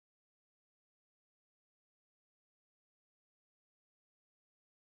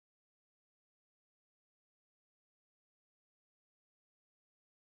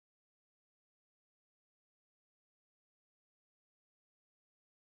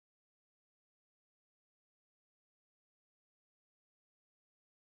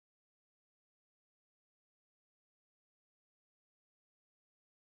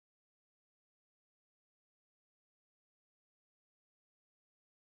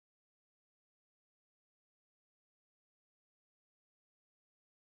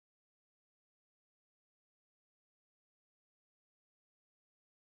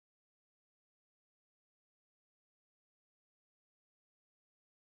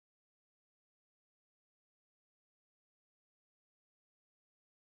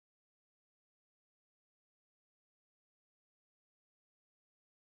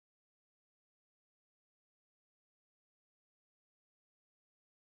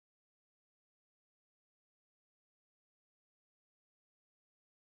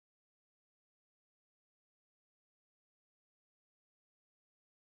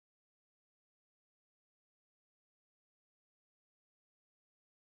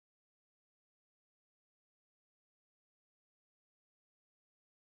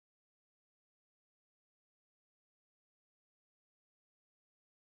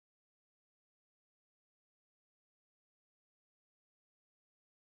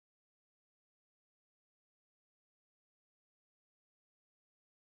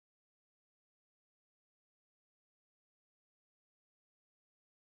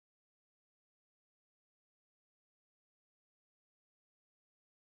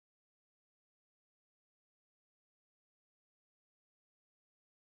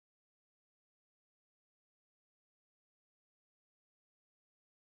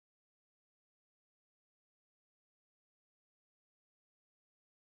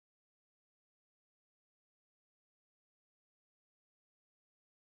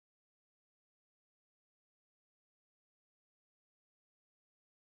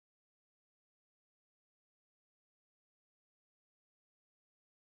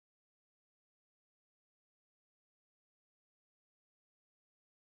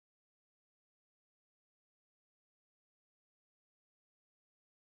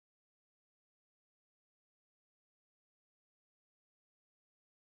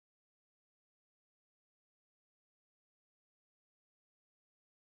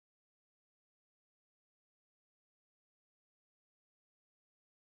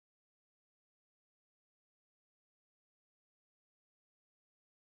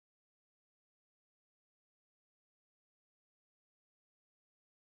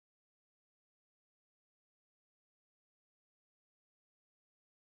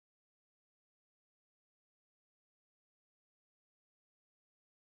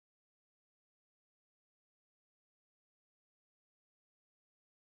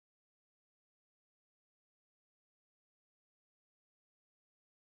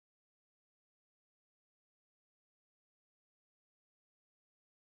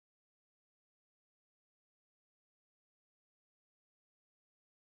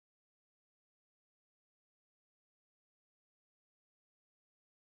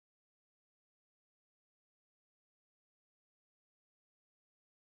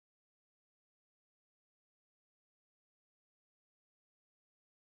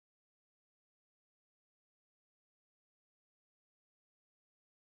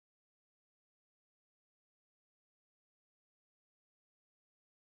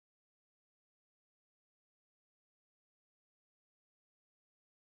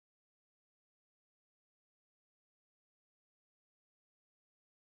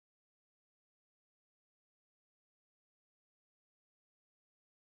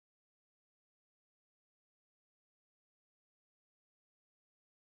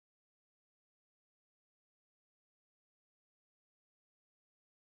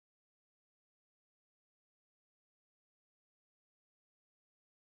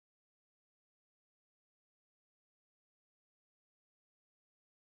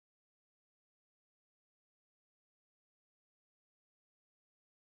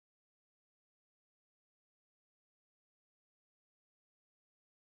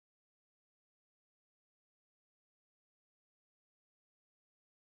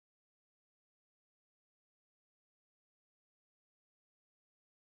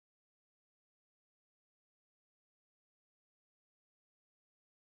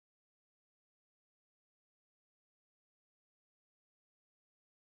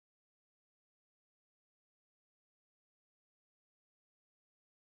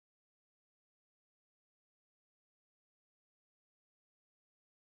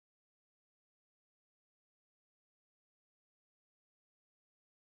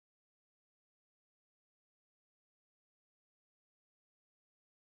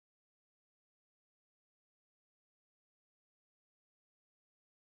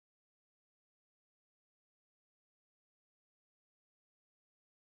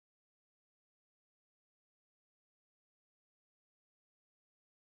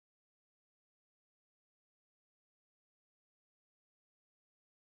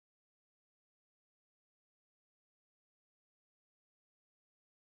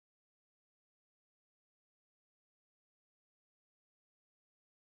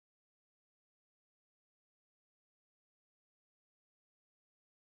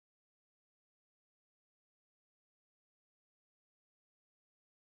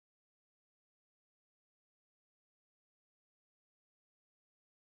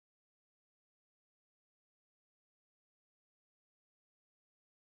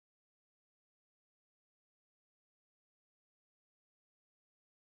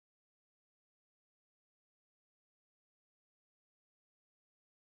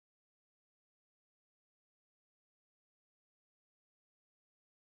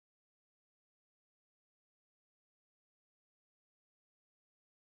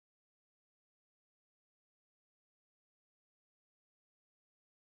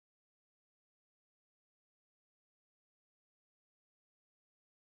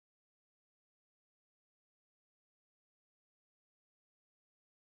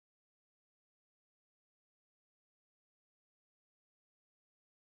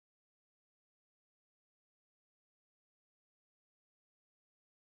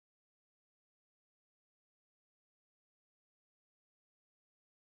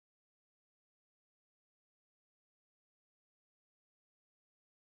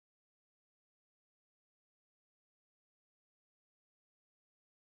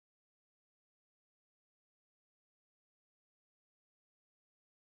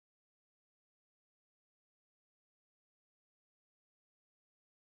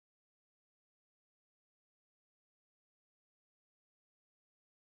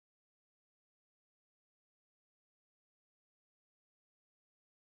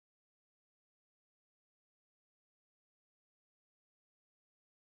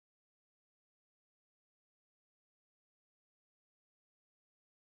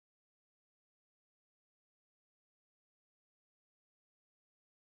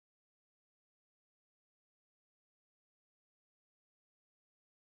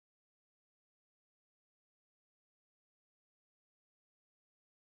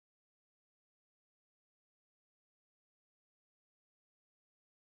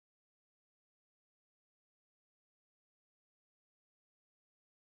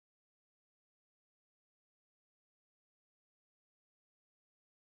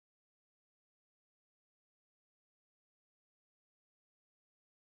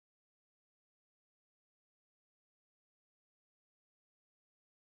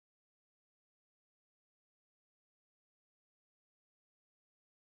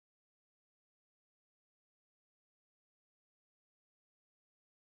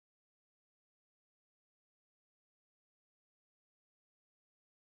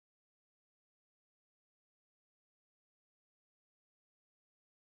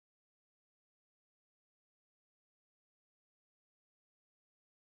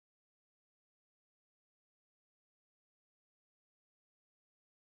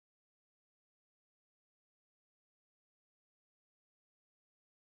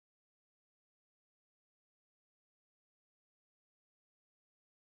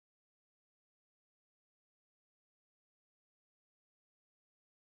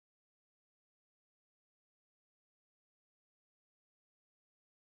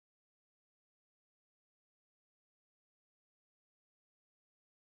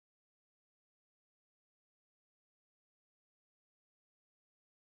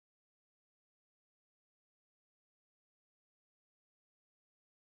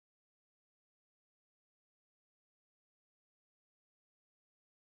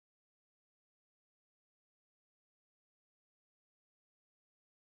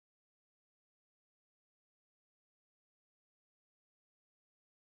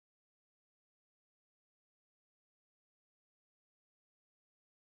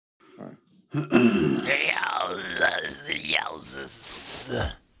Valiant,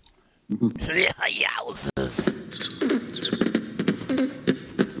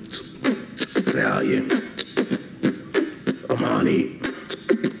 Amani,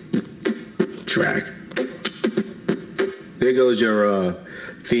 track. There goes your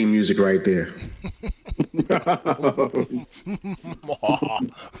theme music right there.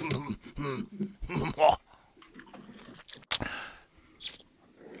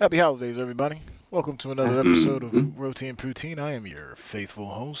 Happy holidays, everybody. Welcome to another episode of Roti and Poutine. I am your faithful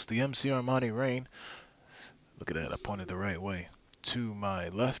host, the MC Armani Rain. Look at that, I pointed the right way. To my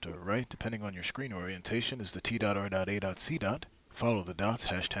left or right, depending on your screen orientation, is the T.R.A.C. Follow the dots,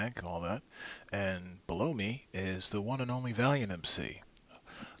 hashtag, all that. And below me is the one and only Valiant MC,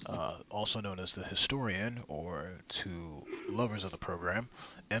 also known as the Historian, or to lovers of the program,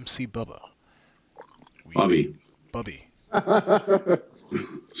 MC Bubba. Bubby.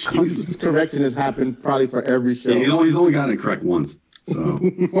 This correction has happened probably for every show. Yeah, he's only gotten it correct once. So,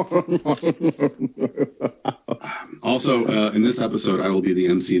 also in this episode, I will be the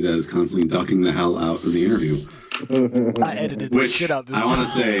MC that is constantly ducking the hell out of the interview. I edited the shit out. I want to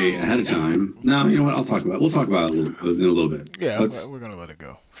say ahead of time. No, you know what? We'll talk about it in a little bit. Yeah, we're gonna let it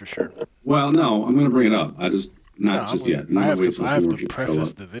go for sure. Well, no, I'm gonna bring it up. Yet. I have to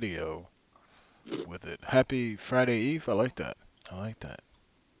preface the video with it. Happy Friday Eve. I like that.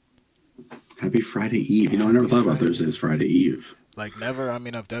 Happy Friday Eve. You know, I never thought about Thursday as Friday Eve. Like never. I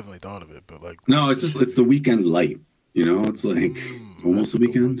mean, I've definitely thought of it, but like no, it's the weekend light. You know, it's like almost the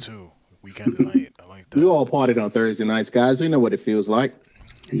weekend. Too. Weekend light. I like that. We all partied on Thursday nights, guys. We know what it feels like.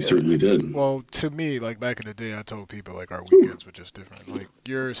 You certainly did. Well, to me, like back in the day, I told people like our weekends were just different. Like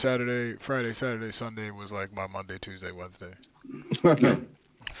your Friday, Saturday, Sunday was like my Monday, Tuesday, Wednesday.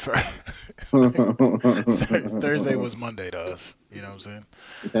 Thursday was Monday to us. You know what I'm saying?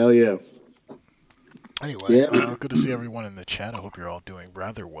 Hell yeah. Anyway, good to see everyone in the chat. I hope you're all doing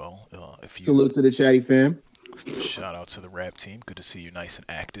rather well. Salute to the chatty fam. Shout out to the rap team. Good to see you nice and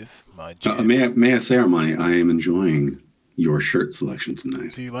active. May I say, Armani, I am enjoying your shirt selection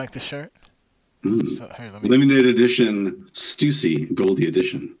tonight. Do you like the shirt? So, here, Limited edition Stussy Goldie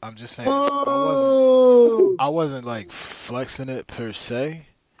edition. I'm just saying. I wasn't like flexing it per se.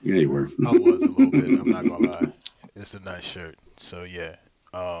 Yeah, you were. I was a little bit. I'm not gonna lie. It's a nice shirt. So yeah.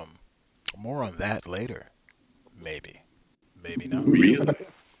 More on that later. Maybe not. Really?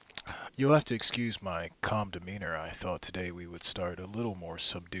 You'll have to excuse my calm demeanor. I thought today we would start a little more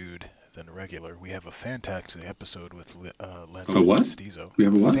subdued than regular. We have a fantastic episode with Lance Stizo. We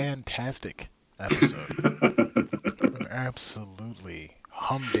have a what? Fantastic episode. An absolutely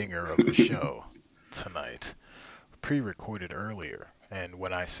humdinger of a show tonight. Pre-recorded earlier. And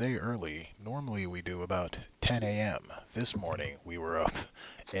when I say early, normally we do about 10 a.m. This morning we were up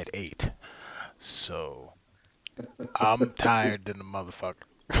at 8. So I'm tired than the motherfucker.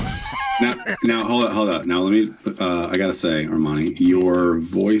 Now hold up. Now let me. I gotta say, Armani, your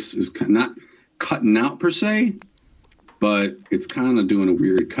voice is not cutting out per se, but it's kind of doing a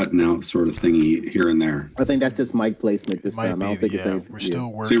weird cutting out sort of thingy here and there. I think that's just mic placement this time. I don't think it's anything. We're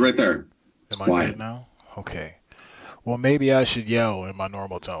still working. See right there. It's Am quiet I good now? Okay. Well, maybe I should yell in my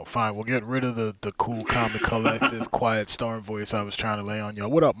normal tone. Fine, we'll get rid of the cool, calm, and collective, quiet storm voice I was trying to lay on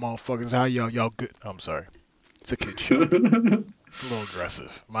y'all. What up, motherfuckers? How y'all good? I'm sorry. It's a kid show. It's a little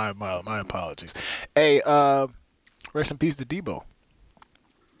aggressive. My apologies. Hey, rest in peace to Debo.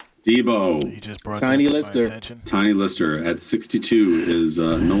 Debo. He just brought Tiny that to Lister. my attention. Tiny Lister at 62 is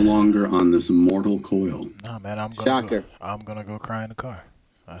no longer on this mortal coil. Nah, man, I'm gonna go cry in the car.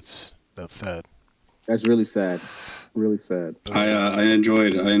 That's sad. That's really sad. Really sad. I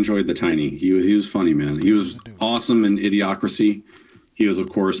enjoyed the Tiny. He was funny, man. He was awesome in Idiocracy. He was, of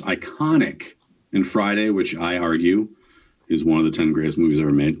course, iconic in Friday, which I argue is one of the 10 greatest movies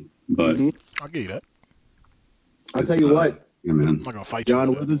ever made. But I'll give you that. I'll tell you what. Yeah, man. I'm not gonna fight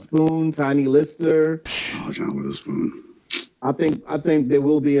John you. Witherspoon, Tiny Lister. Oh, John Witherspoon. I think there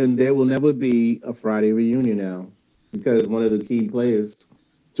will be and there will never be a Friday reunion now because one of the key players,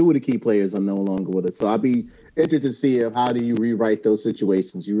 two of the key players are no longer with us. So I'll be interested to see how do you rewrite those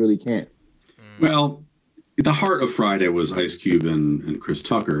situations. You really can't. Well, the heart of Friday was Ice Cube and Chris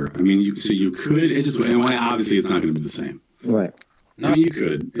Tucker. I mean, you could. It's just obviously it's not going to be the same. Right. I mean, you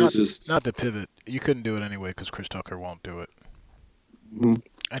could. It's just not the pivot. You couldn't do it anyway because Chris Tucker won't do it,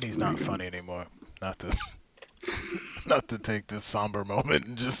 and he's not funny anymore. Not to take this somber moment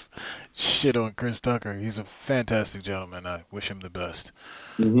and just shit on Chris Tucker. He's a fantastic gentleman. I wish him the best.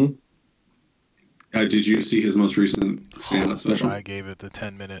 Mm-hmm. Did you see his most recent stand-up special? I gave it the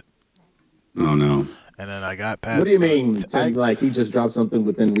 10-minute Oh no. And then I got past. What do you mean? Like he just dropped something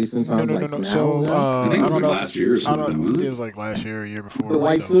within recent time? No. So I think it was like last year or something. Wasn't It it? was like last year, or year before. The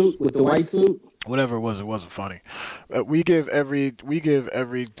white suit with the white suit. Whatever it wasn't funny. We give every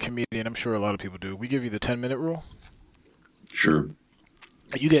comedian, I'm sure a lot of people do. We give you the 10-minute rule. Sure.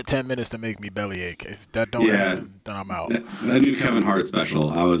 You get 10 minutes to make me bellyache. If that don't happen, then I'm out. That new Kevin Hart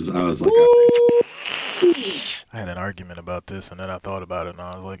special. I was like, I had an argument about this, and then I thought about it, and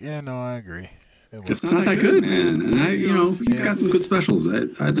I was like, yeah, no, I agree. It's not that good, man. And he's got some good specials.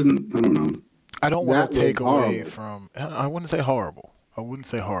 I don't know. I don't want to take away from. I wouldn't say horrible.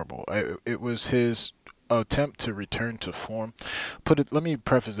 It was his attempt to return to form. Let me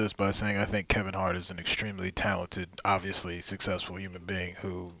preface this by saying I think Kevin Hart is an extremely talented, obviously successful human being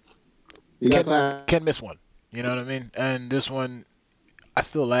who can miss one. You know what I mean? And this one, I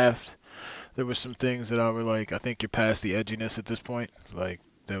still laughed. There were some things that I were like, I think you're past the edginess at this point. Like,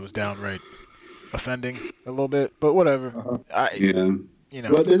 that was downright offending a little bit, but whatever. Well,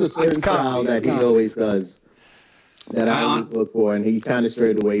 there's a certain style that he always does that I always look for, and he kind of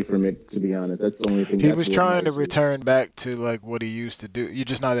strayed away from it, to be honest. That's the only thing. He was trying to return back to like what he used to do. You're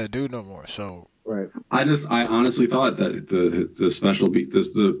just not that dude no more. So right. I honestly thought that the special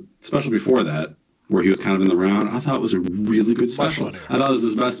before that, where he was kind of in the round, I thought it was a really good special. I thought it was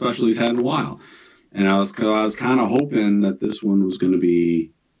his best special he's had in a while, and I was kind of hoping that this one was going to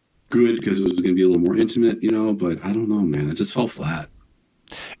be good because it was going to be a little more intimate, But I don't know, man. It just fell flat.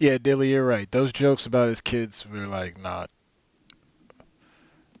 Yeah, Dilly, you're right. Those jokes about his kids were like not.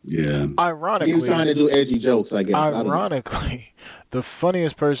 Yeah. Ironically, he was trying to do edgy jokes, I guess. Ironically, the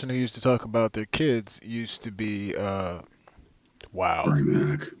funniest person who used to talk about their kids used to be Bernie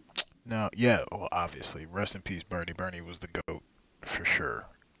Mac. Now, yeah, well, obviously, rest in peace, Bernie. Bernie was the GOAT for sure.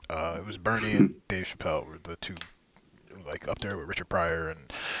 It was Bernie and Dave Chappelle were the two, like up there with Richard Pryor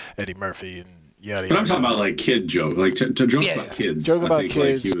and Eddie Murphy and yada. But I'm talking about like kid joke, like to jokes about kids. Joke about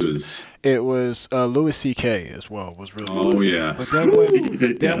kids. Like it was Louis C.K. as well. Was really. Oh good. Yeah. But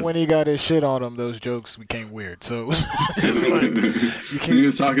then when he got his shit on him, those jokes became weird. So it was just like, he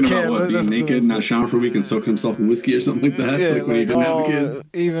was talking about being naked, not showering for a week, and soaking himself in whiskey or something like that. Yeah, like when he didn't have the kids.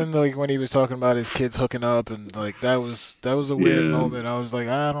 Even like when he was talking about his kids hooking up, and like that was a weird moment. I was like,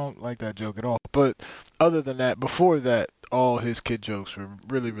 I don't like that joke at all. But other than that, before that, all his kid jokes were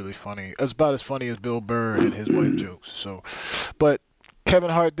really, really funny. It's about as funny as Bill Burr and his wife jokes. So, but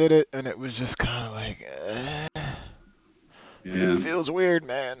Kevin Hart did it, and it was just kind of like, it feels weird,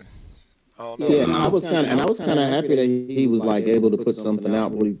 man. Yeah, and I was kind of happy that he was like able to put something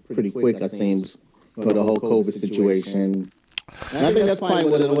out pretty quick. It seems for the whole COVID situation. And I think that's probably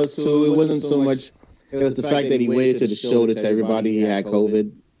what it was too. It wasn't so much. It was the fact that he waited to show it to everybody he had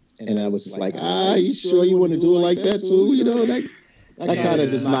COVID. And I was just like, you sure you want to do it like that too? That kind of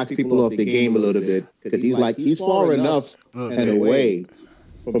just knocks people off the game a little bit because he's far enough and away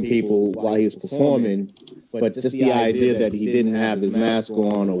from people while he was performing. But just the idea that he didn't have his mask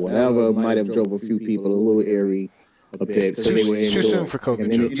on or whatever might have drove a few people a little eerie a bit. So they were too soon for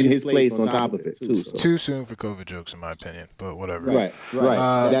COVID jokes. In his place on top of it too. So. Too soon for COVID jokes, in my opinion. But whatever. Right.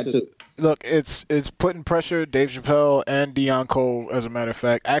 That too. Look, it's putting pressure. Dave Chappelle and Deion Cole, as a matter of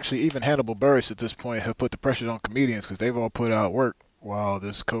fact, actually even Hannibal Buress at this point have put the pressure on comedians because they've all put out work while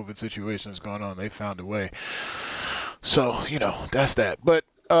this COVID situation is going on. They found a way. So that's that. But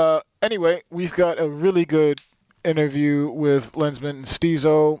anyway, we've got a really good interview with Lensman and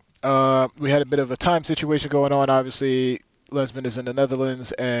Steezo. We had a bit of a time situation going on. Obviously, Lensman is in the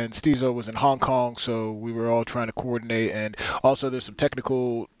Netherlands and Steezo was in Hong Kong, so we were all trying to coordinate. And also, there's some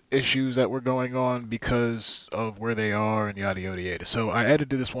technical issues that were going on because of where they are and yada yada yada. So I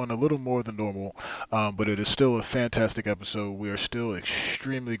edited this one a little more than normal, but it is still a fantastic episode. We are still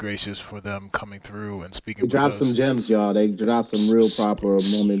extremely gracious for them coming through and speaking. They dropped some gems, y'all. They dropped some real proper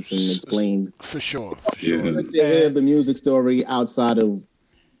moments and explained for sure. Yeah. Like they hear the music story outside of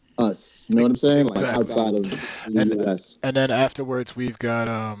us. You know what I'm saying? Like outside of the US. And then afterwards, we've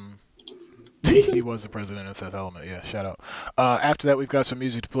got he was the president of Fifth Element. Yeah, shout out. After that, we've got some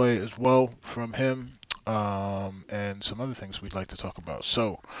music to play as well from him, and some other things we'd like to talk about.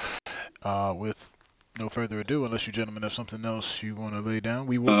 So, with no further ado, unless you gentlemen have something else you want to lay down,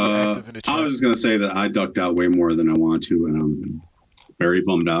 we will be active in the chat. I was just going to say that I ducked out way more than I wanted to, and I'm very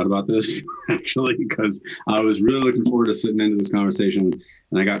bummed out about this, actually, because I was really looking forward to sitting into this conversation,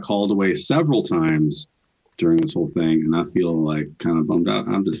 and I got called away several times during this whole thing, and I feel like kind of bummed out.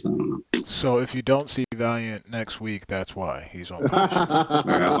 I don't know. So if you don't see Valiant next week, that's why he's on punishment.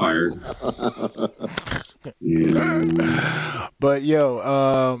 I got fired. Yeah. But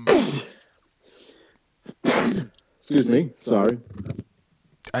excuse me, sorry.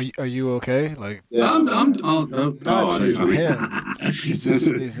 Are you okay? Like, Yeah. not you, him.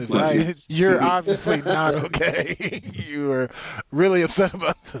 He's you're obviously not okay. You are really upset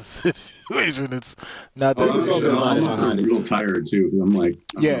about the situation. It's not that we're big. talking about it I'm also behind it. real tired too. 'Cause I'm like,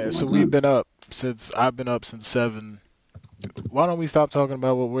 Yeah, so I've been up since 7. Why don't we stop talking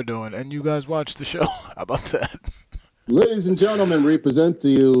about what we're doing and you guys watch the show? How about that? Ladies and gentlemen, we present to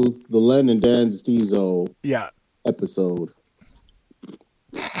you the Len and Dan Steezo Yeah, episode.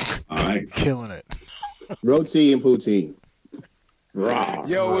 all right. killing it. Roti and poutine. Rawr.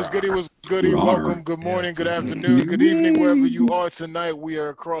 Yo, what's goody, what's goody? Rawr. Welcome, good morning, good afternoon, good evening, wherever you are tonight. We are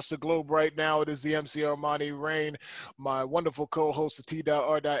across the globe right now. It is the MC Armani Rain, my wonderful co-host, the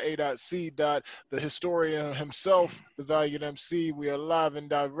T.R.A.C. The historian himself, the valiant MC. We are live and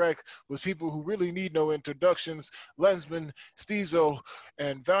direct with people who really need no introductions. Lensman, Steezo,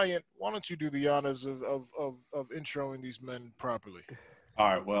 and Valiant, why don't you do the honors of introing these men properly? All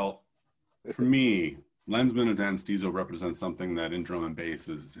right. Well, for me, Lensman and Dan Steezo represents something that in drum and bass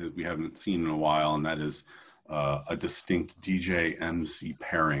we haven't seen in a while, and that is a distinct DJ MC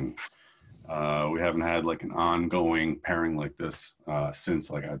pairing. We haven't had like an ongoing pairing like this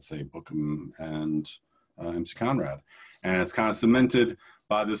since, like I'd say, Bookham and MC Conrad, and it's kind of cemented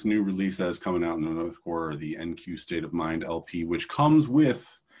by this new release that is coming out in the North Quarter, the NQ State of Mind LP, which comes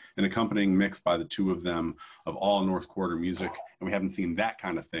with an accompanying mix by the two of them of all North Quarter music. And we haven't seen that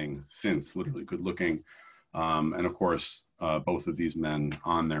kind of thing since. Literally Good Looking. And of course, both of these men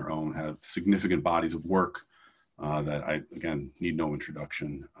on their own have significant bodies of work that I, again, need no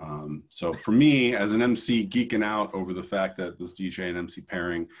introduction. So for me, as an MC geeking out over the fact that this DJ and MC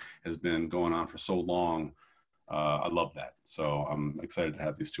pairing has been going on for so long, I love that. So I'm excited to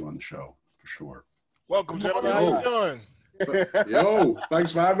have these two on the show for sure. Welcome, gentlemen. How you doing? Yo,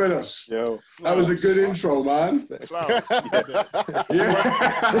 thanks for having us. Yo, that was a good intro, man. Flowers.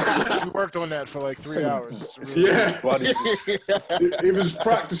 Yeah, We worked on that for like 3 hours. Really yeah. He was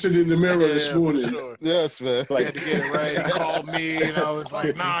practicing in the mirror this morning. Sure. Yes, man. He had to get it right. He called me, and I was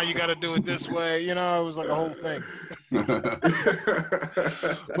like, "Nah, you got to do it this way." You know, it was like a whole thing.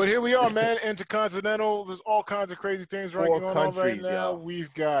 But here we are, man. Intercontinental. There's all kinds of crazy things going on right now.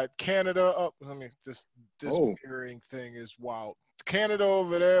 We've got Canada up. I mean, this mirroring thing is wild. Canada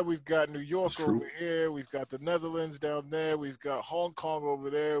over there. We've got New York over here. We've got the Netherlands down there. We've got Hong Kong over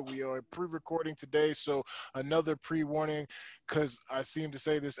there. We are pre-recording today, so another pre-warning, because I seem to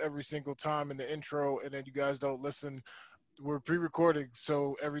say this every single time in the intro, and then you guys don't listen. We're pre-recording,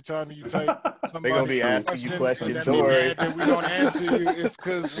 so every time you type they're gonna be asking you questions. And Don't then worry. that we don't answer you, it's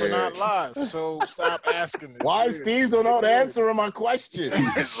because we're not live. So stop asking. Why is Steezo not answering my question?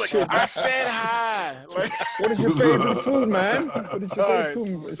 I said hi. Like, What is your favorite food, man? What is your all favorite right,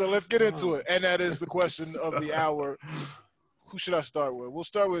 food? so let's get into it, and that is the question of the hour. Who should I start with? We'll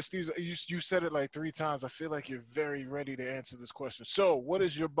start with Steve. You said it like 3 times. I feel like you're very ready to answer this question. So, what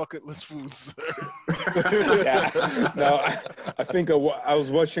is your bucket list food, sir? No, I think I was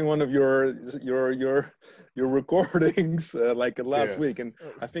watching one of your recordings like last week, and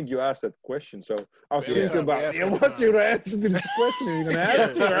I think you asked that question. So I was thinking about what your answer to this question are you going to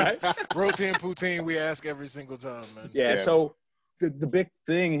ask me, right? Roti and poutine, we ask every single time, man. Yeah. So the big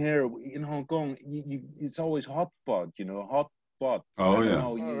thing here in Hong Kong, it's always hot pot, hot pot. Oh yeah.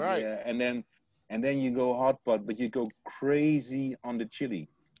 All right. Yeah, and then you go hot pot, but you go crazy on the chili,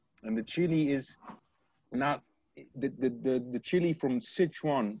 and the chili is not the chili from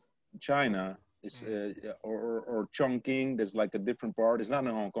Sichuan, China is or Chongqing. There's like a different part. It's not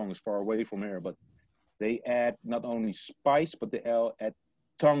in Hong Kong. It's far away from here, but they add not only spice, but they add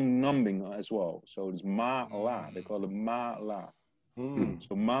tongue numbing as well. So it's ma la. They call it ma la.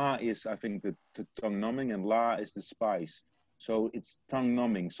 So ma is, I think, the tongue numbing, and la is the spice. So it's tongue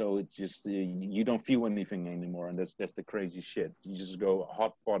numbing. So it's just you don't feel anything anymore, and that's the crazy shit. You just go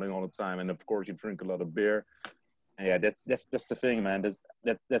hot potting all the time, and of course you drink a lot of beer. And yeah, that's the thing, man.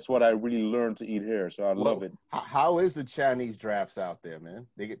 That's what I really learned to eat here. So I love it. How is the Chinese drafts out there, man?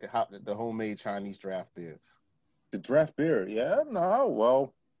 They get the homemade Chinese draft beers. The draft beer, yeah, no,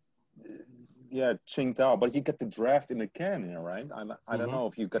 well, yeah, Qingdao, but you get the draft in the can here, right? I don't know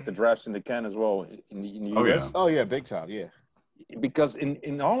if you got the drafts in the can as well in the US. Yeah. Oh yeah, big time, yeah. Because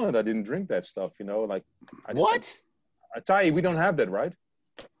in Holland I didn't drink that stuff, like. I tell you, we don't have that, right?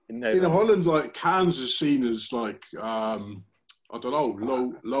 In Holland, like cans is seen as like I don't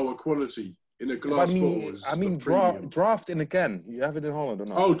know, lower quality. In a glass bottle. I mean, draft in a can. You have it in Holland or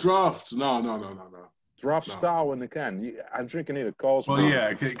not? Oh, draft? No. Draft style in the can. I'm drinking it at Carlsberg. Well,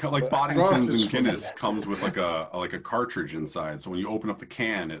 yeah, like Boddington's and Guinness comes with like a cartridge inside. So when you open up the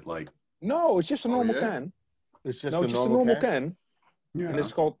can, it like. No, it's just a normal can. It's just a normal can. and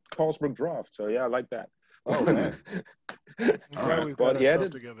it's called Carlsberg Draft. So yeah, I like that. Oh man. I'm glad right. we've got But our yeah,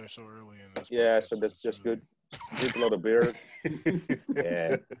 stuff together so early in this. Yeah, podcast. so that's just good. Drink a lot of beer.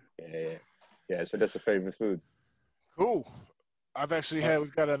 Yeah. So that's a favorite food. Cool. I've actually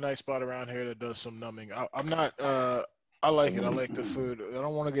we've got a nice spot around here that does some numbing. I'm not, I like it. I like the food. I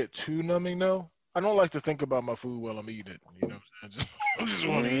don't want to get too numbing though. I don't like to think about my food while I'm eating it. You know what I'm saying? I just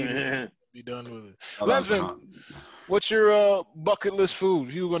want to eat it. Be done with it. Lensman, what's your bucket list food?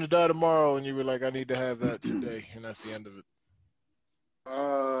 If you were going to die tomorrow and you were like, I need to have that today, and that's the end of it.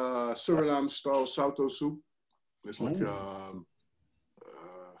 Suriname style salto soup. It's like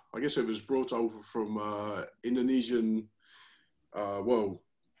I guess it was brought over from Indonesian. Well,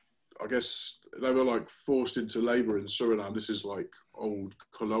 I guess they were like forced into labor in Suriname. This is like old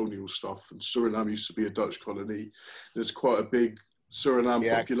colonial stuff, and Suriname used to be a Dutch colony. There's quite a big Suriname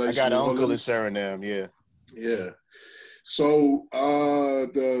population. I got an uncle in Holland. Suriname. Yeah. So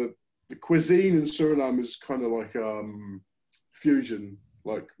the cuisine in Suriname is kind of like fusion,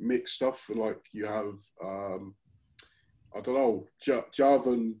 like mixed stuff, and like you have I don't know,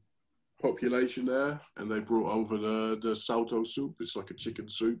 Javan population there, and they brought over the salto soup. It's like a chicken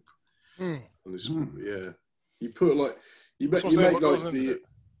soup, and it's you put like you make like the.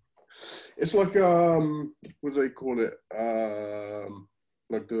 It's like what do they call it?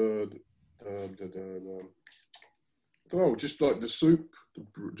 Like the I don't know, just like the soup,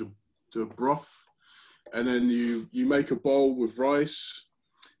 the broth, and then you make a bowl with rice,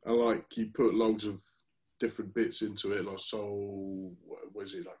 and like you put loads of different bits into it, like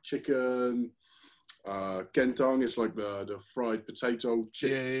was it like chicken, kentang, it's like the fried potato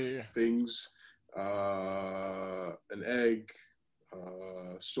chip things, an egg,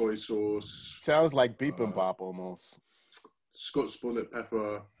 soy sauce. Sounds like bibimbap almost. Scotch bonnet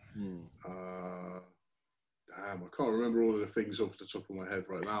pepper. Damn, I can't remember all of the things off the top of my head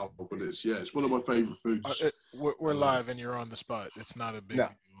right now, but it's one of my favorite foods. We're live and you're on the spot. It's not a big deal.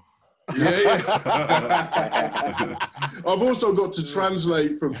 Yeah. I've also got to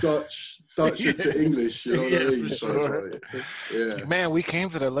translate from Dutch into English, you know what I mean? For So sure. it's Like, man, we came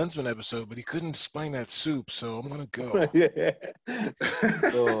for the Lensman episode, but he couldn't explain that soup, so I'm gonna go.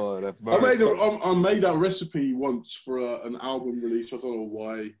 Oh, that I made that recipe once for an album release. I don't know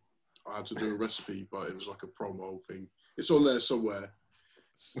why I had to do a recipe, but it was like a promo thing. It's on there somewhere.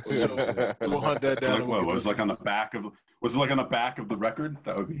 So we'll hunt that down. Was it like on the back of the record?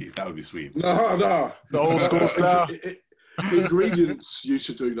 That would be sweet. No. The old school style. Ingredients used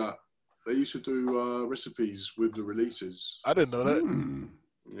to do that. They used to do recipes with the releases. I didn't know that.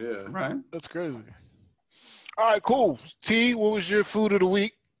 Yeah. Right. That's crazy. All right, cool. T, what was your food of the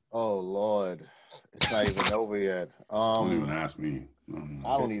week? Oh Lord, it's not even over yet. Don't even ask me.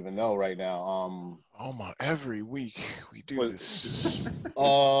 I don't even know right now. Oh my! Every week we do this.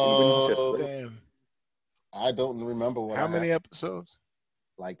 I don't remember what. How many episodes?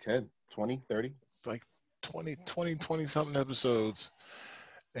 Like 10, 20, 30. It's like 20 something episodes,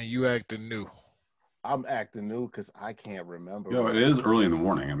 and you acting new. I'm acting new because I can't remember. Yo, it is early in the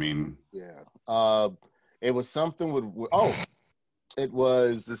morning. I mean, yeah. It was something it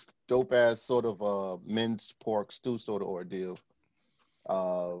was this dope ass sort of minced pork stew sort of ordeal.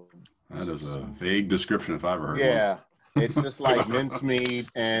 that is a vague description if I've ever heard one. Yeah. It's just like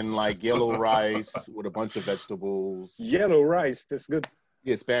mincemeat and like yellow rice with a bunch of vegetables. Yellow rice, that's good.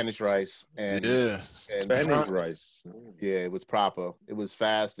 Yeah, Spanish rice. And Spanish rice. Yeah, it was proper. It was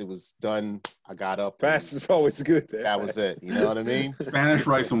fast. It was done. I got up. Fast is always good. That was it. You know what I mean? Spanish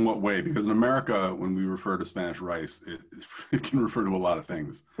rice in what way? Because in America, when we refer to Spanish rice, it can refer to a lot of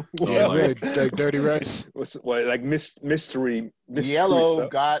things. So like dirty rice. Like mystery yellow stuff.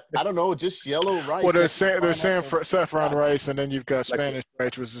 got, I don't know, just yellow rice. Well, there's saffron rice, and then you've got Spanish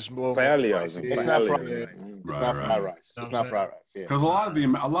rice, which is more paella. It's not fried rice. It's not fried rice. It's not fried rice. Yeah. Because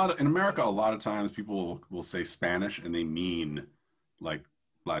in America, a lot of times people will say Spanish and they mean like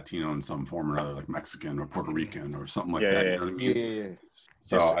Latino in some form or another, like Mexican or Puerto Rican or something like that. You know what I mean? Yeah.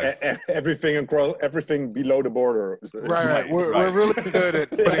 So everything below the border. Right. We're really good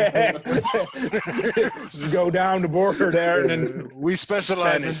at just go down the border there, and then we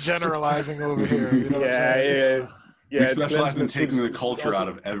specialize in generalizing over here. You know what I'm saying? We specialize in taking the culture out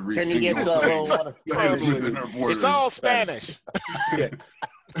of every single thing. It's all Spanish. Yeah.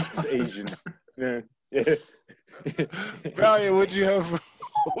 It's Asian. Yeah. Valiant,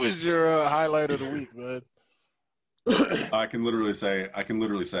 what was your highlight of the week, man? I can literally say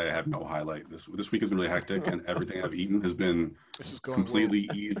I have no highlight. This week has been really hectic, and everything I've eaten has been This is going completely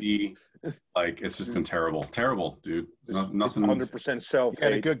easy. Like it's just been terrible, dude. Nothing. 100% self You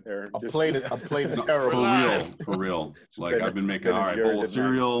had a hate good there. a Just- plate of No, terrible. for real. Like Ben- I've been making Ben and all right, Jerry's bowl of at night.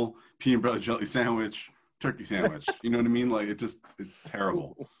 cereal, peanut butter jelly sandwich, turkey sandwich. You know what I mean? Like it's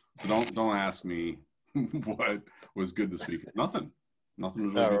terrible. So don't ask me what was good this week. Nothing was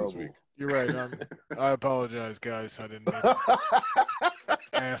really good this week. You're right. I apologize, guys. I didn't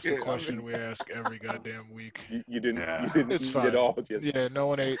ask the question we ask every goddamn week. You didn't. Yeah. You didn't It's eat fine. it all. Just, Yeah, no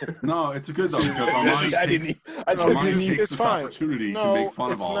one ate. No, it's good though because Armani I didn't. takes I just Armani didn't eat. takes It's this fine. opportunity to No, make fun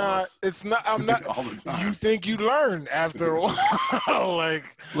of it's all not. of us. It's not. I'm not. all the time. You think you learn after a while? Like,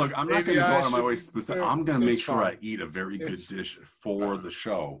 Look, I'm not maybe going to go I out of my should way. be- I'm going to make it's sure fine. I eat a very good It's- dish for the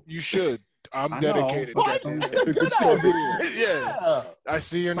show. you should. I'm I know, dedicated. but What? some- That's a good idea. Yeah. I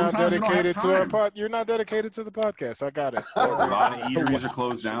see you're not Sometimes we don't have dedicated to our time. pod. You're not dedicated to the podcast. I got it. A lot of eateries are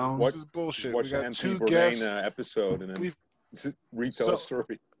closed down. This is bullshit. Watch We the got Anthony 2 Bourdain guests. episode and then We've- retell So- a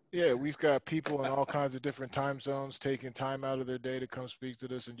story. Yeah, we've got people in all kinds of different time zones taking time out of their day to come speak to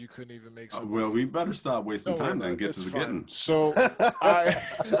this, and you couldn't even make some. Well, we better stop wasting Don't worry time about then. it. Get It's to the fine. getting. So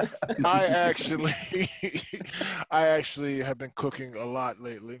I actually have been cooking a lot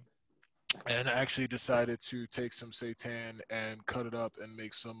lately, and I actually decided to take some seitan and cut it up and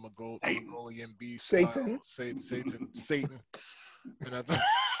make some Mongolian beef. Seitan? Satan. And I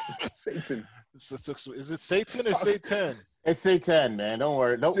Satan. is it Satan or Satan? It's Satan, man. Don't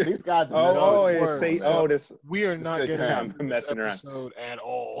worry. Nope, these guys. Oh, Word. yeah, say, So- oh, this. We are not Satan. getting I'm into this messing around. episode at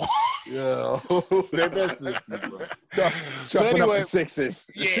all. Yeah, they're messing with you, bro. Chopping up anyway- the sixes.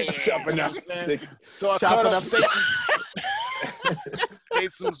 Yeah, Chopping you up the understand? sixes. So I Chopping cut up up Satan.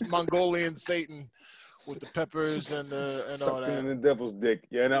 Made some Mongolian Satan with the peppers and all Sucking in that. the devil's dick.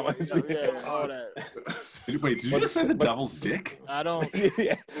 Yeah, no, Yeah, all that. Wait, did you just say the devil's dick? I don't.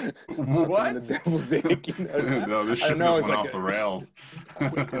 yeah. What? The devil's dick. You know, No, this I shit don't know, just it's went like off a- the rails.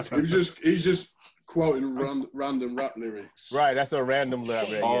 He's just quoting random rap lyrics. Right, that's a random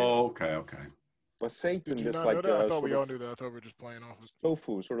level. Oh, okay. But Satan Did you is not like know that? I thought sort we of all knew that. I thought we were just playing off.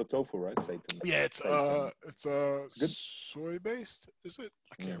 tofu, sort of tofu, right? Satan. Yeah, it's Good. soy based. Is it?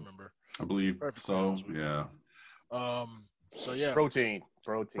 I can't remember. I believe Perfect. so. Yeah. So yeah, Protein.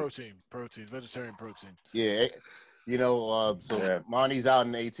 protein, vegetarian protein. Yeah, so Yeah. Monty's out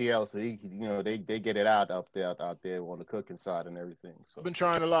in ATL, so they get it out there on the cooking side and everything. So I've been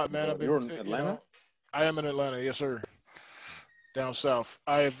trying a lot, man. I've been. You're in Atlanta? I am in Atlanta, yes, sir. Down south.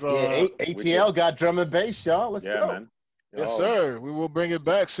 I've. ATL got drum and bass, y'all. Let's Yeah, go. man. Yes, Oh, sir. We will bring it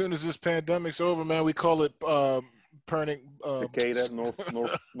back soon as this pandemic's over, man. We call it Perning. Cicada,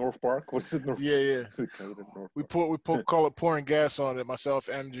 North Park. What is it? North Yeah. Cicada, North We Park. call it pouring gas on it. Myself,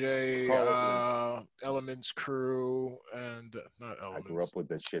 MJ, Call it, Elements crew, and not I Elements. grew up with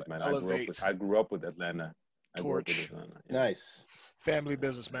that shit, man. Elevate. I grew up with Atlanta. I grew up with Torch. Atlanta. Yeah. Nice. Family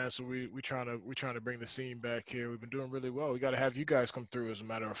business, man. So we trying to bring the scene back here. We've been doing really well. We got to have you guys come through. As a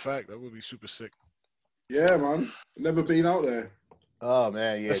matter of fact, that would be super sick. Yeah, man. Never been out there. Oh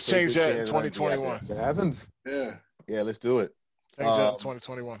man, yeah. Let's take change good that care in of them. 2021. You haven't? Yeah. Yeah, let's do it. Things out in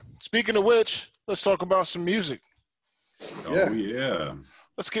 2021. Speaking of which, let's talk about some music. Oh, yeah.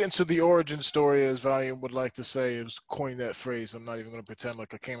 Let's get into the origin story, as Valiant would like to say. It was coined that phrase. I'm not even going to pretend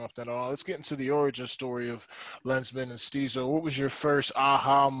like I came up with that at all. Let's get into the origin story of Lensman and Steezo. What was your first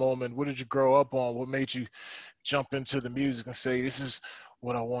aha moment? What did you grow up on? What made you jump into the music and say, this is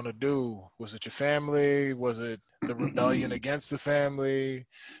what I want to do? Was it your family? Was it the rebellion against the family?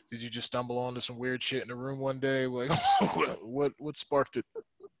 Did you just stumble onto some weird shit in the room one day? Like, what sparked it?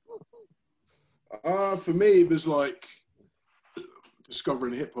 For me, it was like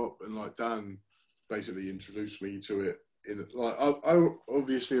discovering hip hop, and like Dan basically introduced me to it. I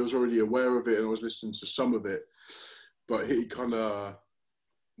obviously was already aware of it, and I was listening to some of it, but he kind of,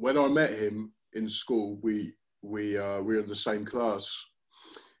 when I met him in school, we were in the same class.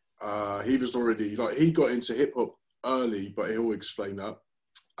 He was already he got into hip hop early, but he'll explain that.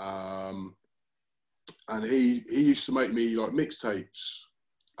 And he used to make me like mixtapes,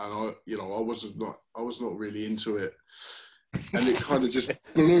 and I was not really into it, and it kind of just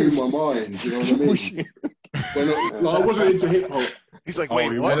blew my mind. You know what I mean? When I wasn't into hip hop. He's like, Oh,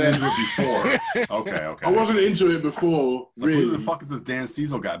 wait, you what? went into it before. Okay. I wasn't into it before. It's like, Really? who the fuck is this Dan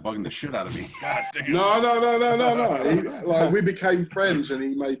Cecil guy bugging the shit out of me? God damn. No. We became friends, and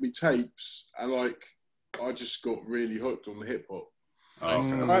he made me tapes, and I just got really hooked on the hip hop.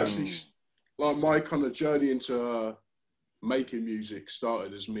 Okay. And I actually, my kind of journey into making music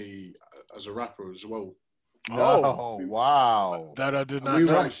started as me as a rapper as well. Oh, wow. That I did And not we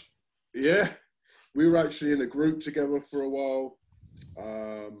were know. actually, yeah. we were actually in a group together for a while.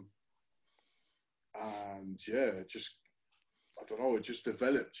 And yeah, just, I don't know, it just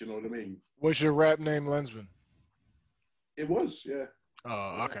developed, you know what I mean? What's your rap name, Lensman? It was, yeah.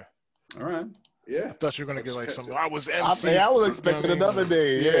 Oh, okay. All right. Yeah. I thought you were gonna I get just like kept something. it. I was MC. I was You know expecting what I mean? another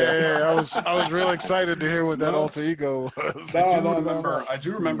name. Yeah, I was real excited to hear what that No. alter ego was. No. I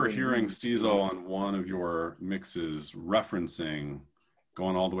do remember hearing Steezo on one of your mixes referencing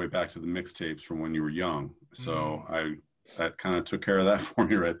going all the way back to the mixtapes from when you were young. So that kind of took care of that for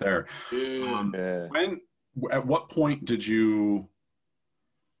me right there. Yeah. At what point did you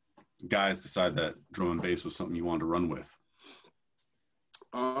guys decide that drum and bass was something you wanted to run with?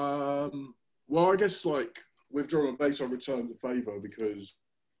 Well, I guess like with drum and bass, I returned the favour because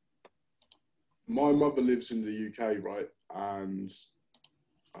my mother lives in the UK, right? And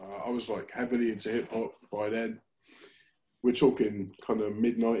I was like heavily into hip hop by then. We're talking kind of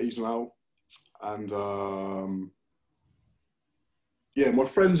mid-90s now. And yeah, my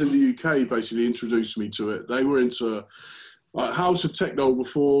friends in the UK basically introduced me to it. They were into like house and techno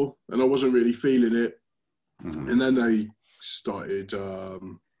before, and I wasn't really feeling it. Mm-hmm. And then they started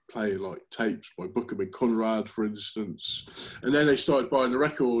playing like tapes by Booker and Conrad, for instance. And then they started buying the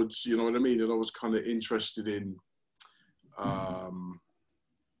records, you know what I mean? And I was kind of interested in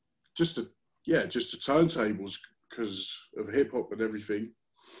just the turntables because of hip hop and everything.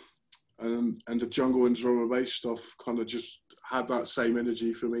 And the jungle and drum and bass stuff kind of just had that same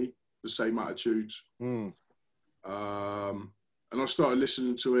energy for me, the same attitude. And I started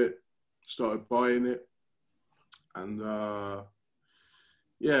listening to it, started buying it. And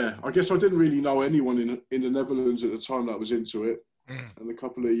yeah, I guess I didn't really know anyone in the Netherlands at the time that was into it. And a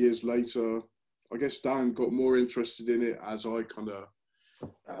couple of years later, I guess Dan got more interested in it as I kind of,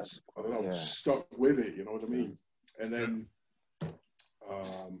 I don't know, stuck with it, you know what I mean? And then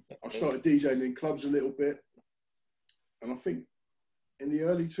I started DJing in clubs a little bit. And I think in the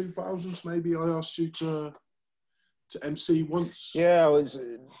early 2000s, maybe I asked you to MC once. Yeah, it was,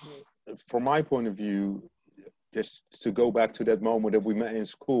 from my point of view, just to go back to that moment that we met in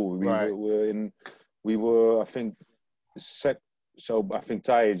school. We were I think, so I think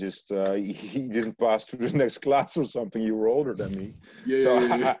Ty just, he didn't pass to the next class or something. You were older than me.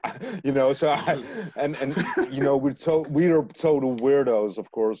 Yeah. We're total weirdos,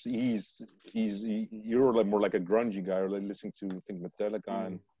 of course. You're like more like a grungy guy, like listening to, I think, Metallica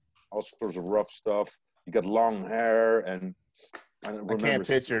and all sorts of rough stuff. You got long hair and I can't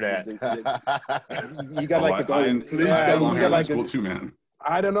picture that. You got like a school too, man.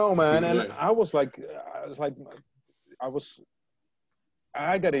 I don't know, man. And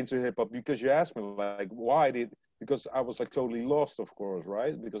I got into hip hop because you asked me like why because I was like totally lost, of course,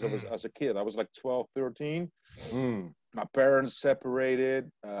 right? Because I was, as a kid, I was like 12, 13. My parents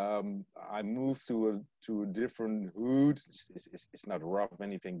separated. I moved to a different hood. It's not rough or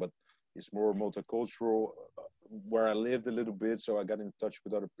anything, but it's more multicultural where I lived a little bit. So I got in touch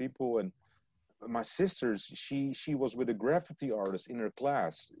with other people. And my sisters, she was with a graffiti artist in her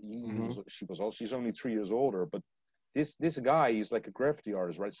class. She's only 3 years older, but this guy, he's like a graffiti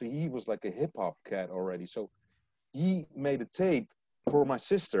artist, right? So he was like a hip hop cat already. So he made a tape for my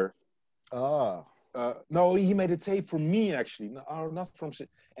sister. No, he made a tape for me actually. Not from.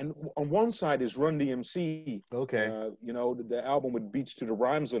 And on one side is Run DMC. Okay. The album with Beats to the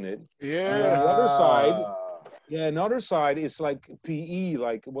Rhymes on it. Yeah. And the other side. Yeah, another side is like PE.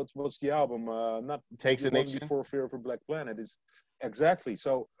 Like what's the album? Not Takes a Nation. Before Fear of a Black Planet is exactly.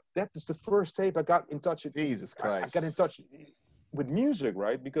 So that is the first tape I got in touch with. Jesus Christ. I got in touch with music,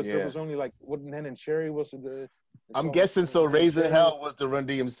 right? Because there was only like what Nen and Cherry was the I'm guessing so. Raising Hell was the Run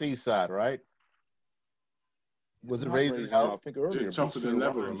DMC side, right? Was it Raising Hell? I think earlier. Tougher Than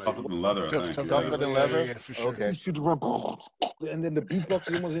Leather. Tougher Than Leather, I think. Tougher Than Leather? Yeah, for sure. Okay. And then the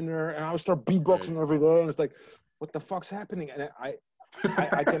beatboxing was in there, and I would start beatboxing every day, and it's like, what the fuck's happening? And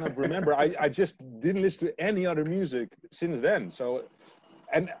I cannot remember. I just didn't listen to any other music since then. So,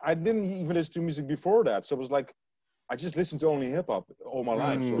 and I didn't even listen to music before that. So it was like, I just listened to only hip hop all my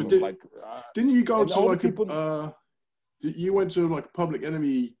life. So didn't you go to like people, you went to like a Public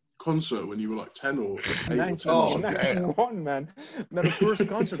Enemy concert when you were like 10 or 8 or 10? Oh, 91, man. Now the first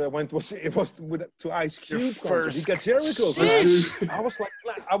concert I went to Ice Cube concert. First. He got Jericho.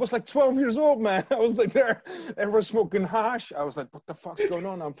 I was like 12 years old, man. I was like there, everyone smoking hash. I was like, what the fuck's going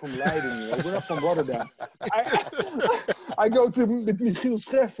on? I'm from Leiden, we're not from Rotterdam. I go to with Michiel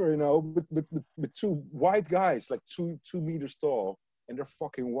Scheffer, with two white guys, like two meters tall, and they're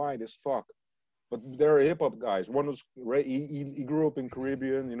fucking white as fuck. But they're hip hop guys. One was he grew up in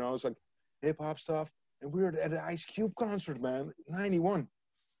Caribbean, it's like hip hop stuff. And we were at an Ice Cube concert, man, 91.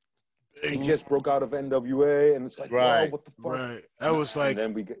 he just broke out of NWA, and it's like, Right. oh, what the fuck? Right. That was like and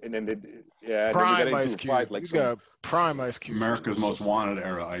then we prime then we got into Ice a Cube. fight like You some. got prime Ice Cube. America's Most Wanted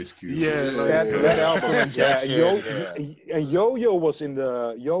era Ice Cube. Yeah, Yeah, like That album, yeah. Injection, And Yo-Yo was in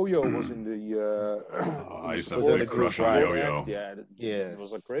the I used to Was have a it big the crush group, on right? Yo-Yo. It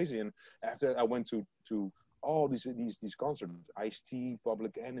was like crazy. And after I went to all these concerts, Ice-T,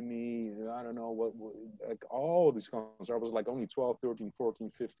 Public Enemy, I don't know what like all these concerts. I was like only 12, 13,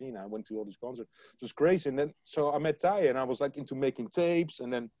 14, 15. I went to all these concerts. It was crazy. And then so I met Ty, and I was like into making tapes,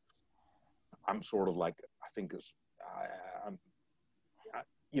 and then I'm sort of like, I think it's,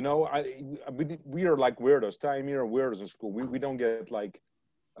 we are like weirdos. Ty and me are weirdos in school. We don't get like,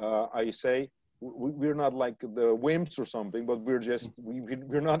 we're not like the wimps or something, but we're just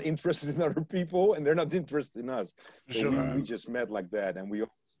we're not interested in other people, and they're not interested in us. So Sure. we just met like that, and we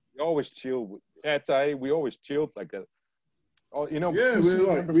always chill. At Ty, we always chilled like that. Oh, you know, Yeah,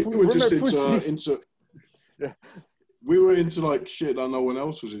 Pussy, we were just Pussy? into Yeah. we were into like shit that no one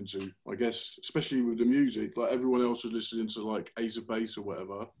else was into, I guess, especially with the music. Like everyone else was listening to like Ace of Base or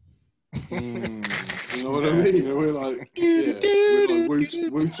whatever. You know what I mean? And we're like, we're like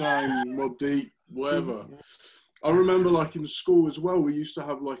Wu-Tang, Mobb Deep, whatever. I remember like in school as well, we used to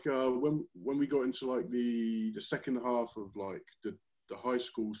have like when we got into like the second half of like the high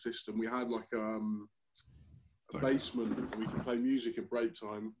school system, we had like a basement and we could play music at break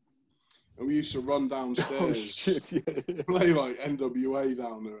time. And we used to run downstairs, play like NWA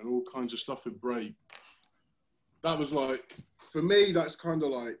down there and all kinds of stuff at break. That was like, for me, that's kind of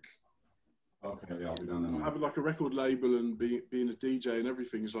like, Okay, yeah, I'll be done then. having like a record label and being a DJ and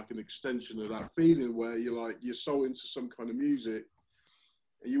everything is like an extension of that feeling where you're so into some kind of music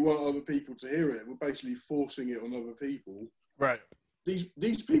and you want other people to hear it. We're basically forcing it on other people. Right. These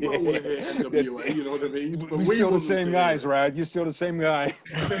people don't want to hear NWA, you know what I mean? But We're still the want them same to guys, hear right? You're still the same guy.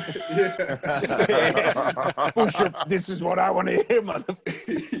 it. Pusher, this is what I want to hear,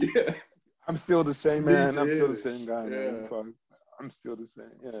 motherfucker. Yeah. I'm still the same Me man. too, I'm still the yeah. same guy. Man. Yeah. Fuck. I'm still the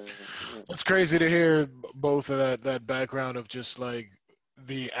same. Yeah. It's crazy to hear both of that background of just like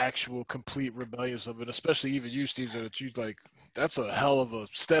the actual complete rebellions of it, especially even you, Steve, that you like, that's a hell of a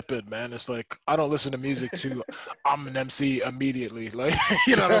step in, man. It's like, I don't listen to music to, I'm an MC immediately. Like,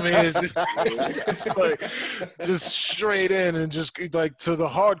 you know what I mean? It's just like, just straight in and just like to the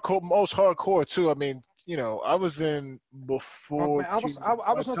hardcore, most hardcore too. I mean, you know, I was in before. Man, I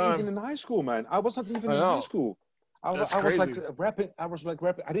was not even in high school, man. I was not even in high school. I was like rapping. I was like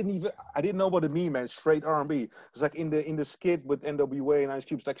rapping. I didn't know what it mean, man. Straight R&B. It's like in the skit with NWA and Ice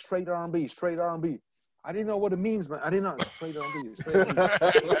Cube. It's like straight R&B, straight R&B. I didn't know what it means, man. I didn't know straight R&B.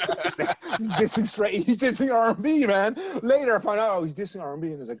 He's dissing R&B, man. Later I find out, oh, he's dissing R&B,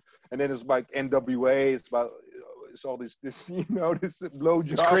 and it's like, and then it's like NWA. It's all this this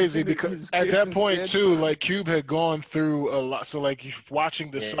blowjob. It's crazy because at that point too, like Cube had gone through a lot. So like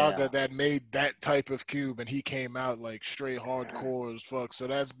watching the saga that made that type of Cube, and he came out like straight hardcore as fuck. So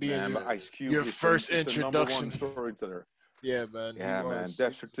that's being your first introduction. Storyteller. Yeah, man. Yeah, man.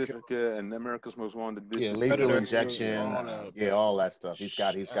 Death Certificate and America's Most Wanted. Yeah, Lethal Injection. All that stuff. He's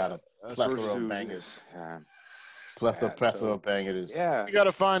got a plethora of bangers. Plethora of bangers. Yeah. You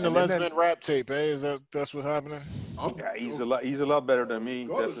gotta find the Lesbian rap tape, eh? That's what's happening? Yeah, he's a lot better than me.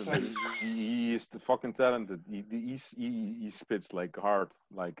 Definitely. He is fucking talented. He spits like hard,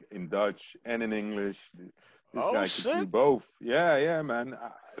 like in Dutch and in English. This guy could do both. Yeah, man.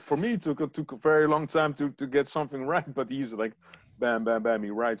 For me, it took a very long time to get something right, but he's like, bam, bam, bam.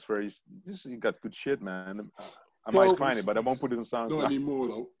 He writes he got good shit, man. I might find it, but I won't put it on SoundCloud. Not anymore,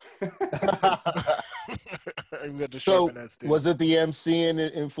 though. So, was it the MCing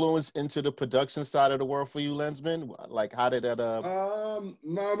that influenced into the production side of the world for you, Lensman? Like, how did that? No,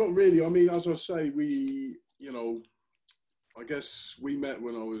 not really. I mean, as I say, I guess we met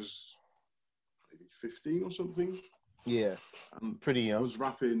when I was maybe 15 or something. Yeah, pretty young. I was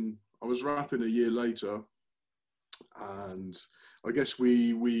rapping a year later, and I guess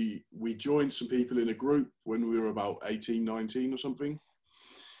we joined some people in a group when we were about 18, 19 or something.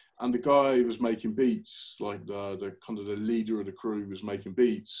 And the guy was making beats, like the kind of the leader of the crew was making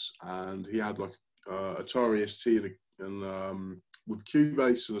beats, and he had like Atari ST and with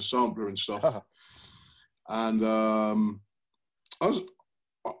Cubase and a sampler and stuff. And I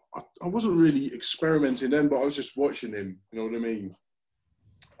wasn't really experimenting then, but I was just watching him. You know what I mean?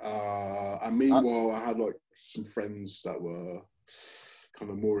 And meanwhile, I had like some friends that were kind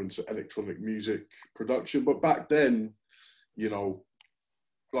of more into electronic music production. But back then,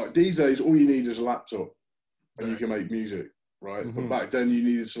 like these days, all you need is a laptop and you can make music, right? Mm-hmm. But back then you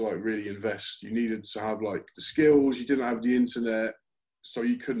needed to like really invest. You needed to have like the skills. You didn't have the internet. so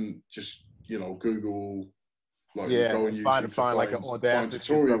you couldn't just, Google, like go on YouTube find like an Audacity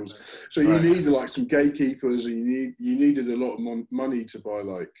tutorials. So you needed like some gatekeepers, and you needed a lot of money to buy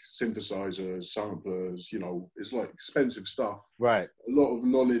like synthesizers, samplers. It's like expensive stuff. Right. A lot of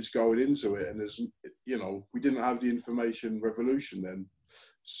knowledge going into it, and there's, we didn't have the information revolution then.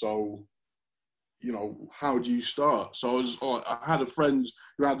 So, how do you start? So I had a friend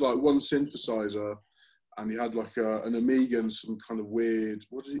who had like one synthesizer, and he had like an Amiga and some kind of weird,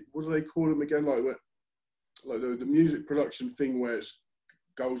 what do they call them again? Like the music production thing where it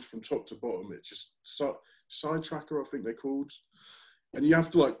goes from top to bottom. It's just Sidetracker, I think they're called. And you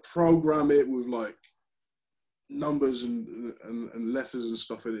have to like program it with like numbers and letters and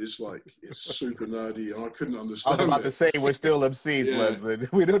stuff, and it's super nerdy, and I couldn't understand. I was about to say we're still MCs, Leslie.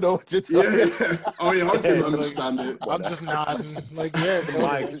 We don't know what you're talking about. Oh yeah, I couldn't understand it. I'm just nodding, like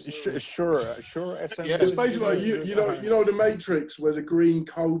totally. Sure. It's basically like you know the Matrix where the green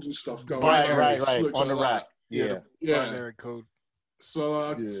code and stuff going. Right. On the rack. Yeah. Binary code. So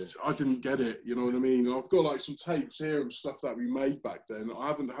I didn't get it, you know what I mean? I've got like some tapes here of stuff that we made back then. I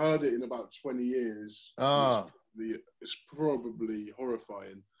haven't heard it in about 20 years. It's probably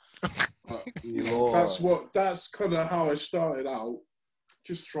horrifying. That's kind of how I started out,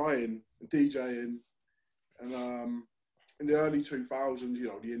 just trying DJing. And in the early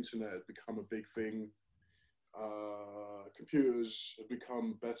 2000s, the internet had become a big thing. Computers had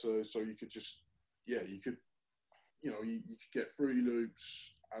become better, so you could just, you could get Fruity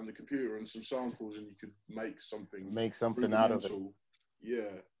Loops and the computer and some samples, and you could make something out of it.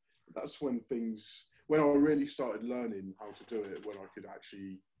 Yeah, that's when I really started learning how to do it, when I could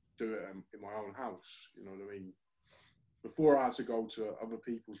actually do it in my own house. You know what I mean? Before I had to go to other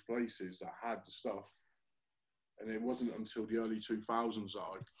people's places that had the stuff, and it wasn't until the early 2000s that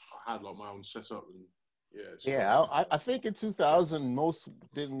I had like my own setup. And I think in 2000 most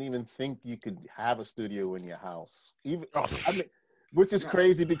didn't even think you could have a studio in your house, which is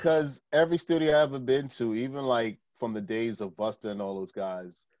crazy, because every studio I've ever been to, even like from the days of Busta and all those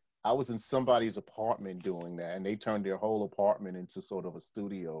guys, I was in somebody's apartment doing that, and they turned their whole apartment into sort of a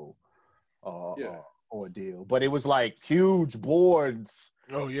studio ordeal. But it was like huge boards.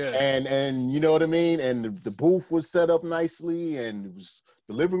 Oh yeah. And you know what I mean? And the booth was set up nicely, and it was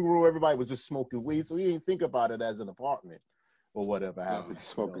the living room, everybody was just smoking weed. So you didn't think about it as an apartment or whatever happened.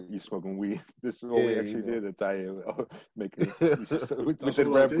 You're smoking weed. This is what we actually did at Thai. With the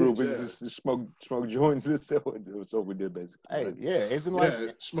rap group, we just smoke joints. That's what we did basically. Hey, isn't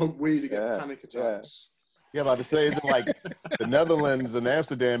like smoke weed to get panic attacks. Yeah, about to say, isn't like the Netherlands and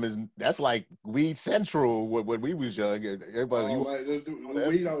Amsterdam that's like weed central when we was young. Everybody, the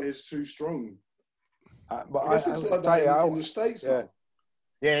weed out here is too strong. But I guess it's like that in the States.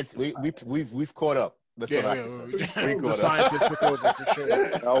 Yeah, we've caught up. That's what I can say. The scientists took over for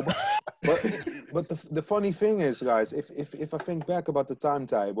sure. But the funny thing is, guys, if I think back about the time,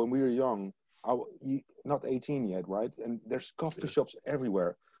 Ty, when we were young, not 18 yet, right? And there's coffee shops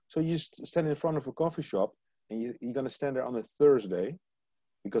everywhere. So you stand in front of a coffee shop, and you're gonna stand there on a Thursday,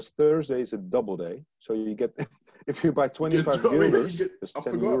 because Thursday is a double day. So you get, if you buy 25 euros, it's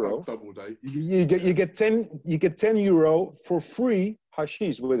 10 euro. Double day. You get 10 euro for free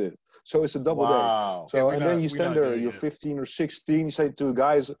hashish with it. So it's a double day. So and then you stand there, you're 15 or 16. You say to a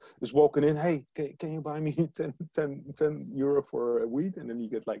guy who's walking in, "Hey, can you buy me 10 euro for a weed?" And then you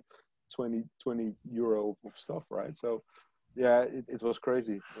get like 20 euro of stuff, right? So. Yeah, it was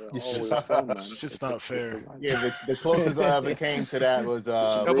crazy. It's just not fair. Yeah, the closest I ever came to that was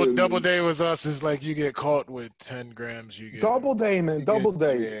double day was us. Is like you get caught with 10 grams, you get double day, man. Double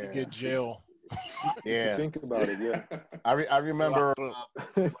day. You get jail. Yeah, think about it. Yeah, I remember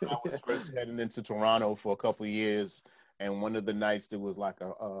when I was first heading into Toronto for a couple of years, and one of the nights there was like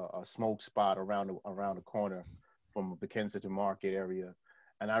a smoke spot around the corner from the Kensington Market area,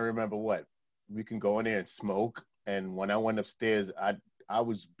 and I remember we can go in there and smoke. And when I went upstairs, I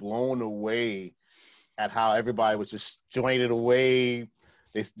was blown away at how everybody was just jointed away.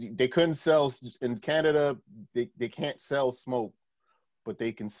 They couldn't sell in Canada. They can't sell smoke, but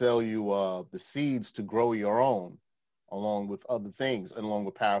they can sell you the seeds to grow your own, along with other things, along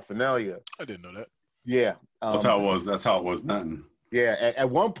with paraphernalia. I didn't know that. Yeah, that's how it was. That's how it was then. Yeah, at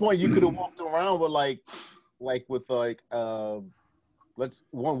one point you could have walked around with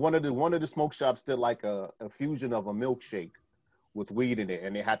one of the smoke shops did like a fusion of a milkshake with weed in it,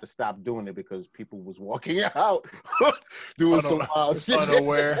 and they had to stop doing it because people was walking out doing some wild shit.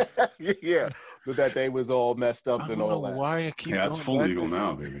 Unaware. Yeah, but that they was all messed up and all that. Why you keep it's full legal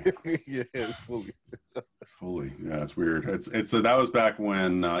now, baby. Yeah, it's fully. Fully. Yeah, it's weird. It's that was back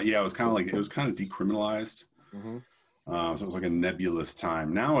when it was kind of decriminalized. Mm-hmm. So it was like a nebulous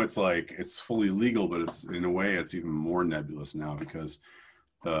time. Now it's like it's fully legal, but it's in a way it's even more nebulous now because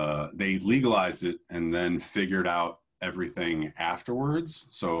they legalized it and then figured out everything afterwards.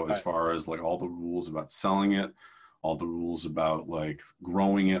 So as far as like all the rules about selling it, all the rules about like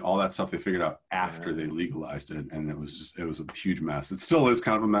growing it, all that stuff they figured out after they legalized it, and it was a huge mess. It still is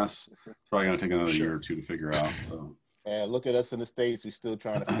kind of a mess. It's probably going to take another year or two to figure out. So. And look at us in the States; we're still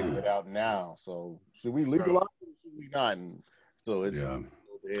trying to figure it out now. So should we legalize it or should we not? And so it's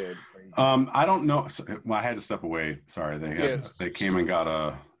I don't know. Well, I had to step away. Sorry, they came and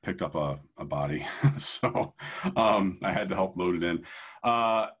picked up a body, so I had to help load it in.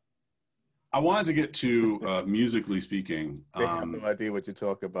 I wanted to get to musically speaking. They have no idea what you're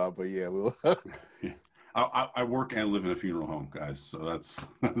talking about, but yeah, we'll. Yeah. I work and live in a funeral home, guys. So that's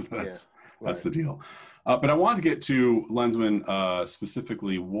the deal. But I wanted to get to Lensman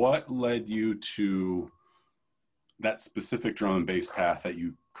specifically. What led you to that specific drum and bass path that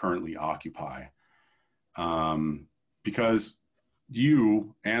you currently occupy? Because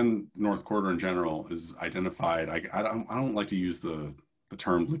you and North Quarter in general is identified. I don't like to use the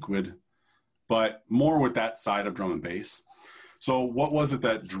term liquid, but more with that side of drum and bass. So what was it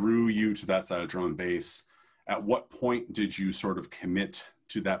that drew you to that side of drum and bass? At what point did you sort of commit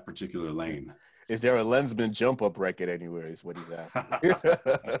to that particular lane? Is there a Lensman jump up record anywhere? Is what he's asking.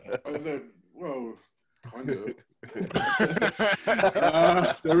 Well, kind of.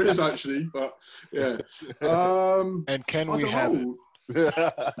 There is actually, but yeah. And can we have it?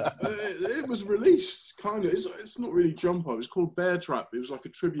 It was released, kind of. It's not really jump up. It's called Bear Trap. It was like a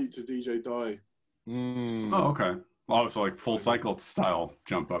tribute to DJ Die. Oh, okay. Oh, so like full cycle style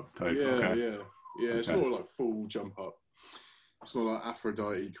jump up type. Yeah, okay. yeah. It's not like full jump up. It's not like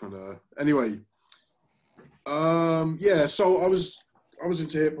Aphrodite kind of. Anyway, yeah. So I was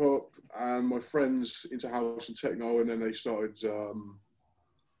into hip hop, and my friends into house and techno, and then they started.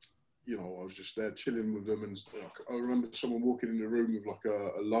 I was just there chilling with them, and I remember someone walking in the room with like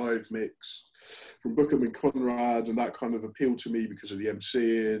a live mix from Bookham and Conrad, and that kind of appealed to me because of the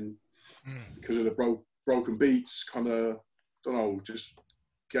MCing, because of the broken beats, kind of, don't know, just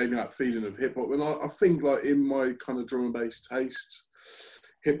gave me that feeling of hip hop. And I think like in my kind of drum and bass taste,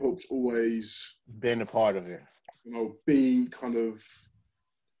 hip hop's always been a part of it. Being kind of,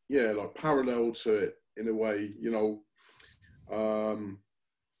 like parallel to it in a way,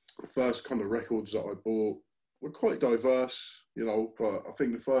 the first kind of records that I bought were quite diverse, but I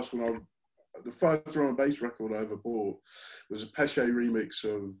think the first drum and bass record I ever bought was a Pesce remix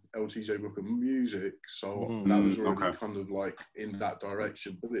of LTJ Bookham Music. So that was already kind of like in that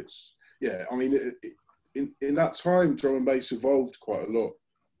direction. But in that time, drum and bass evolved quite a lot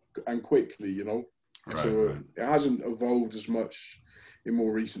and quickly, So it hasn't evolved as much in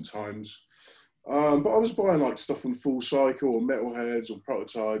more recent times. But I was buying like stuff on Full Cycle or Metalheads or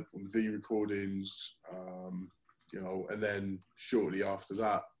Prototype on V recordings, and then shortly after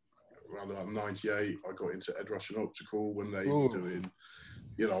that, around about 98, I got into Ed Rush and Optical when they were doing,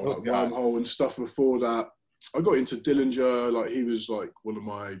 like Wormhole and stuff before that. I got into Dillinger, like he was like one of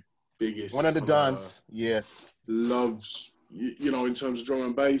my biggest. One of the dons, loves, in terms of drum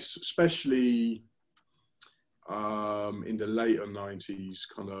and bass, especially in the later 90s,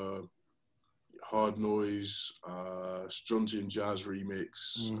 kind of Hard Noise, Strontium Jazz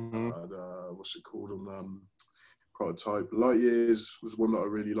remix, what's it called on Prototype. Light Years was one that I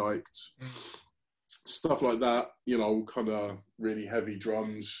really liked. Stuff like that, kind of really heavy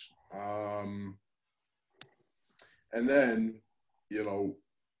drums. And then,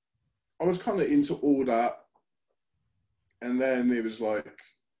 I was kind of into all that. And then it was like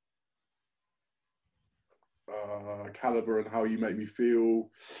Caliber and How You Make Me Feel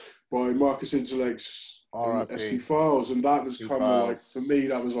by Marcus Intellect's SC Files, and that was kind of like, for me,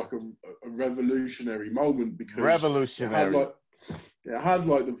 that was like a revolutionary moment because it had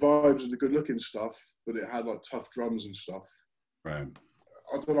like the vibes and the good looking stuff, but it had like tough drums and stuff. Right.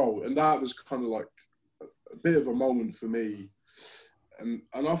 I don't know, and that was kind of like a bit of a moment for me, and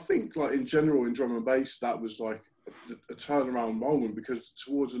I think like in general in drum and bass that was like a turnaround moment because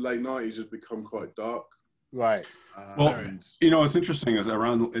towards the late 90s it had become quite dark. Right. Well, what's interesting is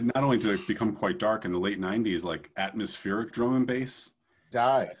around, not only did it become quite dark in the late 90s, like atmospheric drum and bass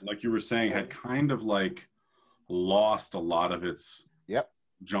died. Like you were saying, had kind of like lost a lot of its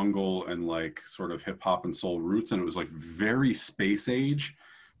jungle and like sort of hip hop and soul roots. And it was like very space age,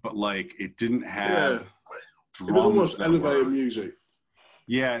 but like it didn't have drums. It was almost elevator music.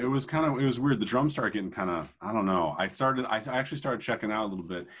 Yeah, it was weird. The drums started getting kind of, I don't know. I actually started checking out a little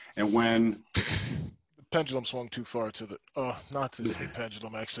bit. And when pendulum swung too far to the. Not to say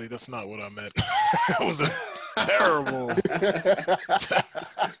pendulum. Actually, that's not what I meant. It was a terrible.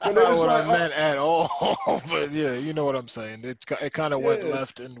 That's not what I meant at all. But yeah, you know what I'm saying. It kind of went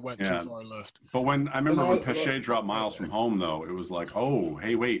left and went too far left. But when I remember when Pesce dropped Miles from Home, though, it was like, oh,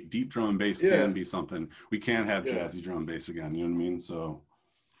 hey, wait, deep drum and bass can be something. We can have jazzy drum and bass again. You know what I mean? So.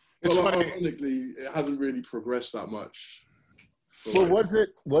 Well, ironically, it hadn't really progressed that much. But was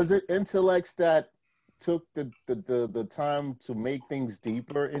it Intellects that took the time to make things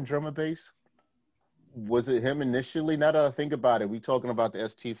deeper in drum and bass? Was it him initially? Now that I think about it, we talking about the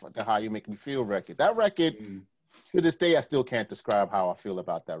ST, the How You Make Me Feel record. That record, to this day, I still can't describe how I feel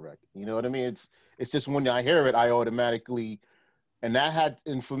about that record. You know what I mean? It's just when I hear it, I automatically,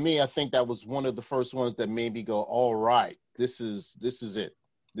 and for me, I think that was one of the first ones that made me go, all right, this is it.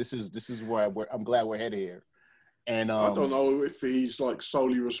 This is where I'm glad we're headed here. And I don't know if he's like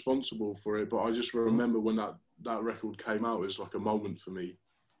solely responsible for it, but I just remember when that record came out, it was like a moment for me.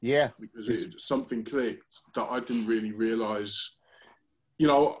 Yeah, because something clicked that I didn't really realize. You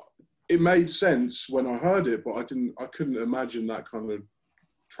know, it made sense when I heard it, but I couldn't imagine that kind of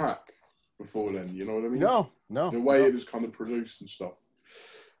track before then. You know what I mean? No. The way it was kind of produced and stuff.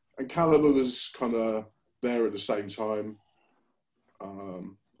 And Calibre was kind of there at the same time.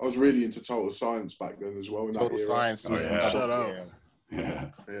 I was really into Total Science back then as well. In Total that era. Science, Shout out.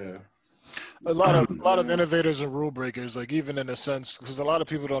 Yeah. A lot of innovators and rule breakers, like even in a sense, because a lot of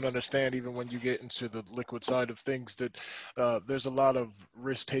people don't understand, even when you get into the liquid side of things, that there's a lot of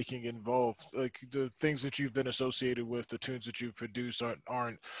risk taking involved. Like the things that you've been associated with, the tunes that you've produced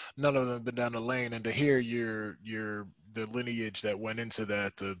aren't none of them been down the lane, and to hear the lineage that went into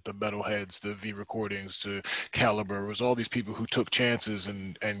that, the Metalheads, the V Recordings, to Calibre, was all these people who took chances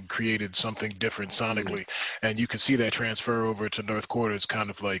and created something different sonically. And you can see that transfer over to North Quarter. It's kind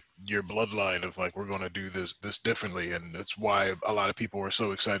of like your bloodline of like, we're going to do this differently. And that's why a lot of people are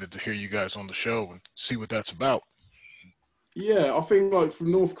so excited to hear you guys on the show and see what that's about. Yeah, I think like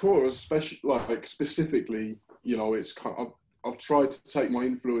from North Quarter, especially like specifically, you know, it's kind of, I've tried to take my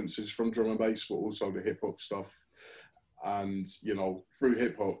influences from drum and bass, but also the hip hop stuff. And, you know, through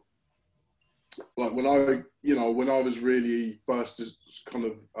hip hop, like when I was really first kind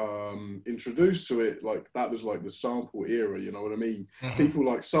of introduced to it, like that was like the sample era, you know what I mean? People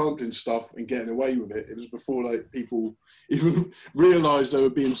like sampling stuff and getting away with it. It was before like people even realised they were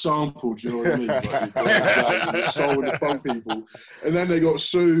being sampled, you know what I mean? Like the soul and the funk people. And then they got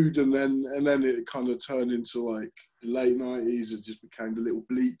sued, and then it kind of turned into like the late 90s. It just became the little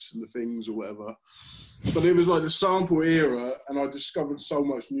bleeps and the things or whatever. But it was like the sample era, and I discovered so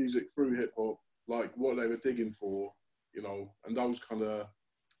much music through hip hop, like what they were digging for, you know, and those kind of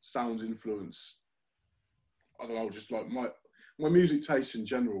sounds influenced, I don't know, just like my music taste in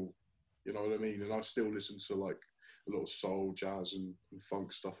general, you know what I mean? And I still listen to like a lot of soul, jazz and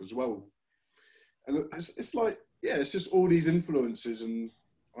funk stuff as well. And it's like, yeah, it's just all these influences and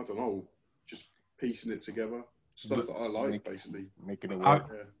I don't know, just piecing it together. Stuff that I like, basically. Making it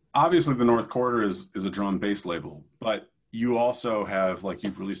work. Obviously, the North Quarter is a drum bass label, but you also have, like,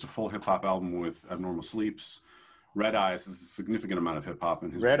 you've released a full hip hop album with Abnormal Sleeps. Red Eyes is a significant amount of hip hop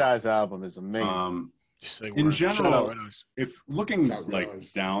in his Red Eyes album is amazing. In general, if looking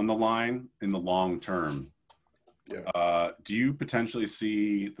like down the line in the long term, do you potentially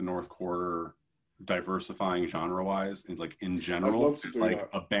see the North Quarter diversifying genre-wise, and like in general, like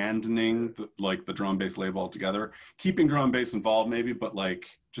abandoning the drum bass label altogether, keeping drum bass involved maybe, but like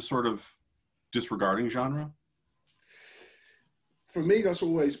just sort of disregarding genre? For me, that's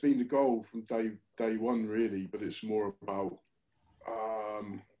always been the goal from day one, really. But it's more about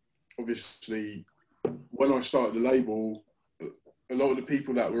obviously when I started the label, a lot of the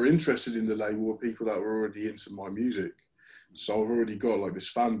people that were interested in the label were people that were already into my music, so I've already got like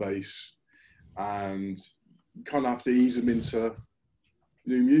this fan base. And you kind of have to ease them into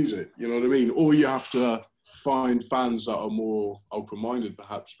new music, you know what I mean? Or you have to find fans that are more open-minded,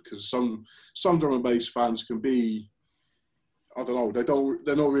 perhaps, because some drum and bass fans can be, I don't know,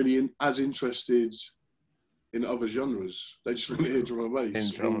 they're not really as interested in other genres. They just want to hear drum and bass.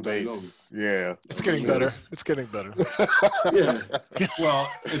 In drum and bass, yeah. It's getting better. It's getting better. Yeah.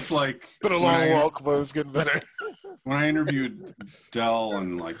 Well, it's like... It's been a long walk, but it's getting better. When I interviewed Del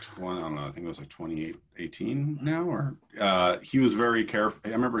in like, I don't know, I think it was like 2018 now, or he was very careful. I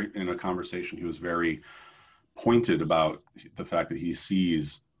remember in a conversation, he was very pointed about the fact that he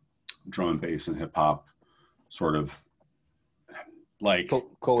sees drum and bass and hip hop sort of like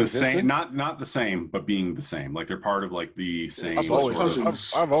the same, not the same, but being the same. Like they're part of like the same. I've always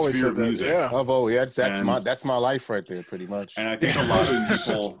said that. Music. Yeah, that's my life right there, pretty much. And I think a lot of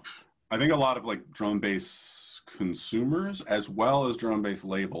people I think a lot of like drum and bass consumers as well as drum and bass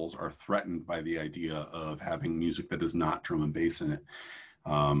labels are threatened by the idea of having music that is not drum and bass in it.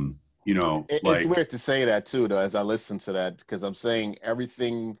 You know, It's like weird to say that too, though, as I listen to that, because I'm saying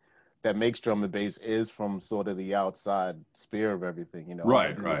everything that makes drum and bass is from sort of the outside sphere of everything, you know,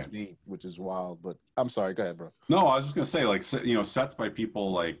 Right, other than right. me, which is wild. But I'm sorry, go ahead, bro. No, I was just gonna say, like, you know, sets by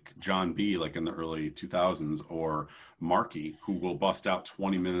people like John B, like in the early 2000s, or Marky, who will bust out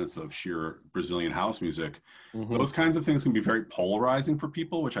 20 minutes of sheer Brazilian house music. Mhm. Those kinds of things can be very polarizing for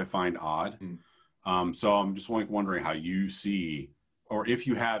people, which I find odd. So I'm just wondering how you see, or if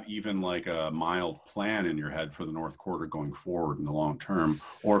you have even like a mild plan in your head for the North Quarter going forward in the long term,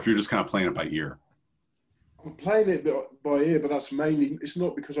 or if you're just kind of playing it by ear. I'm playing it by ear, but that's mainly, it's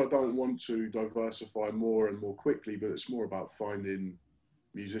not because I don't want to diversify more and more quickly, but it's more about finding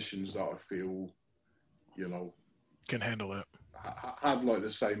musicians that I feel, you know, Can handle it. have like the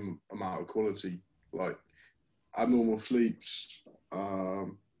same amount of quality. Like Abnormal Sleeps,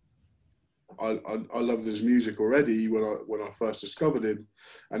 I loved his music already when I first discovered him,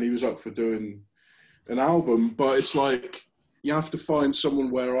 and he was up for doing an album. But it's like you have to find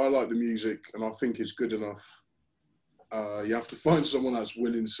someone where I like the music and I think it's good enough. You have to find someone that's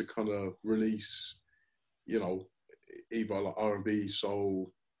willing to kind of release, you know, either like R&B,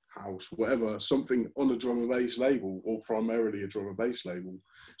 soul, house, whatever, something on a drum and bass label, or primarily a drum and bass label.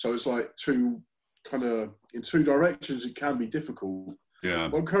 So it's like in two directions. It can be difficult. Yeah.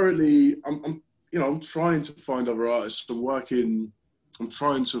 Well, currently, I'm trying to find other artists. I'm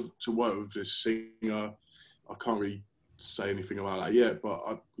trying to work with this singer. I can't really say anything about that yet,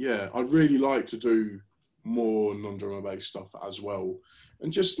 but I'd really like to do more non-drum and bass stuff as well.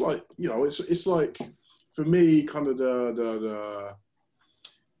 And just like, you know, it's like, for me, kind of the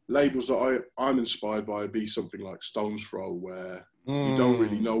labels that I'm inspired by would be something like Stones Throw, where you don't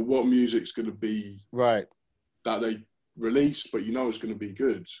really know what music's going to be Right. that they release, but you know it's going to be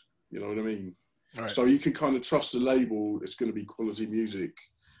good. You know what I mean? Right. So you can kind of trust the label. It's going to be quality music,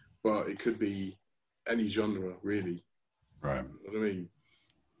 but it could be any genre, really. Right. You know what I mean?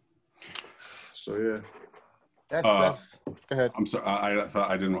 So yeah. That's go ahead. I'm sorry. I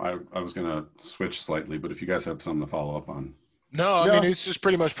thought I was gonna switch slightly, but if you guys have something to follow up on. No, I mean, it's just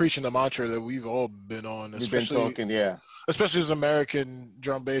pretty much preaching the mantra that we've all been on, We've been talking, yeah. Especially as American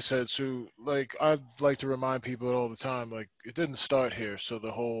drum bass heads who, like, I like to remind people all the time, like, it didn't start here. So the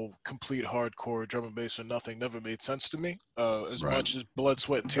whole complete hardcore drum and bass or nothing never made sense to me. As much as blood,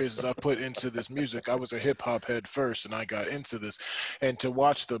 sweat, and tears as I put into this music, I was a hip hop head first, and I got into this. And to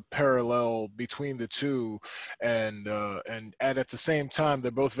watch the parallel between the two, and at the same time,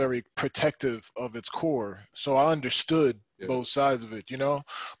 they're both very protective of its core. So I understood both sides of it, you know,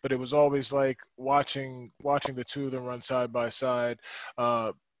 but it was always like watching the two of them run side by side.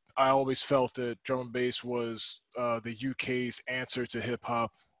 I always felt that drum and bass was the UK's answer to hip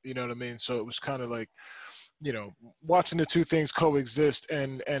hop, you know what I mean? So it was kind of like, you know, watching the two things coexist,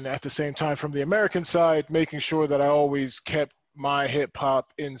 and at the same time from the American side, making sure that I always kept my hip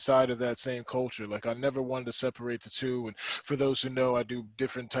hop inside of that same culture. Like, I never wanted to separate the two. And for those who know, I do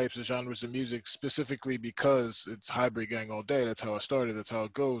different types of genres of music specifically because it's hybrid gang all day. That's how I started. That's how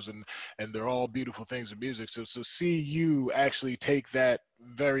it goes. And they're all beautiful things of music. So see you actually take that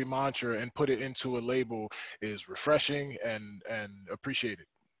very mantra and put it into a label is refreshing and appreciated.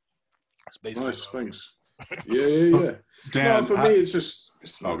 It's basically nice, thanks. Yeah. Dan, no, for me, it's just.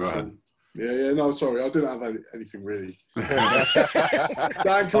 Go ahead. Yeah, no, sorry, I didn't have anything really.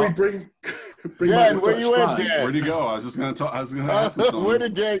 Dan, can we bring Dan, where you at, Dan? Where'd you go? I was just going to ask him something. Where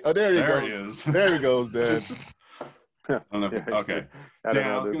did Dan? Oh, there he goes. He is. There he goes, Dan. Okay.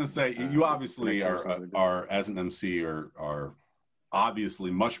 Dan, I was going to say, you obviously are as an MC are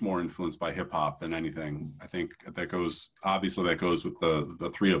obviously much more influenced by hip hop than anything. I think that goes with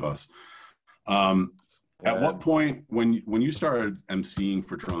the three of us. At what point, when you started emceeing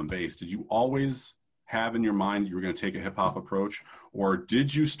for drum and bass, did you always have in your mind that you were going to take a hip hop approach, or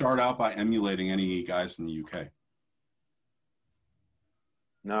did you start out by emulating any guys from the UK?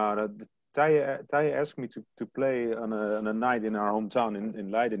 No, Ty asked me to play on a night in our hometown in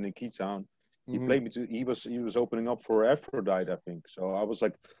Leiden, in Keytown. He played me he was opening up for Aphrodite, I think. So I was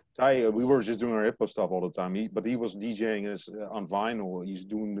like, Ty, we were just doing our hip hop stuff all the time. But he was DJing on vinyl. He's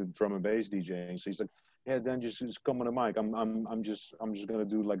doing the drum and bass DJing. So he's like, yeah, then just come on the mic. I'm just gonna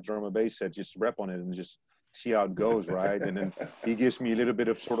do like drum and bass set, just rap on it and just see how it goes, right? And then he gives me a little bit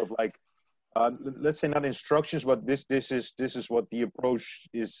of sort of like, let's say not instructions, but this is what the approach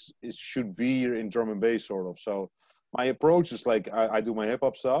should be in drum and bass, sort of. So my approach is like I do my hip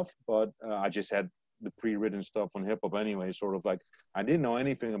hop stuff, but I just had the pre-written stuff on hip hop anyway. Sort of like I didn't know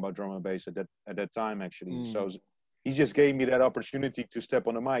anything about drum and bass at that time actually. So he just gave me that opportunity to step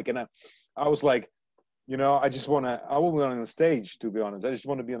on the mic, and I was like, you know, I want to be on the stage, to be honest. I just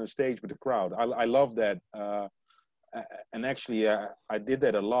want to be on the stage with the crowd. I love that, and actually I did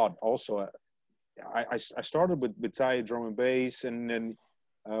that a lot. Also, I started with Thai drum and bass, and then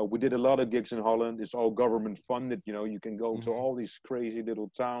we did a lot of gigs in Holland. It's all government funded. You know, you can go to all these crazy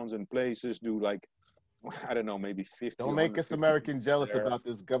little towns and places, do like, I don't know, maybe 50. Don't make us American jealous about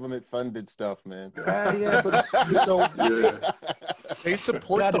this government funded stuff, man. Yeah, but so they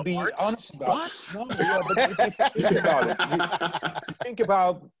support gotta the be arts. honest about What? it. No, yeah, but if you think about it, you think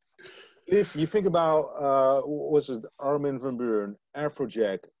about if you think about was it Armin van Buuren,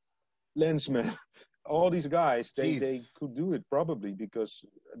 Afrojack, Lensman, all these guys, they could do it probably because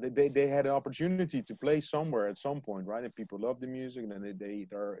they had an opportunity to play somewhere at some point, right? And people love the music, and then they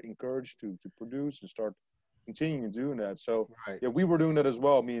are encouraged to produce and start continuing doing that. So yeah, we were doing that as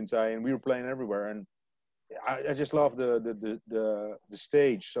well, me and Ty, and we were playing everywhere. And I just love the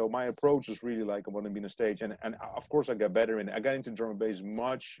stage. So my approach was really like I want to be on the stage, and of course I got better in it. I got into drum and bass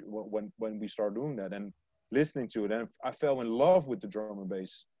much when we started doing that and listening to it, and I fell in love with the drum and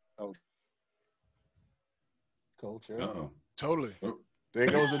bass. Culture. Uh-oh. Totally. Oh. There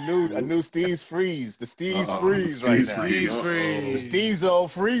goes a new Steve's Freeze. The Steve's Freeze Steve's right now. Freeze. Freeze. The Steezo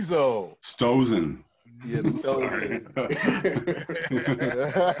Friezo. Stozen. Yeah, the Sorry.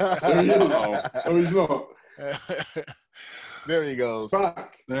 There he is. Oh, he's not. There he goes.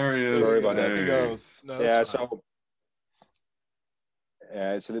 Back. There he is. Sorry about that. There he goes. No, Yeah, that's fine. so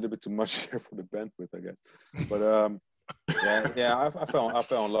yeah, it's a little bit too much here for the bandwidth, I guess. But I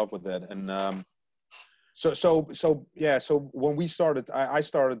fell in love with that, and so when we started, I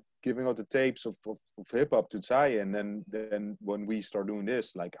started giving out the tapes of hip hop to Ty, and then when we start doing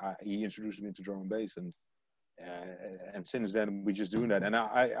this, like he introduced me to drum and bass, and since then we just doing that. And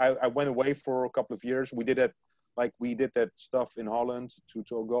I went away for a couple of years. We did that stuff in Holland to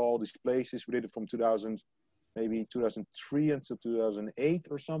go all these places. We did it from 2003 until 2008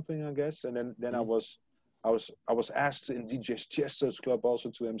 or something, I guess. And then I was asked in DJ Chester's club also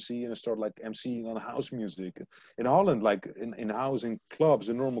to MC, and I started like MCing on house music in Holland, like in housing clubs,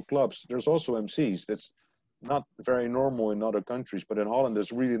 in normal clubs. There's also MCs. That's not very normal in other countries, but in Holland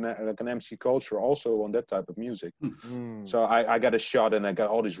there's really like an MC culture also on that type of music. So I got a shot, and I got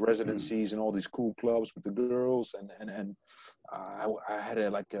all these residencies and all these cool clubs with the girls, and I had a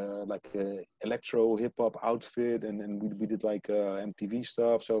electro hip hop outfit, and we did like MTV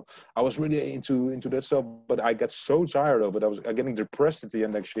stuff. So I was really into that stuff, but I got so tired of it. I was getting depressed at the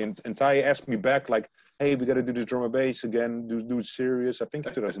end actually. And Ty asked me back like, "Hey, we got to do this drum and bass again. Do it serious." I think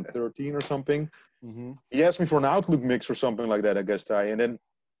 2013 or something. He asked me for an Outlook mix or something like that, I guess, Ty. And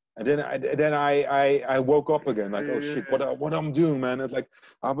then I woke up again, like, oh shit, what I'm doing, man? It's like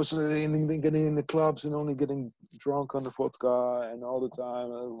I was getting in the clubs and only getting drunk on the vodka and all the time.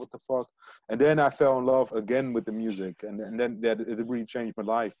 What the fuck? And then I fell in love again with the music, and then that it really changed my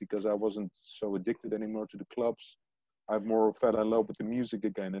life because I wasn't so addicted anymore to the clubs. I more fell in love with the music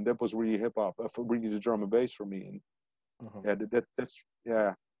again, and that was really hip hop, really the drum and bass for me. And that's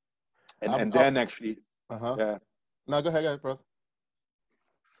yeah. And then actually, yeah. No, go ahead, brother.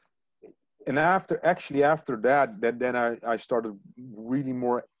 And after that, then I started really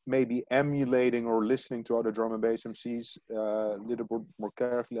more maybe emulating or listening to other drum and bass MCs a little bit more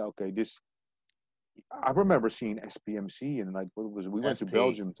carefully. Okay, I remember seeing SPMC, and like we went to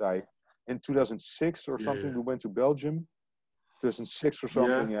Belgium, Ty, in 2006 or something. We went to Belgium, 2006 or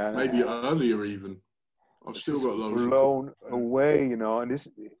something. Yeah, maybe earlier even. I've still got loads. Blown away, you know. And this,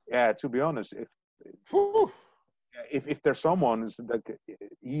 to be honest, if there's someone like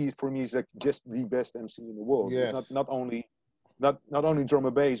he for me is like just the best MC in the world. Yes. Not only drum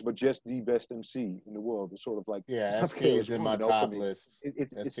and bass, but just the best MC in the world. It's sort of like SK is in my top list.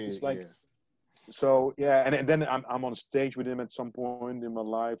 It's like so and then I'm on stage with him at some point in my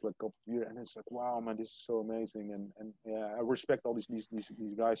life, like a couple of years, and it's like wow, man, this is so amazing, and I respect all these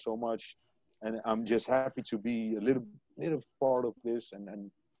guys so much, and I'm just happy to be a little part of this,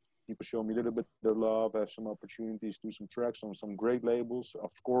 and people show me a little bit their love, have some opportunities, do some tracks on some great labels.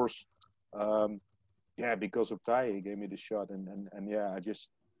 Of course, because of Ty, he gave me the shot, and I just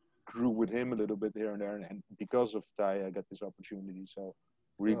grew with him a little bit here and there, and because of Ty, I got this opportunity. So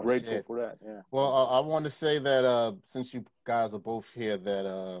really grateful for that. Yeah. Well, I want to say that since you guys are both here,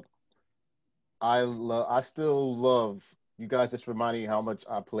 that I still love you guys. Just reminding me how much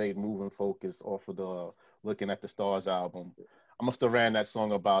I played "Moving Focus" off of the "Looking at the Stars" album. I must have ran that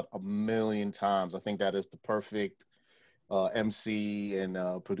song about 1 million times. I think that is the perfect MC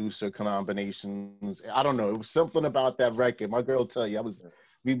and producer combinations. I don't know. It was something about that record. My girl tell you,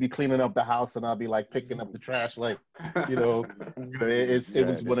 we'd be cleaning up the house and I'd be like picking up the trash, like, you know, it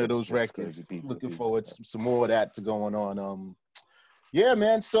was one of those records. Looking forward to some more of that to going on. Yeah,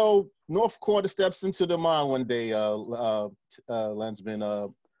 man. So North Quarter steps into the mind one day,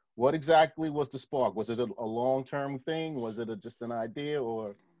 Lensman. What exactly was the spark? Was it a long-term thing? Was it just an idea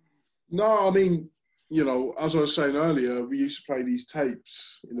or? No, I mean, you know, as I was saying earlier, we used to play these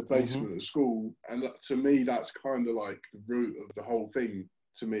tapes in the basement of school. And to me, that's kind of like the root of the whole thing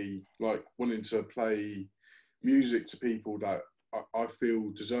to me, like wanting to play music to people that I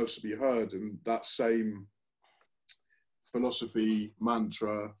feel deserves to be heard. And that same philosophy,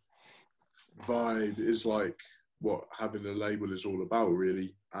 mantra, vibe is like what having a label is all about,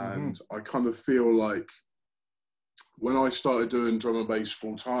 really. And I kind of feel like when I started doing drum and bass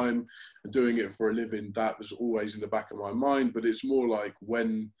full time and doing it for a living, that was always in the back of my mind. But it's more like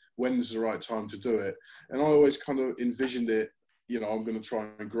when's the right time to do it? And I always kind of envisioned it, you know, I'm going to try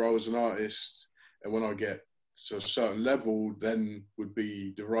and grow as an artist. And when I get to a certain level, then would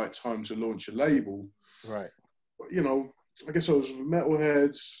be the right time to launch a label. Right. But, you know, I guess I was with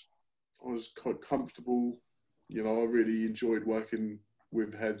Metalheads. I was quite comfortable. You know, I really enjoyed working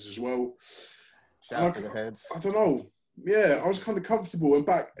with Heads as well. Shout out to the Heads. I don't know. Yeah, I was kind of comfortable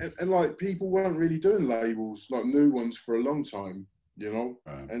and like people weren't really doing labels, like new ones for a long time, you know?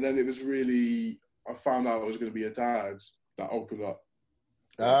 Right. And then it was really, I found out I was going to be a dad that opened up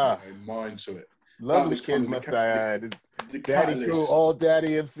my mind to it. Lovely kids must have had. Daddy crew, all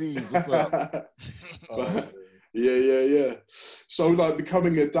daddy MCs. What's up? Yeah. So like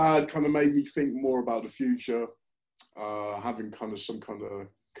becoming a dad kind of made me think more about the future, having kind of some kind of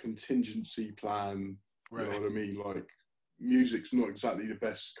contingency plan. Right. You know what I mean? Like music's not exactly the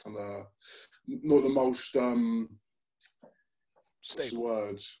best kind of, not the most what's the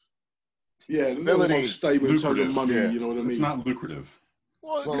word? Yeah, not the most stable in terms of money. You know what I mean? It's not lucrative.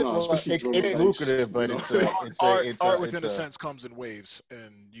 Well, especially it's lucrative, but art within a sense comes in waves,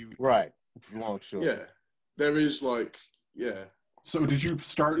 and you right. Sure. Yeah, there is like So did you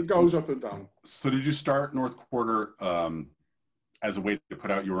start? It goes up and down. So did you start North Quarter as a way to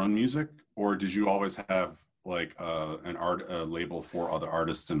put out your own music, or did you always have like a label for other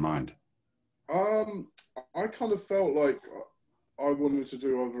artists in mind? I kind of felt like I wanted to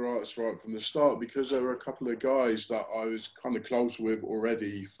do other artists right from the start because there were a couple of guys that I was kind of close with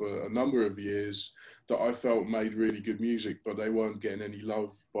already for a number of years that I felt made really good music, but they weren't getting any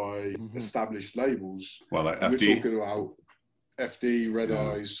love by established labels. Well, like We're FD. talking about FD, Red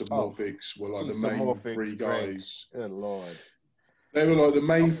Eyes, Submorphics were like the main three guys. Good Lord. They were like the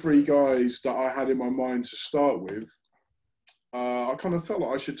main three guys that I had in my mind to start with. I kind of felt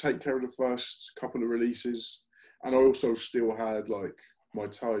like I should take care of the first couple of releases. And I also still had like my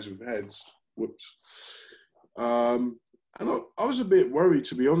ties with Heads. Whoops. And I was a bit worried,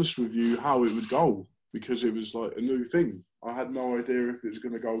 to be honest with you, how it would go because it was like a new thing. I had no idea if it was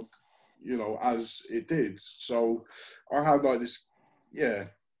going to go, you know, as it did. So I had like this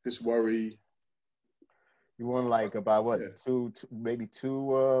worry. You won like about what maybe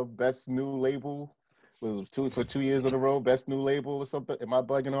two best new label? Was it two for 2 years in a row? Best new label or something? Am I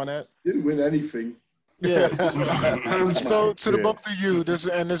bugging on that? Didn't win anything. Yeah. So to the both of you, this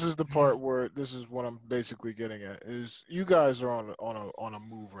is the part where this is what I'm basically getting at is you guys are on a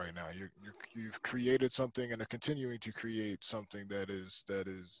move right now. You've created something and are continuing to create something that is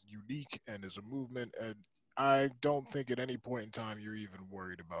unique and is a movement. And I don't think at any point in time you're even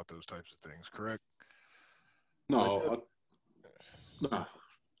worried about those types of things. Correct? No.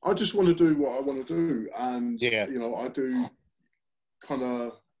 I just want to do what I want to do, and you know, I do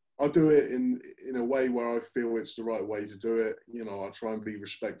it in a way where I feel it's the right way to do it. You know, I try and be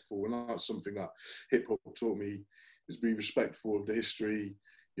respectful, and that's something that hip hop taught me: is be respectful of the history.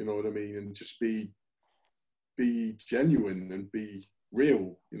 You know what I mean, and just be genuine and be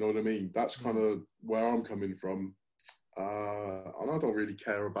real. You know what I mean? That's kind of where I'm coming from, and I don't really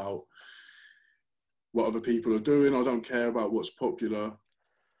care about what other people are doing. I don't care about what's popular.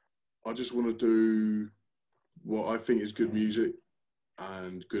 I just want to do what I think is good music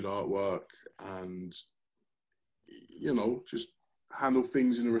and good artwork and, you know, just handle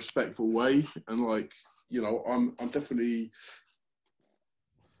things in a respectful way. And like, you know, I'm definitely,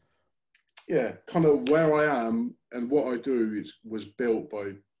 kind of where I am and what I do was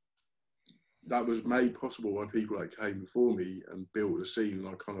made possible by people that came before me and built the scene. And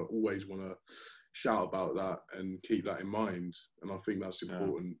I kind of always want to shout about that and keep that in mind. And I think that's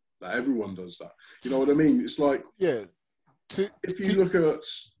important. That everyone does that. You know what I mean? It's like, if you look at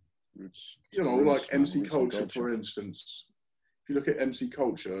Roots. You know, Roots, like man, MC roots and Culture, for instance. If you look at MC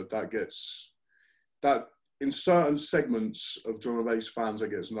Culture, that in certain segments of drum and bass fans, that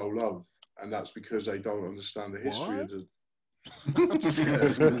gets no love, and that's because they don't understand the history of the.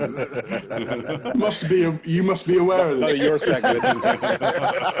 You must be aware of Not this. your segment.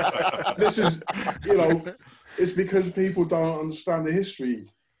 This is, you know, it's because people don't understand the history.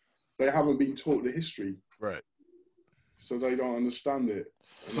 They haven't been taught the history, Right. so they don't understand it.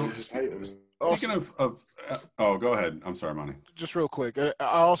 So they just hate it. speaking of oh, go ahead. I'm sorry, Monty. Just real quick, I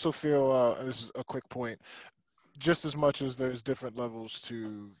also feel this is a quick point. Just as much as there's different levels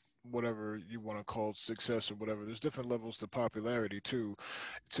to whatever you want to call success or whatever, there's different levels to popularity too.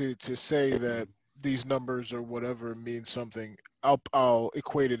 To say that these numbers or whatever means something, I'll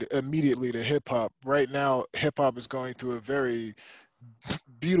equate it immediately to hip hop. Right now, hip hop is going through a very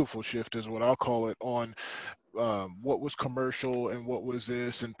beautiful shift, is what I'll call it, on what was commercial and what was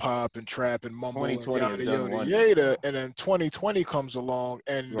this and pop and trap and mumble and 2020 has yada done yada wonders. yada, and then 2020 comes along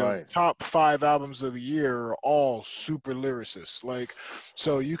and the Right. top 5 albums of the year are all super lyricists. Like,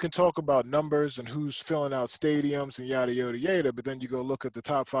 so you can talk about numbers and who's filling out stadiums and yada yada yada, but then you go look at the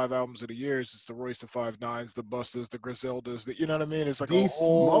top 5 albums of the years. It's the Royce the 5'9s, the Busters, the Griseldas, you know what I mean? It's like a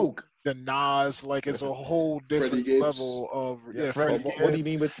whole D-Smoke. the Nas, like it's a whole different Gibbs. level of Yeah, Freddie What do you Gibbs.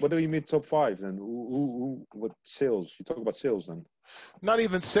 mean with what do you mean top 5 then? What sales? You talk about sales then? Not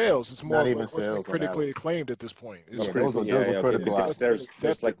even sales. It's more Not of even what's been sales on critically that. acclaimed at this point. It's Yeah, critical. those are okay, critical because albums.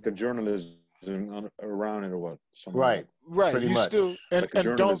 there's like accepted. the journalism around it or what? Right. Right. pretty You much. still and, Like the and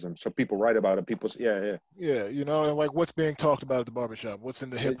don't journalism. So people write about it. People, yeah. you know, and like what's being talked about at the barbershop, what's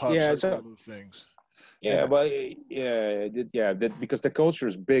in the hip hop Yeah, circle of things. Yeah, And- but because the culture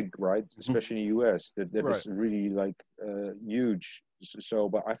is big, right? Especially in the US, that Right. is really like huge. So,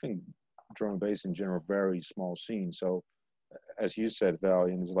 but I think drum and bass in general, very small scene. So, as you said,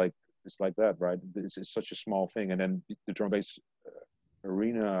 Valiant is like it's like that, right? It's such a small thing, and then the drum and bass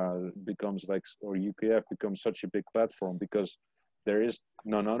arena becomes like, or UPF becomes such a big platform because there is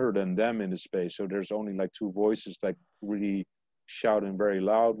none other than them in the space. So there's only like 2 voices like really shouting very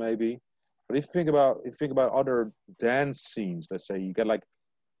loud, maybe. But if you think about other dance scenes, let's say you get like,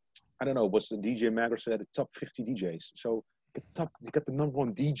 I don't know, what's the DJ Magger said, the top 50 DJs. So you got the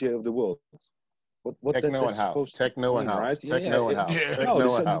 #1 DJ of the world. What Techno and house. Techno and house. Techno and house. Yeah.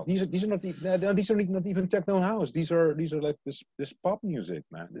 Techno and house. These are not not even techno house. These are like this pop music,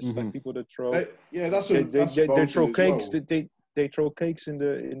 man. This is like people that throw. That's They voting throw as cakes. well. They throw cakes in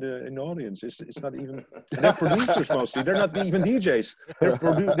the audience. It's not even. They're producers mostly. They're not even DJs.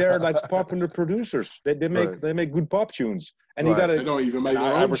 They're like popular producers. They make good pop tunes. And you gotta. They don't even make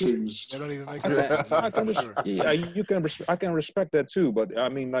their own tunes. They don't even make I can respect that too, but I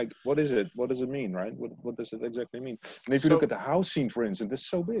mean, like, what is it? What does it mean, right? What does it exactly mean? And if you look at the house scene, for instance, it's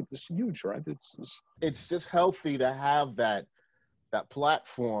so big, it's huge, right? It's just healthy to have that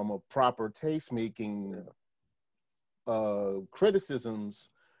platform of proper taste making criticisms,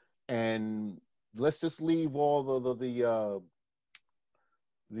 and let's just leave all the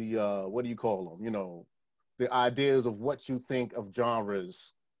what do you call them? You know, the ideas of what you think of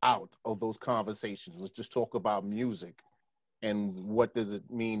genres out of those conversations. Let's just talk about music and what does it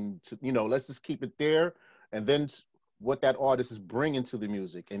mean to, you know, let's just keep it there, and then what that artist is bringing to the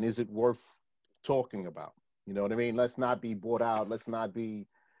music, and is it worth talking about? You know what I mean? Let's not be bought out. Let's not be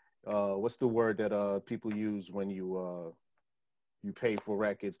what's the word that people use when you pay for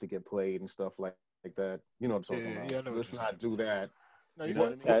records to get played and stuff like that? You know what I'm talking about. I know Let's not do that. No, You know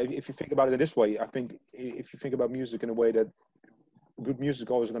what I mean? If you think about it in this way, I think if you think about music in a way that good music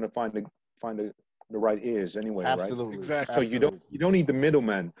always going to find the right ears anyway, Absolutely. right? Exactly. So you don't need the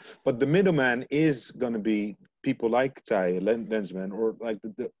middleman, but the middleman is going to be people like Ty Lensman, or like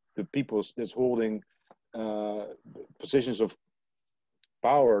the people that's holding positions of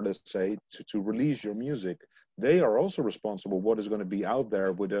power, let's say, to release your music. They are also responsible what is going to be out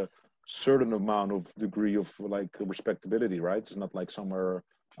there with a certain amount of degree of like respectability, right? It's not like somewhere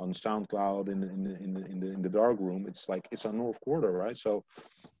on SoundCloud in the dark room. It's like it's on North Quarter, right? So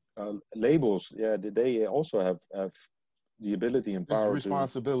labels, they also have the ability and power.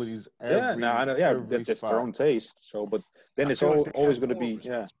 Responsibilities. I know. That's their own taste. So, but then it's always going to be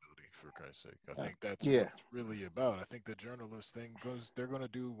for Christ's sake. I think that's what it's really about. I think the journalist thing goes. They're going to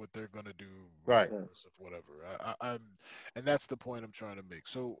do what they're going to do, regardless of whatever. And that's the point I'm trying to make.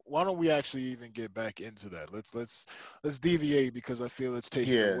 So why don't we actually even get back into that? Let's deviate, because I feel it's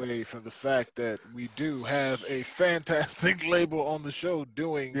taking away from the fact that we do have a fantastic label on the show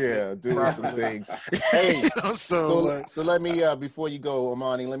doing some things. Hey, you know, so let me before you go,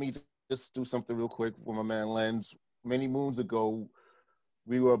 Amani, let me just do something real quick with my man Lens. Many moons ago,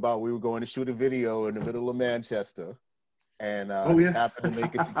 we were going to shoot a video in the middle of Manchester, and happened to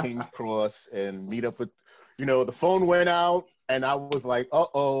make it to King's Cross and meet up with, the phone went out, and I was like,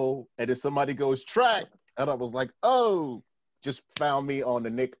 uh-oh, and then somebody goes, track, and I was like, oh, just found me on the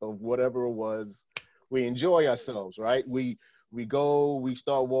nick of whatever it was. We enjoy ourselves, right? We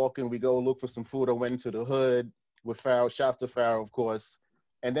start walking, we go look for some food. I went into the hood with Farrell, shouts to Farrell, of course,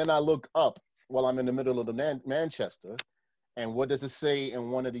 and then I look up while I'm in the middle of the Manchester, and what does it say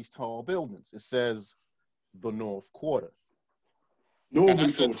in one of these tall buildings? It says the North Quarter.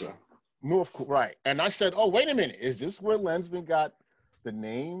 Northern Quarter. Right. And I said, oh, wait a minute. Is this where Lensman got the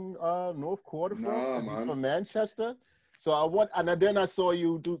name North Quarter from? Nah, He's man. from Manchester? So then I saw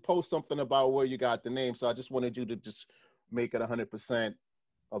you post something about where you got the name. So I just wanted you to just make it 100%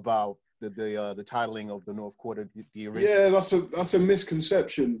 about the titling of the North Quarter. Yeah, that's a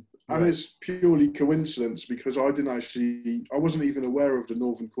misconception. And it's purely coincidence because I wasn't even aware of the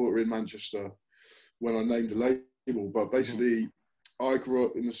Northern Quarter in Manchester when I named the label. But basically, I grew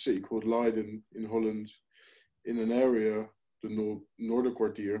up in a city called Leiden in Holland, in an area, the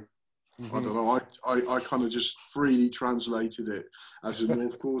Noorderkwartier. I don't know. I kind of just freely translated it as a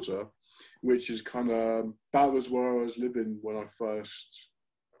North Quarter, which is that was where I was living when I first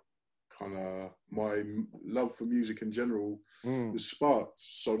my love for music in general was sparked.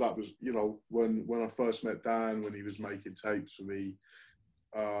 So that was, when I first met Dan, when he was making tapes for me,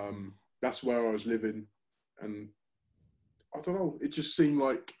 that's where I was living. And I don't know, it just seemed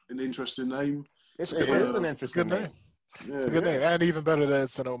like an interesting name. It is an interesting name. Yeah, it's a good name, and even better that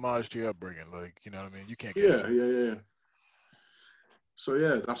it's an homage to your upbringing. Like, you know what I mean? You can't get Yeah. So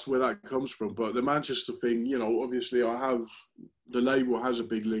yeah, that's where that comes from. But the Manchester thing, obviously the label has a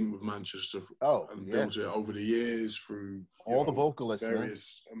big link with Manchester. Built it over the years through all the vocalists,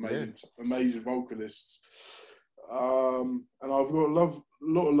 various amazing vocalists. And I've got a lot of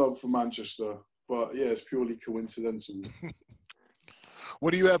love for Manchester. But yeah, it's purely coincidental.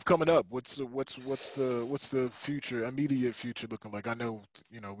 What do you have coming up? What's the future, immediate future looking like? I know,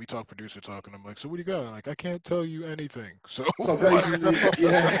 we talk producer talking. I'm like, so what do you got? I'm like, I can't tell you anything. So basically,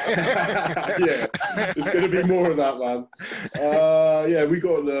 yeah, there's going to be more of that, man. We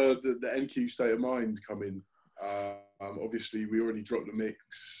got the NQ State of Mind coming. Obviously, we already dropped the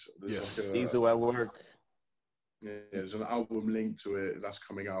mix. These are at work. Yeah, there's an album linked to it that's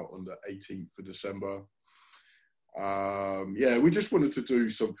coming out on the 18th of December. We just wanted to do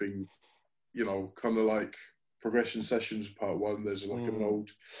something, kind of like Progression Sessions Part 1. There's like an old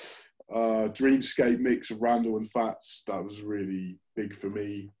Dreamscape mix of Randall and Fats that was really big for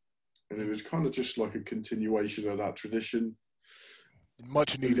me. And it was kind of just like a continuation of that tradition.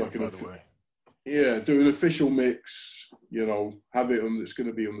 Much needed, by the way. Yeah, do an official mix, have it on. It's going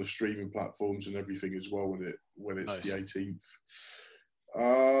to be on the streaming platforms and everything as well when it's the 18th.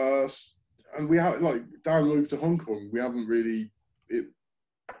 And we have Dan moved to Hong Kong. We haven't really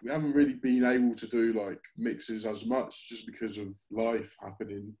been able to do like mixes as much just because of life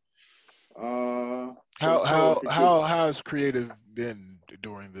happening. How has creative been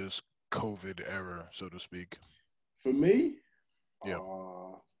during this COVID era, so to speak? For me, yeah.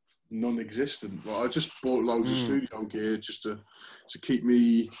 Non-existent. I just bought loads of studio gear just to keep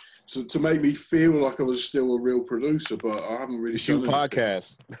me to make me feel like I was still a real producer, but I haven't really shoot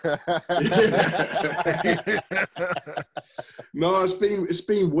podcast. No, it's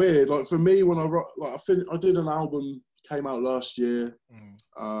been weird. Like for me, when I did an album, came out last year,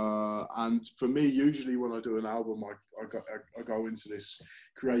 and for me, usually when I do an album, I go into this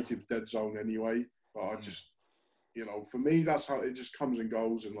creative dead zone anyway. But I just for me, that's how it just comes and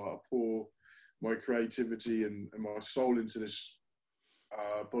goes, and I pour my creativity and my soul into this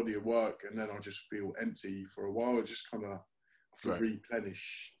body of work, and then I just feel empty for a while. I just kind of have to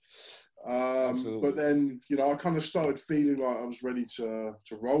replenish. But then, I kind of started feeling like I was ready to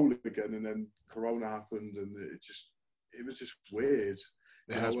roll again, and then Corona happened, and it was just weird.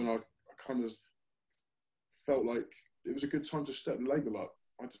 When I kind of felt like it was a good time to step the label up.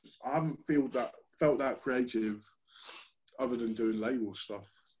 I haven't felt that creative other than doing label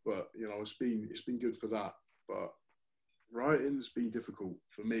stuff, but it's been good for that. But writing's been difficult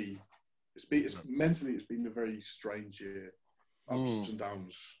for me. It's mentally it's been a very strange year, ups and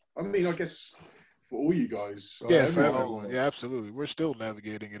downs. I mean, I guess for all you guys, for everyone. Yeah, absolutely. We're still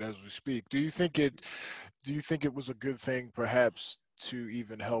navigating it as we speak. Do you think it was a good thing, perhaps, to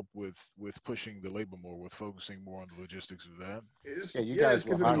even help with pushing the label more, with focusing more on the logistics of that? You guys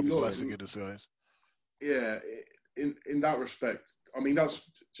were a blessing in disguise. Yeah, in that respect, I mean, that's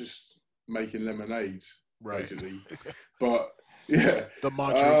just making lemonade, basically. But yeah, the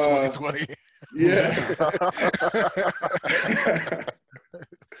mantra of 2020. Yeah.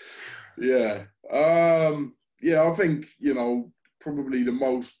 Yeah. Yeah, I think, probably the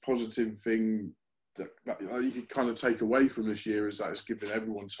most positive thing that you could kind of take away from this year is that it's given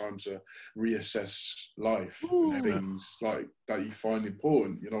everyone time to reassess life and things like that you find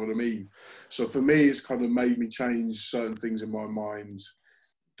important, you know what I mean? So for me, it's kind of made me change certain things in my mind.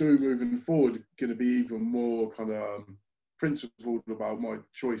 Moving forward, going to be even more kind of principled about my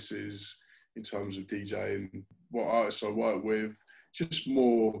choices in terms of DJing, what artists I work with, just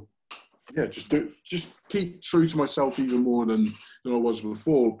more, just keep true to myself even more than I was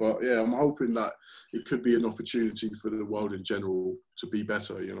before. But yeah, I'm hoping that it could be an opportunity for the world in general to be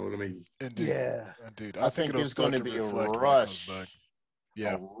better. You know what I mean? Indeed. Yeah. Indeed. I think it's going to be a rush.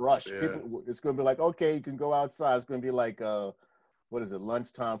 Yeah. A rush. Yeah. People, it's going to be like, okay, you can go outside. It's going to be like, what is it,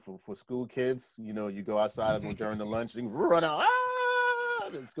 lunchtime for school kids? You go outside during the lunch and run out.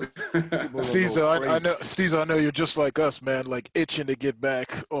 Steezo, I know you're just like us, man. Like itching to get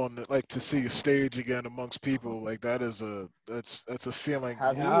back on, to see a stage again amongst people. Like that's a feeling.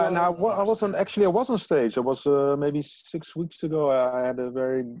 I was on stage. I was maybe 6 weeks ago. I had a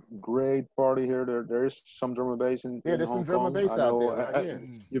very great party here. There is some drum and bass in there's Hong some drum and bass out there. Right here.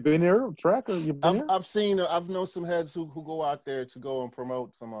 You've been here, Track, or you've been here? I've known some heads who go out there to go and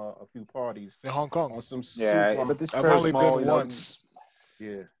promote a few parties in Hong Kong. On some but this I've only been once.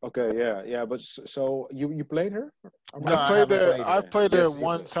 Yeah. Okay. Yeah. But so you played her? No, I've played there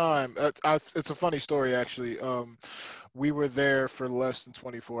one time. It's a funny story, actually. We were there for less than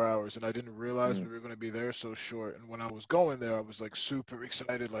 24 hours, and I didn't realize we were going to be there so short. And when I was going there, I was like super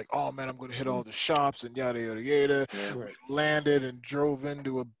excited, like, oh man, I'm going to hit all the shops and yada yada yada. Yeah. We landed and drove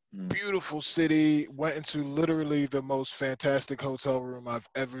into a beautiful city, went into literally the most fantastic hotel room I've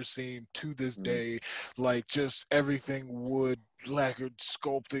ever seen to this day. Like just everything wood, lacquered,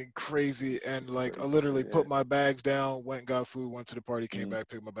 sculpting, crazy. And like I literally put my bags down, went and got food, went to the party, came back,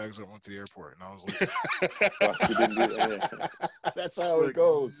 picked my bags up, went to the airport. And I was like, that's how it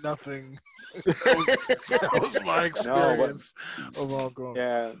goes. Nothing. that was my experience of Hong Kong.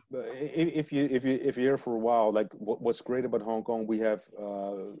 Yeah, but if you're here for a while, like what's great about Hong Kong, we have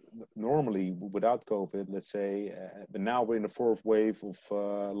normally without COVID, let's say, but now we're in the fourth wave of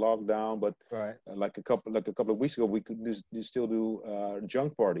lockdown. But like a couple of weeks ago, we could still do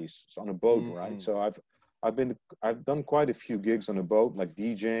junk parties on a boat, right? So I've done quite a few gigs on a boat, like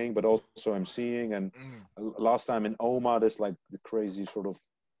DJing, but also MCing. And last time in Oma, there's like the crazy sort of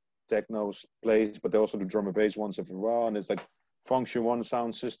techno place, but they also do drum and bass ones as well. And it's like Function One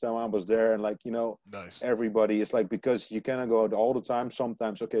sound system. I was there, and nice. Everybody is like, because you cannot go out all the time.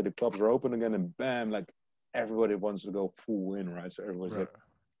 Sometimes, okay, the clubs are open again, and bam, like everybody wants to go full in, right? So everybody's like,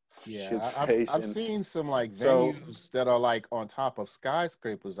 yeah, I've seen some like venues that are like on top of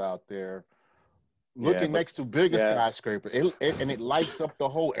skyscrapers out there, looking next to bigger skyscraper, and it lights up the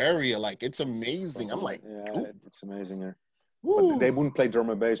whole area. Like it's amazing. I'm like, it's amazing here. But they wouldn't play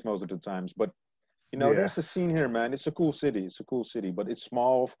drum and bass most of the times. But there's a scene here, man. It's a cool city. But it's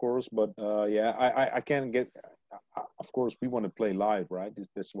small, of course. But I can't get. Of course, we want to play live, right?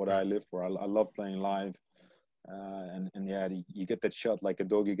 This what I live for. I love playing live. You get that shot like a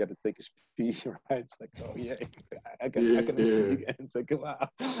dog. You got to take a pee, right? It's like, oh yeah, I can see again. It's like, wow.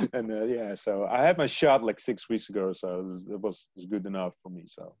 And so I had my shot like 6 weeks ago, so it was good enough for me.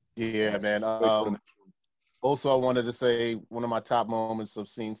 So yeah, man. Also, I wanted to say one of my top moments of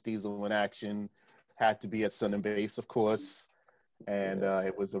seeing Steezo in action had to be at Sun and Bass, of course. And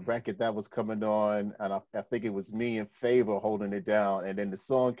it was a record that was coming on, and I think it was me and Favor holding it down, and then the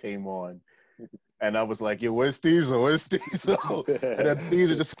song came on. And I was like, yo, where's Steezo? And then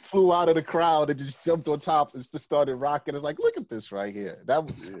Steezo just flew out of the crowd and just jumped on top and just started rocking. It's like, look at this right here.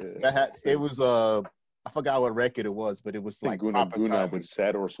 It was I forgot what record it was, but it was like Guna with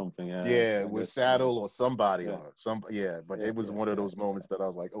Saddle or something. Yeah, with Saddle or somebody. But it was one of those moments that I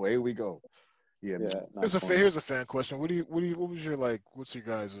was like, oh, here we go. Yeah. Here's a fan question. What's your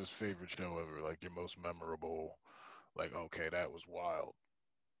guys' favorite show ever? Like your most memorable? Like, okay, that was wild.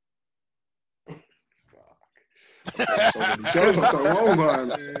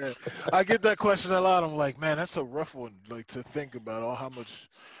 I get that question a lot. I'm like, man, that's a rough one. Like to think about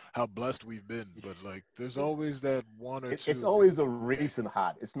how blessed we've been. But like, there's always that one or two. It's always a recent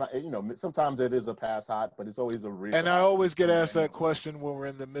hot. It's not, sometimes it is a past hot, but it's always a recent. And I always get asked that question when we're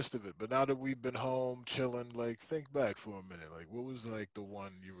in the midst of it. But now that we've been home chilling, like, think back for a minute. Like, what was like the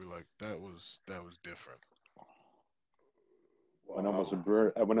one you were like, that was different? When I was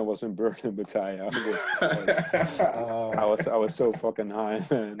in Berlin, Battalion, I was so fucking high,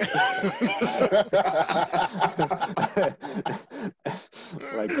 man.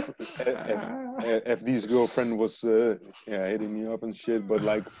 Like FD's girlfriend was hitting me up and shit, but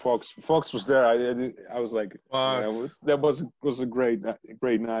like Fox was there. I was like, that was a great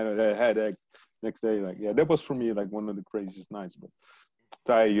night I had next day. Like, yeah, that was for me like one of the craziest nights. But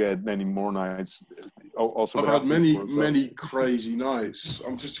Ty, you had many more nights. Also, I've had many crazy nights.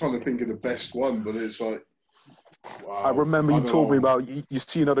 I'm just trying to think of the best one, but it's like, wow. I remember you told me about you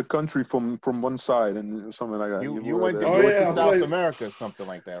see another country from one side and something like that. You went to South America or something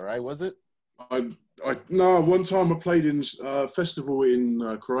like that, right? Was it? No, one time I played in a festival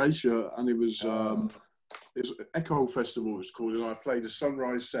in Croatia, and it was Echo Festival, it's called, and I played a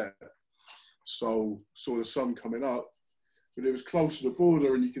sunrise set. So saw the sun coming up, but it was close to the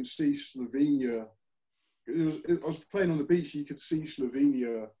border, and you can see Slovenia. I was playing on the beach, you could see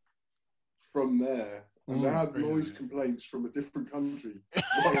Slovenia from there. And they had noise complaints from a different country.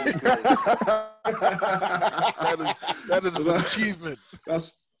 That is an achievement.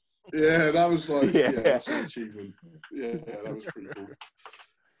 That was like, that's an achievement. Yeah, that was pretty cool.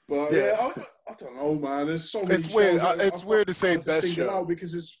 But I don't know, man. There's so many. It's weird. It's weird to say best show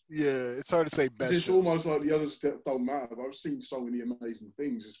because it's hard to say best. It's almost like the others don't matter. But I've seen so many amazing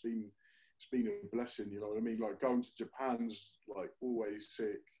things. It's been a blessing. You know what I mean? Like going to Japan's like always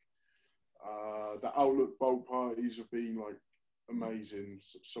sick. The Outlook boat parties have been like amazing.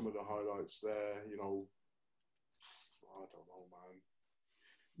 Some of the highlights there, you know. I don't know,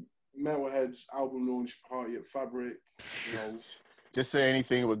 man. Metalhead's album launch party at Fabric, you know. Just say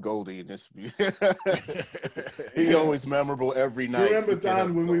anything with Goldie. He always memorable every night. Do you remember,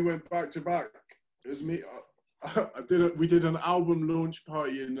 Dan, when we went back to back? It was me. We did an album launch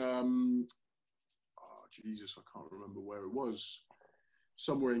party in Jesus, I can't remember where it was.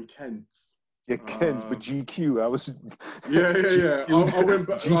 Somewhere in Kent. Yeah, Kent, but GQ. I was. Yeah. I went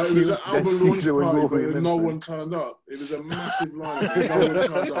back. Like, it was an album launch party, but no one turned up. It was a massive line. No one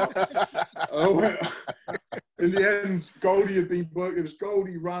turned up. In the end, Goldie had been booked. It was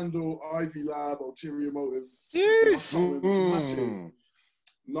Goldie, Randall, Ivy Lab, Ulterior Motive. It was massive.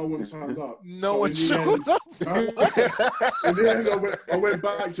 No one turned up. No one showed up. In the end, I went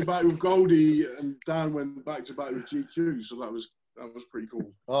back to back with Goldie, and Dan went back to back with GQ. So that was pretty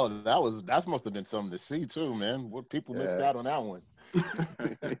cool. Oh, that must have been something to see too, man. What people missed out on that one.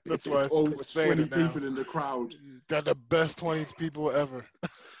 That's why all 20 people in the crowd. They're the best 20 people ever.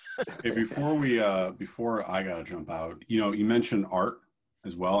 Hey, before I gotta jump out, you mentioned art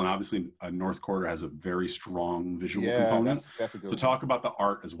as well, and obviously North Quarter has a very strong visual component. That's a good so talk about the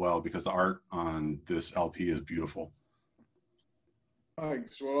art as well, because the art on this LP is beautiful.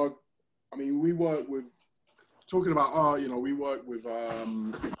 Thanks. Well, I mean, we work with. Talking about art, we work with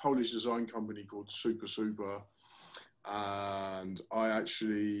a Polish design company called Super Super, and I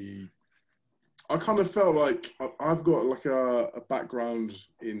kind of felt like I've got like a background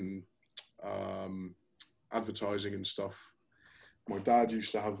in advertising and stuff. My dad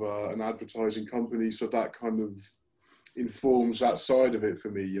used to have an advertising company, so that kind of informs that side of it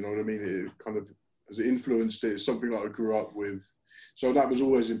for me. You know what I mean? It kind of has influenced it. It's something that I grew up with, so that was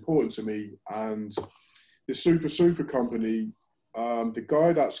always important to me. And the Super company, the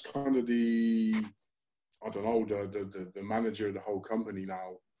guy that's kind of the manager of the whole company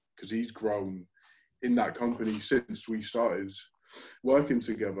now, because he's grown in that company since we started working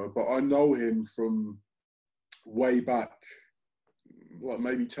together. But I know him from way back, like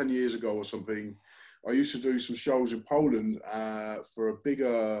maybe 10 years ago or something. I used to do some shows in Poland for a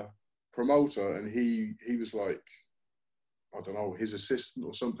bigger promoter, and he was like, I don't know, his assistant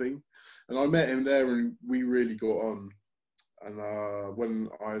or something. And I met him there and we really got on. And when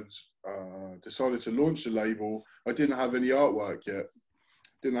I'd decided to launch the label, I didn't have any artwork yet.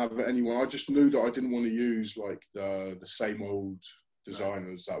 Didn't have anyone. I just knew that I didn't want to use like the same old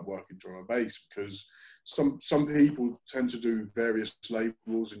designers that work in drum and bass, because some people tend to do various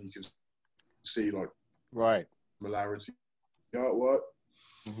labels and you can see like similarity in the artwork.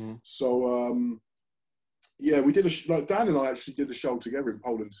 Mm-hmm. So, we did like Dan and I actually did a show together in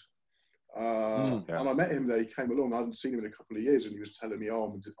Poland. And I met him there. He came along. I hadn't seen him in a couple of years, and he was telling me,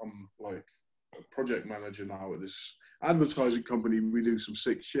 I'm like a project manager now at this advertising company. We do some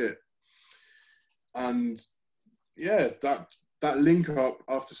sick shit. And that link up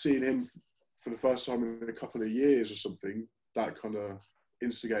after seeing him for the first time in a couple of years or something, that kind of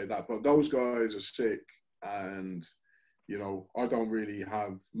instigated that. But those guys are sick, and I don't really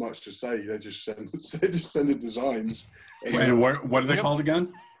have much to say. They just send the designs. And what are they called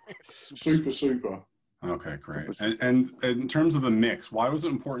again? Super. Okay, great. And in terms of the mix, why was it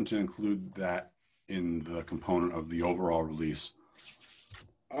important to include that in the component of the overall release?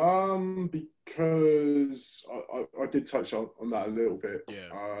 because I did touch on that a little bit.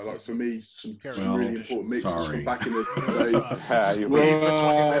 Yeah. Like for me, some Well, really important mixes sorry. from back in the That's day. fine. Yeah, Just you- leave for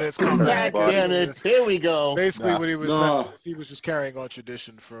 20 minutes, come God back. Damn it! Here we go. Basically, Nah. what he was Nah. saying is he was just carrying on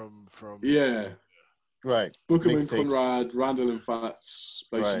tradition from. Yeah. Right. Bookham and Mixtapes. Conrad, Randall and Fats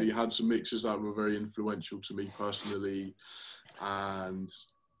basically Right. had some mixes that were very influential to me personally. And,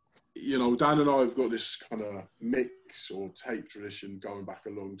 you know, Dan and I have got this kind of mix or tape tradition going back a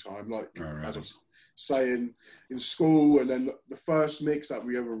long time. Like, Right. as I was saying, in school, and then the first mix that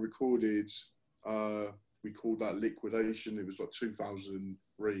we ever recorded, we called that Liquidation. It was like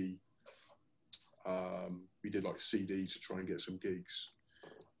 2003. We did like CD to try and get some gigs.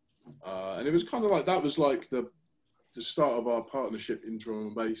 And it was kind of like, that was like the start of our partnership in drum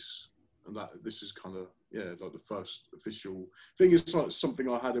and bass. And that this is kind of, like the first official thing. It's like something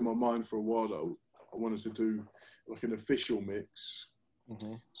I had in my mind for a while that I wanted to do like an official mix.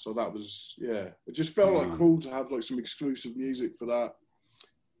 Mm-hmm. So that was, it just felt like cool to have like some exclusive music for that.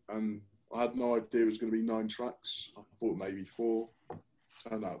 And I had no idea it was going to be 9 tracks. I thought maybe 4.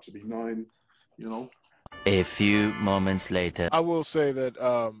 Turned out to be 9, you know. A few moments later. I will say that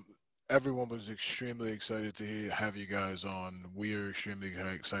everyone was extremely excited to have you guys on. We're extremely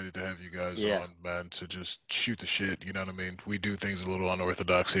excited to have you guys on, man, to just shoot the shit. You know what I mean? We do things a little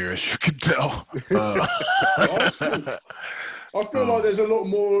unorthodox here, as you can tell. That's cool. I feel like there's a lot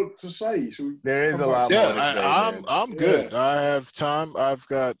more to say. There is a lot more to say. I'm good. I have time. I've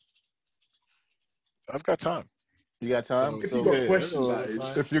got time. You got time? If you got questions, that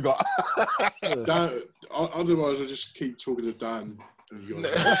is. If you got... Dan, otherwise, I just keep talking to Dan. We'll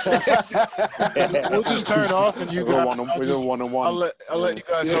just turn off and you guys. I'll let you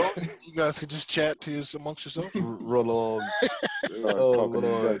guys know. You guys can just chat to amongst yourselves. Roll on.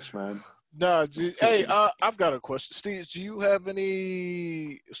 Dutch, man. Nah, hey, I've got a question. Steve, do you have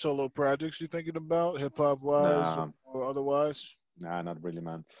any solo projects you're thinking about, hip hop wise or otherwise? Nah, not really,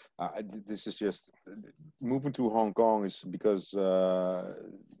 man. This is just moving to Hong Kong is because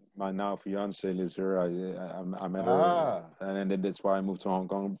my now fiance lives here. I met her, and then that's why I moved to Hong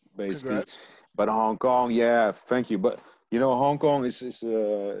Kong, basically. Congrats. But Hong Kong, yeah, thank you. But you know, Hong Kong is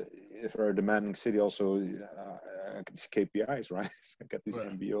a very demanding city. Also, it's KPIs, right? I got these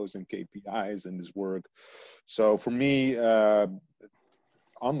MBOs and KPIs and this work. So for me,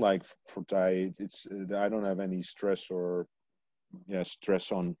 unlike for Thai, it's I don't have any stress on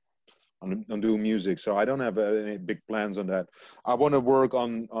doing music. So I don't have any big plans on that. I want to work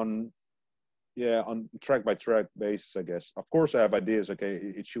on track by track basis, I guess. Of course, I have ideas. Okay,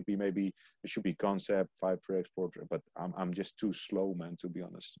 it should be concept, 5 tracks, 4 tracks. But I'm just too slow, man. To be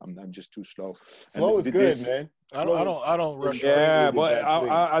honest, I'm just too slow. Slow is good, man. I don't rush. Yeah, but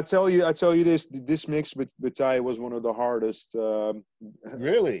I tell you this mix with Thai was one of the hardest.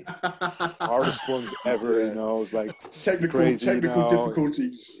 Really? Hardest ones ever. You know, it's like technical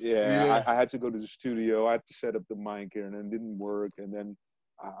difficulties. Yeah. I had to go to the studio. I had to set up the mic here, and it didn't work. And then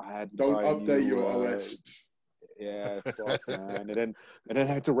I had to don't update your OS. Yeah, fuck, man. And then I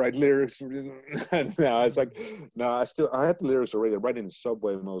had to write lyrics. And now it's like, I had the lyrics already. I write in the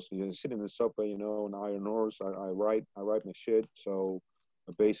subway mostly. I sit in the subway, you know, in Iron Horse. I write my shit. So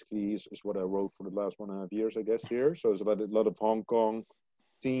basically, is what I wrote for the last 1.5 years, I guess. Here, so it's a lot of Hong Kong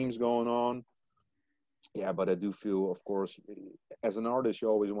themes going on. Yeah, but I do feel, of course, as an artist, you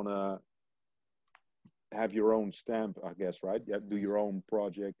always want to have your own stamp, I guess, right? You have to do your own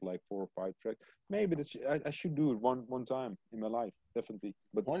project, like 4 or 5 tracks. Maybe I should do it one time in my life, definitely.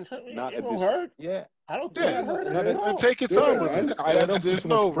 But one time, not it at won't this. hurt. Yeah, I don't think it hurt at all. Take your time with it. There's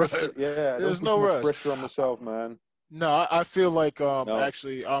no rush. Yeah, there's no rush. Pressure on myself, man. No, I feel like No.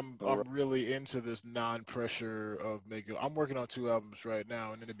 actually I'm really into this non-pressure of making. I'm working on 2 albums right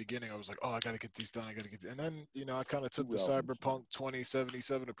now, and in the beginning I was like, oh, I gotta get these done. And then I kind of took the Cyberpunk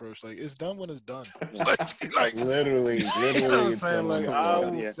 2077 approach. Like, it's done when it's done. like literally, you know what I'm it's saying? done Like, when I it's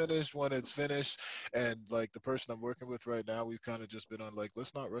done. will finish when it's finished. And like the person I'm working with right now, we've kind of just been on like,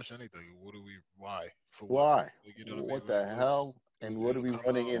 let's not rush anything. Why? For what? Why? Like, you know what I What mean? the hell? And what are we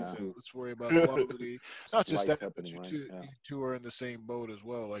running into? Let's worry about quality. Not just that, but you two are in the same boat as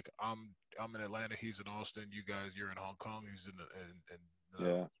well. Like I'm in Atlanta, he's in Austin. You're in Hong Kong. He's in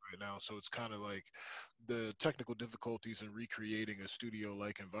right now. So it's kind of like the technical difficulties in recreating a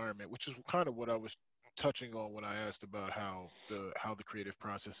studio-like environment, which is kind of what I was touching on when I asked about how the creative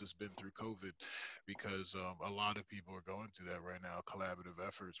process has been through COVID, because a lot of people are going through that right now, collaborative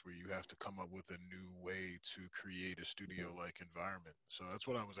efforts where you have to come up with a new way to create a studio-like environment. So that's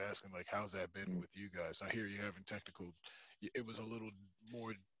what I was asking, like, how's that been with you guys? I hear you having technical, it was a little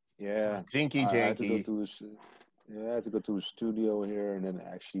more jinky janky. Yeah, I had to go to a studio here, and then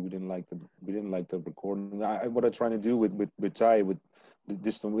actually we didn't like the recording. What I'm trying to do with Ty with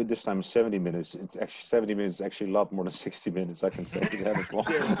this time 70 minutes. It's actually 70 minutes. Is actually a lot more than 60 minutes. I can tell you that as well.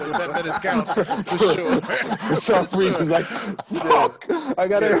 Yeah, the 10 minutes counts for sure. For some reason, it's like fuck. I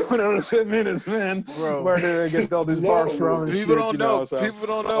got another 10 minutes, man. Bro. Where did I get all these bars from? And People shit, don't you know. so- People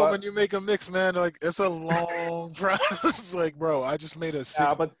don't know when you make a mix, man. Like it's a long process. Like, bro, I just made a 6.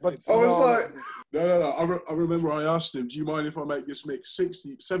 Yeah, but I was like, no. I remember I asked him, do you mind if I make this mix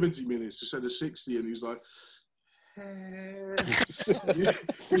 70 minutes instead of 60? And he's like, yeah,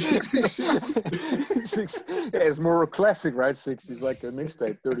 it's more classic, right? 60 is like a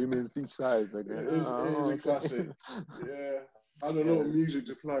mixtape, 30 minutes each side. Like, it is a classic. Yeah, I had a lot of music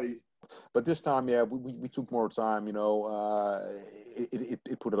to play. But this time, yeah, we took more time. You know,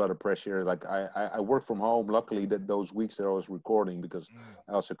 it put a lot of pressure. Like I worked from home. Luckily, that those weeks that I was recording, because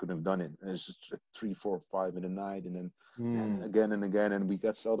I also couldn't have done it. And it's just 3, 4, 5 in the night, and then and again and again, and we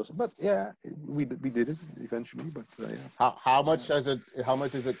got all this. But yeah, we did it eventually. But yeah. How much is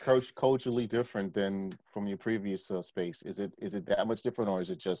it culturally different than from your previous space? Is it that much different, or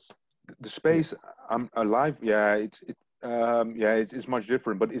is it just the space? I'm alive. Yeah, it's much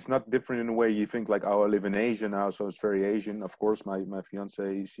different, but it's not different in a way you think like, oh, I live in Asia now, so it's very Asian. Of course, my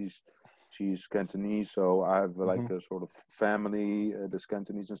fiance, she's Cantonese, so I have like a sort of family that's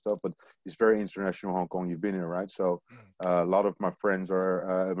Cantonese and stuff, but it's very international. Hong Kong, you've been here, right? So a lot of my friends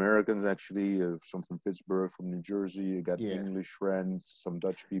are Americans, actually, some from Pittsburgh, from New Jersey. You got English friends, some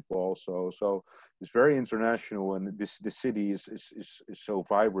Dutch people also. So it's very international, and this city is so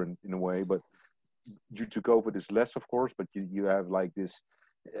vibrant in a way, but due to COVID, it's less, of course, but you have like this.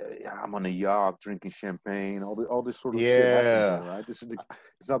 I'm on a yacht drinking champagne, all this sort of shit happening, right? It's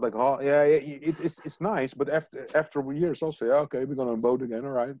not like it's nice, but after years also, okay, we're gonna boat again,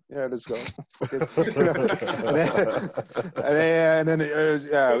 all right, let's go. and then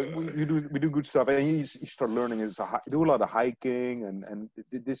we do good stuff, and you start learning. Do a lot of hiking, and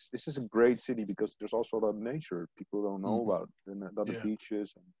this is a great city because there's also a lot of nature people don't know about, and a lot of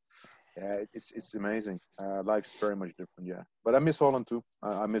beaches. Yeah, it's amazing. Life's very much different, but I miss Holland too.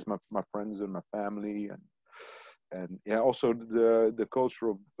 I miss my friends and my family, and also the culture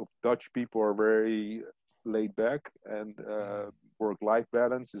of Dutch people are very laid back, and work-life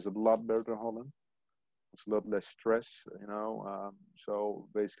balance is a lot better than Holland. It's a lot less stress, you know. So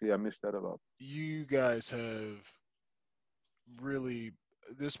basically, I miss that a lot. You guys have really.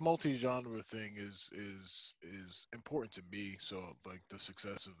 This multi-genre thing is important to me. So like the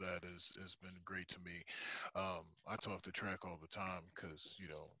success of that has been great to me. I talk to Track all the time because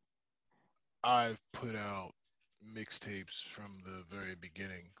I've put out mixtapes from the very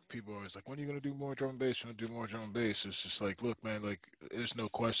beginning. People are always like, when are you gonna do more drum and bass? You wanna do more drum and bass? It's just like, look, man, like there's no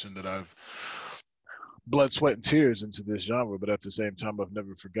question that I've blood, sweat, and tears into this genre, but at the same time, I've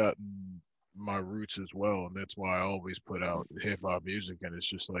never forgotten my roots as well, and that's why I always put out hip-hop music. And it's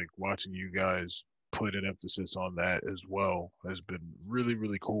just like watching you guys put an emphasis on that as well has been really,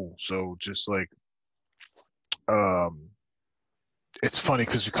 really cool. So just like it's funny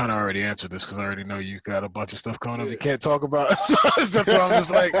because you kind of already answered this, because I already know you got a bunch of stuff coming up you can't talk about. That's why I'm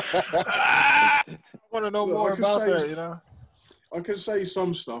just like, I want to know more about that, you know. I can say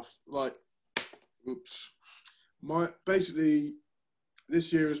some stuff like, basically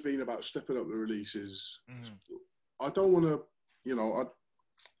this year has been about stepping up the releases. I don't want to,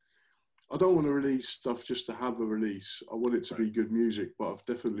 I don't want to release stuff just to have a release. I want it to be good music, but I've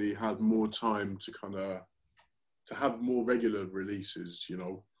definitely had more time to to have more regular releases,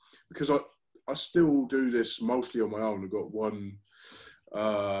 because I still do this mostly on my own. I've got one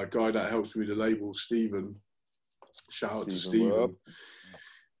guy that helps me with the label, Stephen. Shout out to Stephen.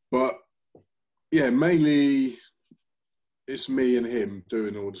 But yeah, mainly it's me and him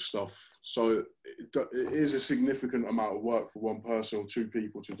doing all the stuff. So it is a significant amount of work for one person or two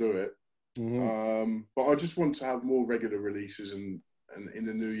people to do it. But I just want to have more regular releases, and in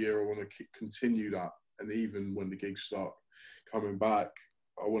the new year I want to continue that. And even when the gigs start coming back,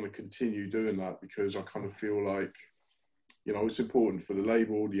 I want to continue doing that, because I kind of feel like, it's important for the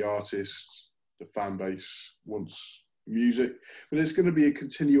label, the artists, the fan base wants music. But it's going to be a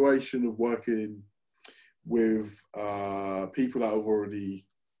continuation of working with people that have already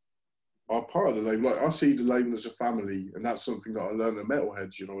are part of the label. Like, I see the label as a family, and that's something that I learned at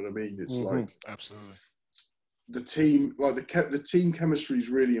Metalheads. You know what I mean? It's like absolutely the team, like the team chemistry is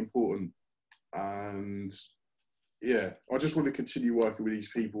really important. And yeah, I just want to continue working with these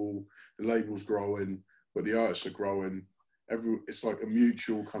people. The label's growing, but the artists are growing. It's like a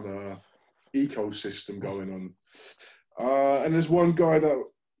mutual kind of ecosystem going on. And there's one guy that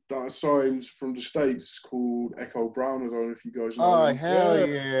that I signed from the States called Echo Brown. I don't know if you guys know Oh him. hell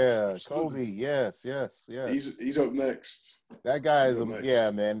yeah, absolutely. Kobe! Yes. He's up next. That guy is He's up next.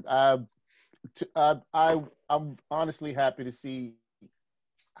 yeah, man. I'm honestly happy to see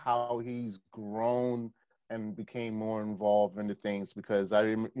how he's grown and became more involved into things because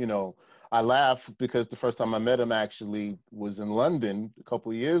I laugh because the first time I met him actually was in London a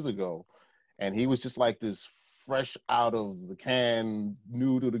couple of years ago, and he was just like this fresh out of the can,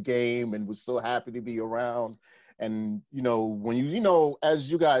 new to the game, and was so happy to be around. And when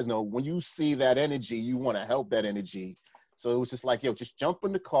as you guys know, when you see that energy, you want to help that energy. So it was just like, yo, just jump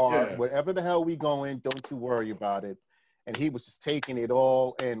in the car, wherever the hell we going, don't you worry about it. And he was just taking it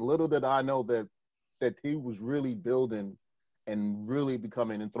all. And little did I know that he was really building and really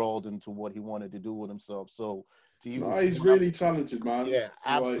becoming enthralled into what he wanted to do with himself. So he's really talented, man. Yeah,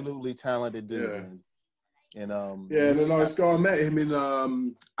 absolutely talented dude. Yeah. Man. And the nice guy. I met him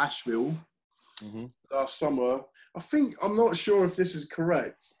in Asheville last summer. I'm not sure if this is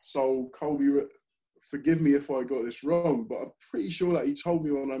correct. So Colby, forgive me if I got this wrong, but I'm pretty sure that he told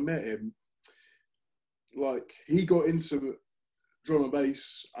me when I met him, like he got into drum and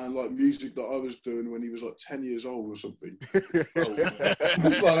bass and like music that I was doing when he was like 10 years old or something.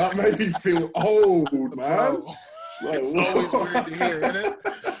 It's like that made me feel old, man. Like, it's always weird to hear, isn't it?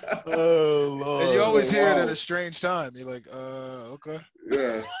 Oh Lord! And you always hear it at a strange time. You're like, okay.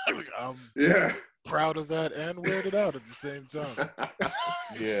 Yeah. I'm proud of that and weirded out at the same time.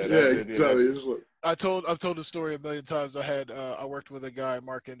 Exactly. I've told the story a million times. I worked with a guy,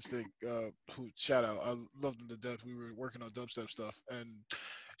 Mark Instinct, who shout out. I loved him to death. We were working on dubstep stuff, and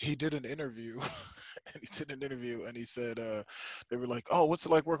he did an interview. And he said they were like, "Oh, what's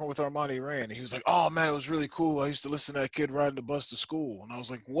it like working with Armani Rain?" And he was like, "Oh man, it was really cool. I used to listen to that kid riding the bus to school." And I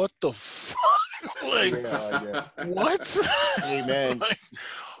was like, "What the fuck? Like, what?" Hey man. Like,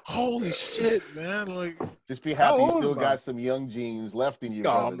 holy shit, man! Like, just be happy you still got some young genes left in you.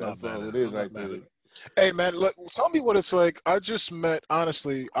 No, That's all it is, right there. Hey man, look, tell me what it's like. I just met.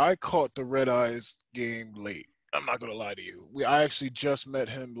 Honestly, I caught the Red Eyes game late. I'm not gonna lie to you. I actually just met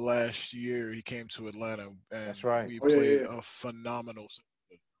him last year. He came to Atlanta, and that's right. We played a phenomenal.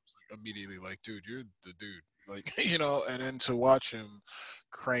 Immediately, like, dude, you're the dude. Like, and then to watch him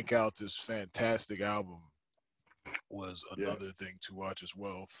crank out this fantastic album was another thing to watch as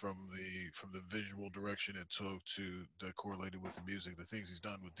well, from the visual direction it took to the correlated with the music, the things he's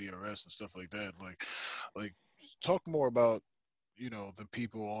done with DRS and stuff like that. Like talk more about the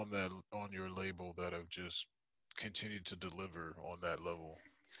people on your label that have just continued to deliver on that level.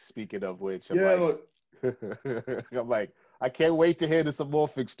 Speaking of which, I'm like, I can't wait to hear the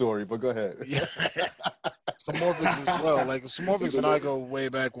Samorphic story, but go ahead. Yeah. Samorphics as well. Like Samorphics and I go way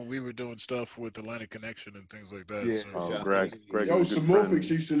back when we were doing stuff with Atlantic Connection and things like that. Yeah. Greg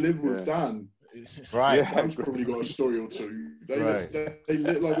Samorphics used to live with Dan. Right. Yeah, Dan's probably got a story or two. They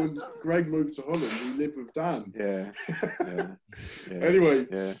lived, like when Greg moved to Holland, he lived with Dan. Yeah. Anyway,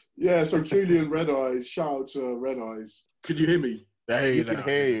 so Julian Red Eyes, shout out to Red Eyes. Could you hear me? He can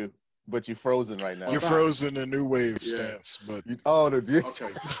hear you, but you're frozen right now. You're frozen in new wave stance, but okay.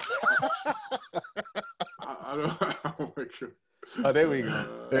 I don't make sure. Oh, there we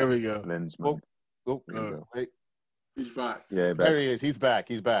go. There we go. Wait. He's back. Yeah, there he is. He's back.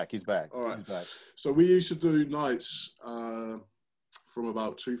 All right. He's back. So we used to do nights from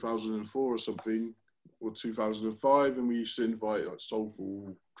about 2004 or something, or 2005, and we used to invite like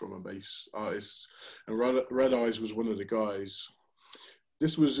soulful drum and bass artists. And Red Eyes was one of the guys.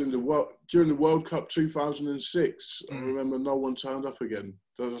 This was during the World Cup 2006. I remember no one turned up again.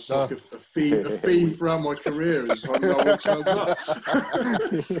 That's like a theme throughout my career is like no one turns up.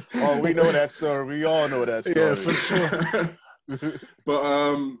 Oh, we know that story. We all know that story. Yeah, for sure.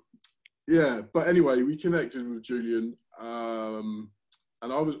 But anyway, we connected with Julian. And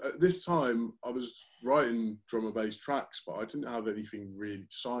I was at this time I was writing drum and bass tracks, but I didn't have anything really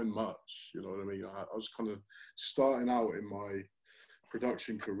signed much. You know what I mean? I was kind of starting out in my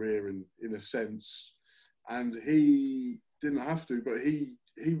production career in a sense, and he didn't have to, but he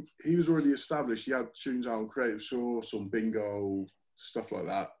was already established. He had tunes out on Creative Source, on Bingo, stuff like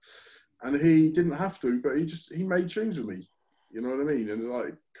that, and he didn't have to, but he made tunes with me. You know what I mean? And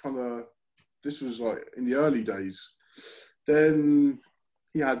like kind of this was like in the early days. Then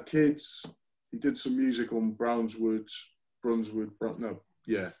he had kids. He did some music on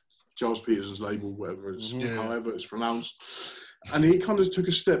Giles Peterson's label, whatever it's, however it's pronounced. And he kind of took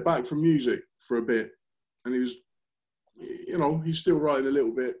a step back from music for a bit. And he was, he's still writing a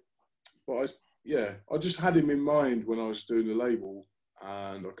little bit. But I just had him in mind when I was doing the label.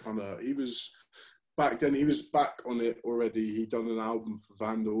 And he was back then he was back on it already. He'd done an album for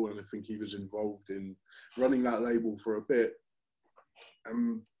Vandal, and I think he was involved in running that label for a bit.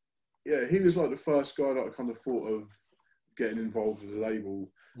 Yeah, he was like the first guy that I kind of thought of getting involved with the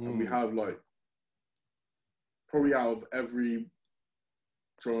label. And we have like, probably out of every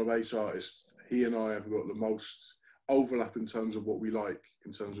drum and bass artist, he and I have got the most overlap in terms of what we like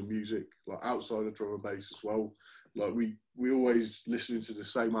in terms of music, like outside of drum and bass as well. Like we always listening to the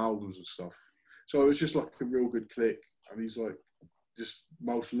same albums and stuff. So it was just like a real good click. And he's like just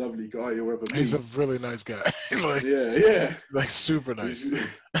most lovely guy you'll ever meet. He's a really nice guy. Like, yeah. He's like super nice.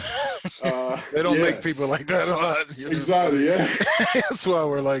 They don't yeah. make people like that a lot. You know? Exactly, yeah. That's why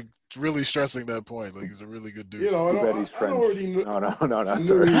we're like really stressing that point. Like he's a really good dude. You know, I already knew. No,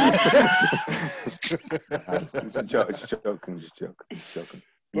 sorry. It's a joke. It's joking.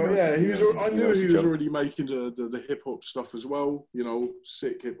 But yeah, I knew he was already making the hip hop stuff as well. You know,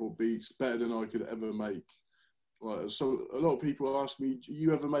 sick hip hop beats, better than I could ever make. Like, so a lot of people ask me, "Are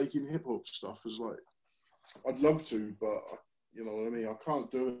you ever making hip hop stuff?" It's like, I'd love to, but you know what I mean. I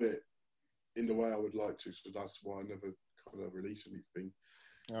can't do it in the way I would like to, so that's why I never kind of release anything.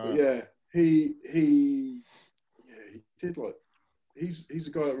 But yeah, he did like. He's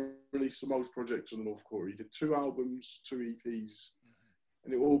the guy that released the most projects on the North Quarter. He did 2 albums, 2 EPs,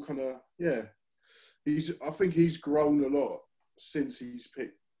 and it all kind of I think he's grown a lot since he's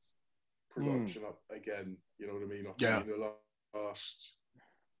picked production up again. You know what I mean? I think in the last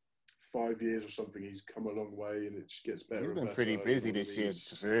 5 years or something, he's come a long way, and it just gets better. He's been and better, pretty busy this year.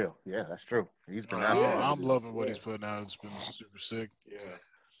 For real. Yeah, that's true. He's been out. I'm loving what he's putting out. It's been super sick. Yeah.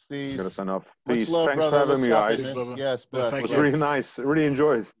 Steve, Good enough. much Peace. love, Thanks brother. for having me, Let's guys. shop it, man. Yes, Thank It was you. really nice. Really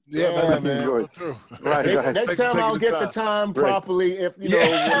enjoyed. Yeah, man. Enjoyed. Through. Right, guys. Next Thanks for time I'll taking get the the time Great. properly. If you know,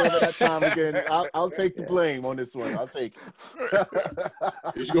 whenever that time again, I'll take the blame on this one. I'll take it.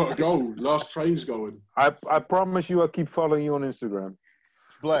 He's got to go. Last train's going. I promise you I'll keep following you on Instagram.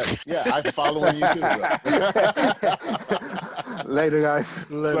 Bless. Yeah, I'm following you too, bro. Later, guys.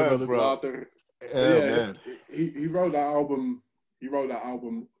 Later, Bless, brother. bro. Yeah, man. he wrote that album. He wrote that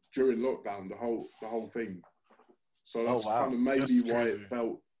album during lockdown, the whole thing. So that's wow. kind of maybe That's why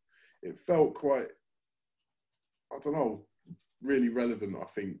crazy. it felt quite, I don't know, really relevant. I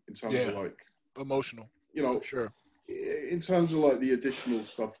think in terms of like Emotional. you know, Sure. in terms of like the additional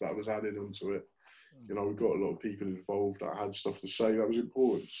stuff that was added onto it. You know, we got a lot of people involved that had stuff to say that was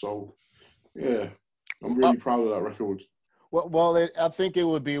important. So yeah, I'm really proud of that record. Well, I think it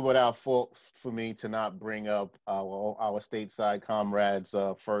would be without fault for me to not bring up our stateside comrades'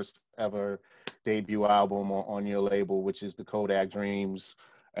 first ever debut album on your label, which is the Kodak Dreams,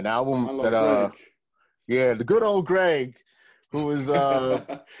 an album that the good old Greg, who is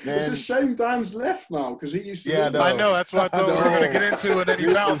It's a shame Dan's left now because he used to. I know. That's what I thought we were going to get into, and then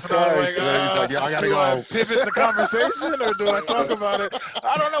he bounced, and I was like, I gotta do I go. pivot the conversation, or do I talk about it?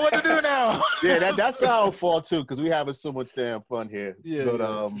 I don't know what to do now. Yeah, that's our fault too, because we having so much damn fun here. Yeah, but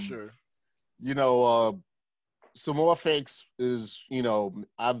for sure. you know, some more fakes is, you know,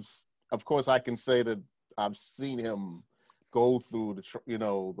 of course I can say that I've seen him go through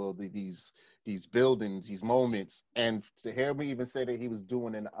these buildings, these moments, and to hear me even say that he was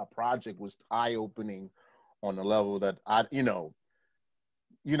doing a project was eye-opening on a level that you know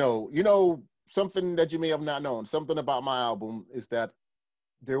something that you may have not known. Something about my album is that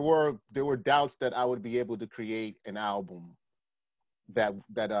there were doubts that I would be able to create an album that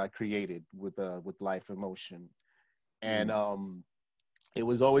I created with Life in Motion, and it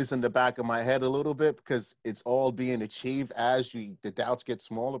was always in the back of my head a little bit because it's all being achieved as the doubts get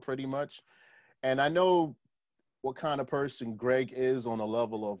smaller, pretty much. And I know what kind of person Greg is on a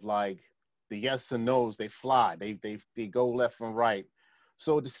level of like the yes and no's, they fly, they go left and right.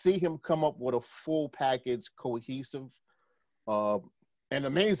 So to see him come up with a full package, cohesive, an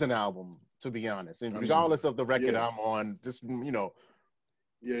amazing album, to be honest, and regardless of the record I'm on, just, you know,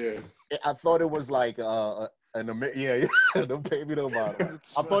 I thought it was like no baby, no bottle.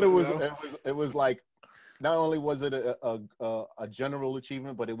 I thought it was like, not only was it a general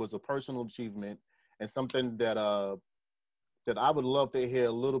achievement, but it was a personal achievement and something that I would love to hear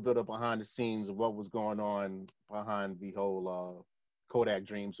a little bit of behind the scenes of what was going on behind the whole Kodak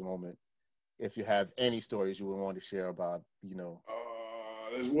Dreams moment. If you have any stories you would want to share about, you know.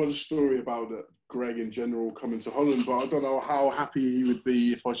 There's one story about Greg in general coming to Holland, but I don't know how happy he would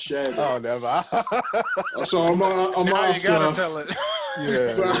be if I shared it. Oh, never. So I might You gotta tell it.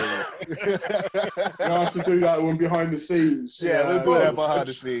 I have to do that one behind the scenes. Yeah, we'll do that behind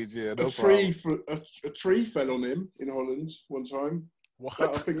the scenes. Yeah, no problem. A tree fell on him in Holland one time. What? I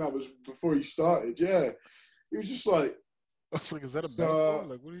think that was before he started. Yeah, he was just like. I was like, is that a metaphor?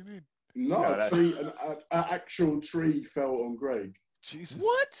 Like, what do you mean? Not No, a that's- tree, an actual tree fell on Greg. Jesus.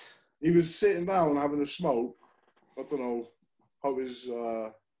 What? He was sitting down having a smoke. I don't know. Hope his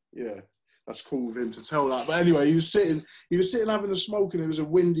yeah, that's cool of him to tell that. But anyway, he was sitting having a smoke, and it was a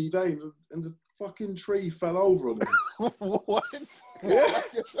windy day, and the fucking tree fell over on him. What? Yeah.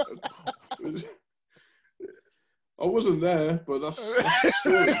 I wasn't there, but that's the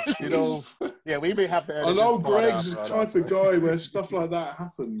story. You know, yeah, we may have to edit I know this part Greg's out, the bro. type of guy where stuff like that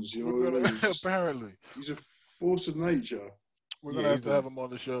happens. You know what I mean? Apparently. He's a force of nature. We're Yeah, going to have he's to a- have him on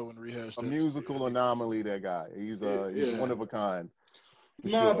the show and rehash A that. musical anomaly, that guy. He's Yeah. one of a kind. For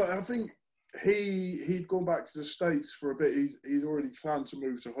No, sure. but I think he'd gone back to the States for a bit. He'd already planned to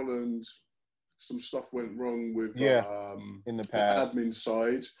move to Holland. Some stuff went wrong with in the past, admin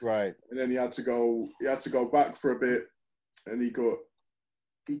side, right? and then he had to go back for a bit, and he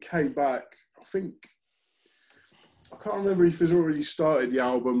came back. I can't remember if he's already started the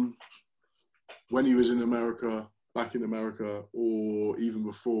album when he was in America, back in America, or even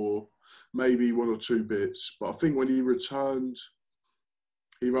before, maybe one or two bits. But I think when he returned,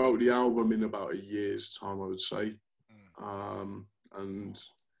 he wrote the album in about a year's time, I would say. And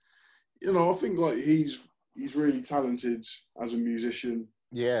you know, I think like he's really talented as a musician.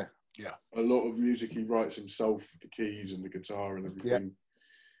 Yeah. A lot of music he writes himself, the keys and the guitar and everything.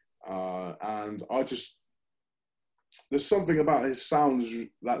 And there's something about his sounds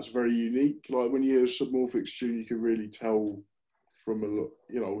that's very unique. Like when you hear a Submorphics tune, you can really tell from a lot.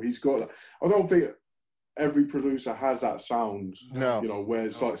 You know, he's got. I don't think every producer has that sound. No. You know, where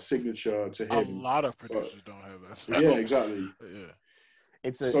it's like signature to A him. lot of producers don't have that. So. Yeah, exactly. Yeah.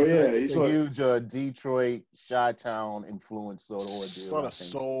 It's a he's like, huge Detroit, Chi-Town influence sort of ordeal. Sort of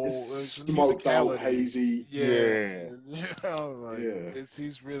soul, it's smoked out, hazy. Yeah. You know, like,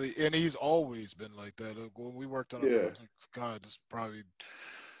 he's really, and he's always been like that. Like, when we worked on it, I was like, God, this is probably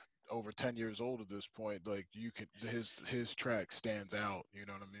over 10 years old at this point. Like his track stands out. You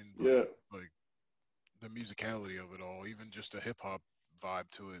know what I mean? Like the musicality of it all, even just the hip hop vibe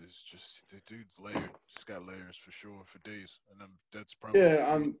to it is just, the dude's layered. Just got layers for sure for days, and that's probably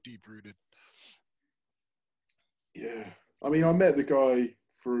deep rooted. Yeah, I mean, I met the guy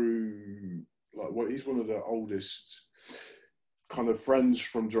through he's one of the oldest kind of friends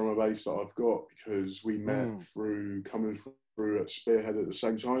from drum and bass that I've got, because we met through coming through at Spearhead at the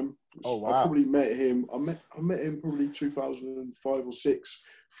same time. Oh wow! I probably met him. I met him probably 2005 or 6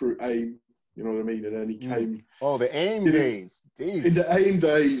 through AIM. You know what I mean? And then he came. Oh, the AIM days. Jeez. In the AIM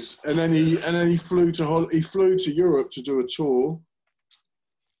days, and then he flew to Europe to do a tour.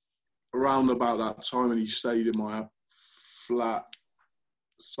 Around about that time, and he stayed in my flat.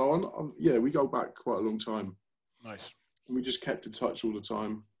 So we go back quite a long time. Nice. We just kept in touch all the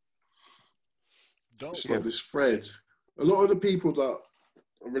time. It's Yeah. like this thread. A lot of the people that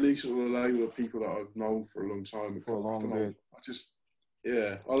are releasing on the label are people that I've known for a long time. For a long bit.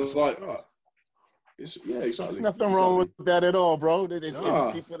 I was like, exactly. There's nothing wrong with that at all, bro. It's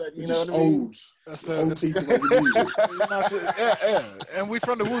people that you know just what I mean. old. That's Old people like the music. yeah. And we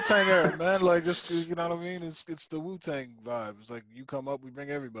from the Wu-Tang era, man. Like, it's, you know what I mean? It's the Wu-Tang vibe. It's like you come up, we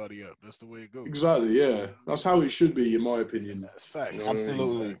bring everybody up. That's the way it goes. Exactly, yeah. That's how it should be, in my opinion. That's facts. You know what I mean?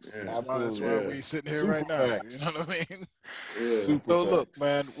 Absolutely. Yeah. Absolutely. That's why we sitting here right now. You know what I mean? Yeah. Super So look, facts.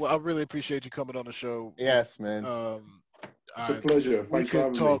 man. Well, I really appreciate you coming on the show. Yes, man. It's a pleasure. We Thanks for could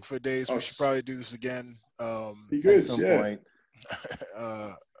having talk me. for days. We should probably do this again. Be good, At some yeah. point.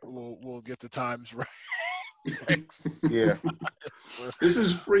 We'll get the times right. Yeah. This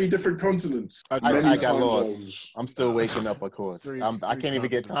is 3 different continents. I Many got time lost. zones. I'm still waking up, of course. Three I can't even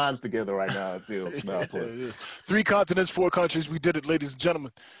get continents. times together right now. It feels. No, Yeah, but- it is. 3 continents, 4 countries. We did it, ladies and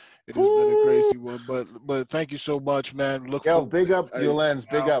gentlemen. It has been a crazy one, but thank you so much, man. Look Yo, for big up your lens.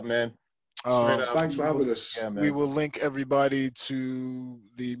 Big up, man. Straight up. Thanks for having us. Yeah, man. we will link everybody to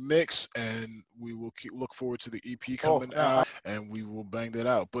the mix, and we will look forward to the EP coming out, and we will bang that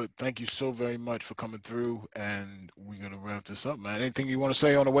out. But thank you so very much for coming through, and we're gonna wrap this up, man. Anything you want to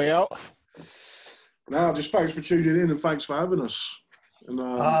say on the way out? No, just thanks for tuning in, and thanks for having us. And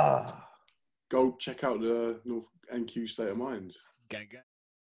go check out the North NQ State of Mind. Gang, gang.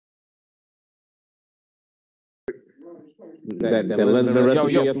 That lens the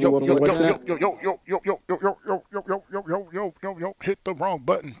recipe up on WhatsApp. Yo, hit the wrong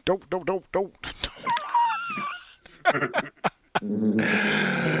button. Dope.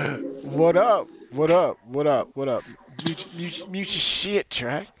 What up? Mute your shit,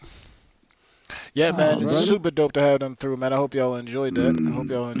 track. Yeah, man, it's super dope to have them through, man. I hope y'all enjoyed that.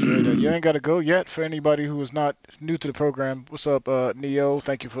 You ain't got to go yet. For anybody who is not new to the program, what's up, Neo?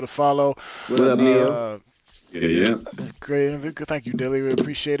 Thank you for the follow. What up, Neo? Yeah. Great. Thank you, Dilly. We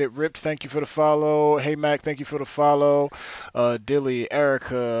appreciate it. Ripped, thank you for the follow. Hey, Mac, thank you for the follow. Dilly,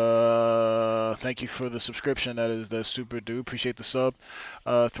 Erica, thank you for the subscription. That's super dude. Appreciate the sub.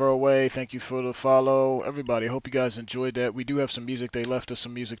 Throwaway, thank you for the follow. Everybody, I hope you guys enjoyed that. We do have some music. They left us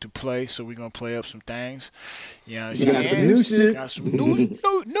some music to play, so we're going to play up some things. You know what I'm saying? Got some new shit. Got some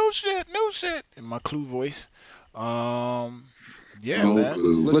new shit in my Clue voice. Yeah,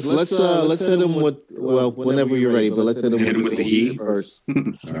 man. Let's hit him with whenever you're ready, but let's hit him with the heat first.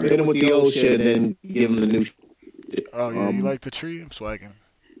 Hit him with the old shit, and then give him the new shit. Oh yeah, you like the tree? I'm swagging.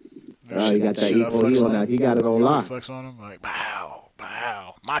 He got that E4 on now. He got it on lock. Flex on him like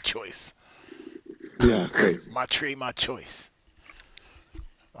bow, my choice. Yeah, crazy. My tree, my choice.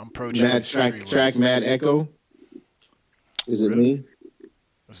 I'm pro Mad track, Mad Echo. Is it me?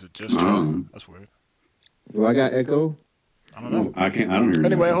 Is it just true? That's weird. Do I got Echo? I don't know. I don't hear.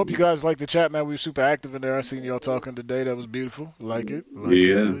 Anyway, I hope you guys like the chat, man. We were super active in there. I seen y'all talking today. That was beautiful. Like it.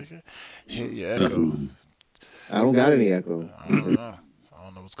 Yeah. Echo. I don't got any Echo. I don't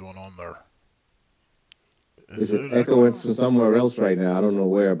know what's going on there. Is it echoing from somewhere else right now? I don't know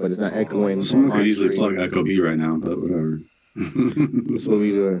where, but it's not echoing. Someone could easily plug Echo B right now, but whatever. That's what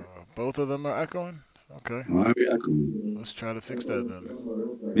we do. Both of them are echoing? Okay. Why are we echoing? Let's try to fix that then.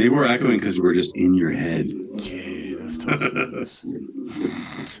 Maybe we're echoing because we're just in your head. Yeah, that's totally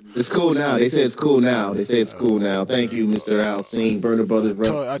It's cool now. They say it's cool now. Thank you, Mr. Alcine, Burner Brothers.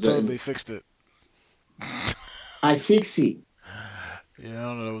 I totally fixed it. I fix it. Yeah, I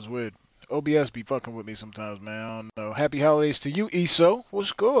don't know. That was weird. OBS be fucking with me sometimes, man. I don't know. Happy holidays to you, ESO.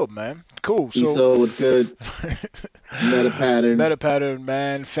 What's good, man? Cool. So, ESO, what's good? Meta pattern,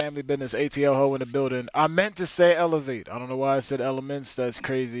 man. Family business. ATL Ho in the building. I meant to say elevate. I don't know why I said elements. That's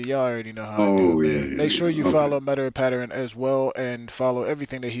crazy. Y'all already know how I do it, man. Yeah. Make sure you follow Meta pattern as well and follow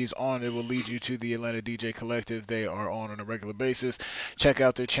everything that he's on. It will lead you to the Atlanta DJ Collective. They are on a regular basis. Check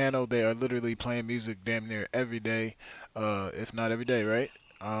out their channel. They are literally playing music damn near every day, if not every day, right?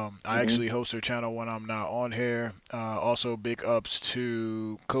 I actually host their channel when I'm not on here. Also, big ups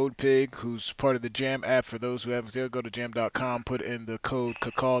to CodePig, who's part of the Jam app. For those who haven't, go to jam.com, put in the code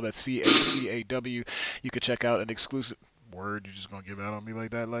CACAW, that's CACAW. You can check out an exclusive... Word, you just gonna give out on me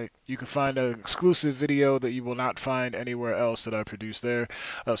like that? Like, you can find an exclusive video that you will not find anywhere else that I produce there.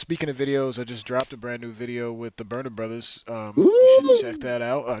 Speaking of videos, I just dropped a brand new video with the Burner Brothers. You should check that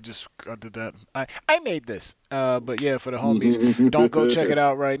out. I did that. I made this. But yeah, for the homies, don't go check it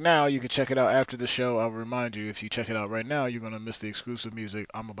out right now. You can check it out after the show. I'll remind you, if you check it out right now, you're gonna miss the exclusive music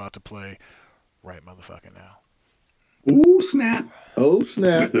I'm about to play right motherfucking now. Ooh, snap. Oh,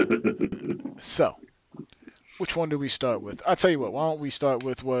 snap. So, which one do we start with? I'll tell you what. Why don't we start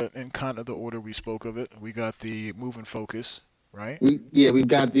with what in kind of the order we spoke of it? We got the Move and Focus, right? We've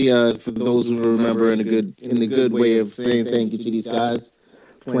got the for those who remember in a good way of saying thank you to these guys.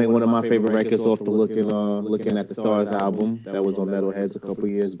 Playing one of my favorite records off the Looking at the Stars album that was on Metalheads a couple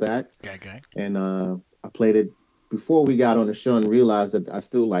years back. Okay. And I played it before we got on the show and realized that I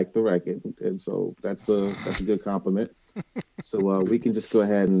still like the record, and so that's a good compliment. So we can just go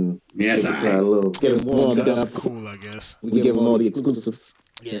ahead and get them warmed up. Cool, I guess. We give them all the exclusives.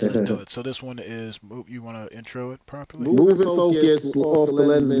 Yeah, let's do it. So this one is, you want to intro it properly? Move and Focus off the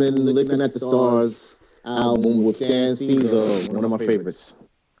Lensman, Looking at the Stars album with Dan Steezer, one of my favorites.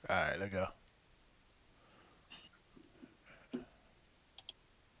 All right, let's go.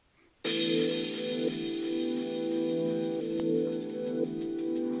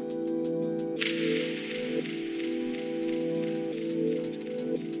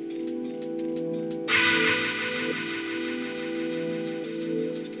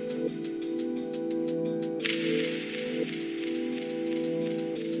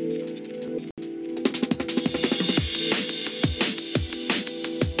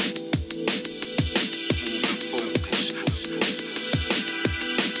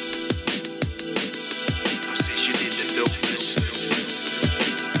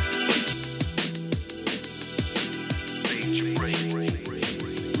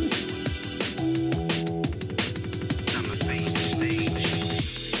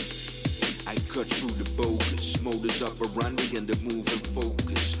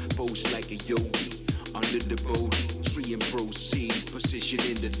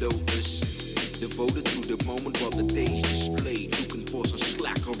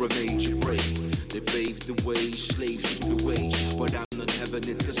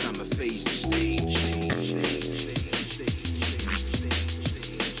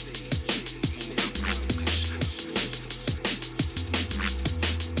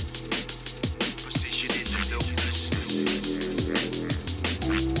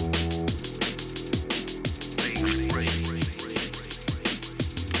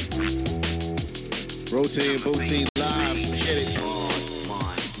 Routine, Booty live. Let's get it.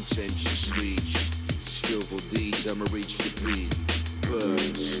 Mind, consensually. Skillful deeds, I'ma reach the beat. Burn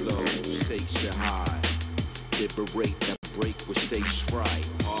slow, stakes are high. Liberate that break with stakes right.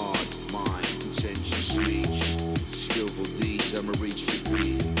 Hard mind, consensually. Skillful deeds, I'ma reach the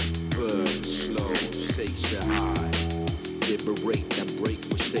beat. Burn slow, stakes are high. Liberate that break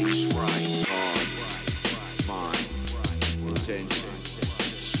with stakes right. Hard mind, intention,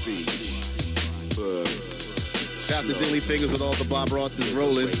 speech. Burn. Shout out to Dilly Fingers with all the Bob Rosses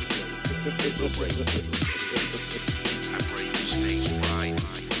rolling.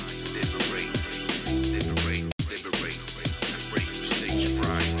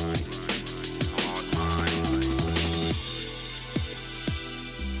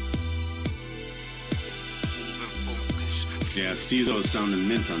 Yeah, Steezo is sounding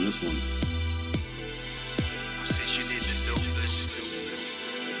mint on this one.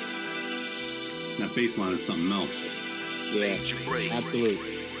 That bass line is something else. Yeah,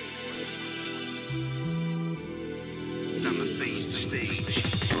 absolutely. Time to face the stage.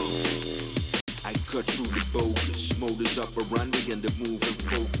 I cut through the bogus, motors up around me and the moving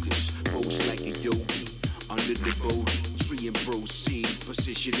focus. Pose like a yogi, under the body. Tree and proceed,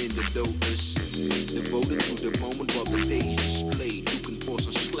 position in the lotus. Devoted to the moment while the day is displayed. You can force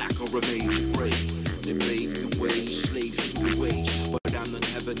a slack or remain prey. They pave the way, slaves to the way. But I'm not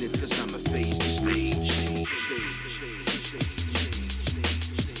having it cause I'm a face the stage.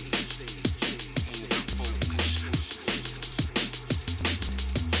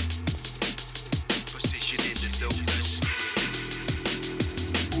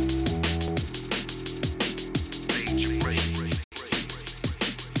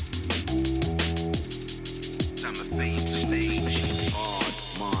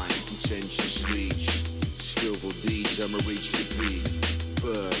 I'ma reach the beat.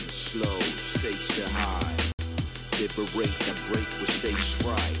 Burn slow, stakes are high. Liberate that break with stakes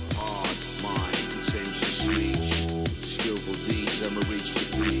right. Hard mind, consensual speech. Skillful deeds, I'ma reach the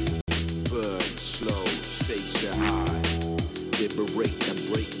beat. Burn slow, stakes are high. Liberate that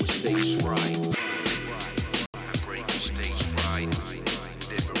break with stakes right. Break with stakes right.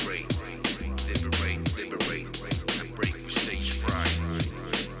 Liberate, that break with stakes right.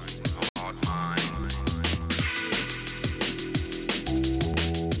 Hard mind.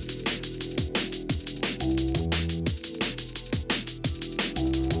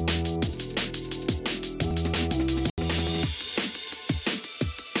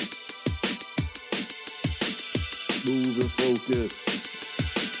 Moving focus.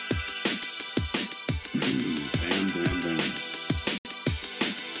 Bam, bam, bam.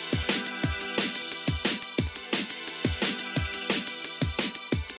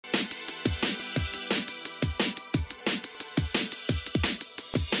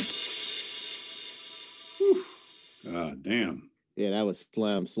 Whew. God damn. Yeah, that was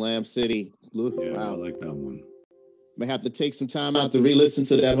Slam City. Look, Yeah, I wow. like that one. May have to take some time out to re-listen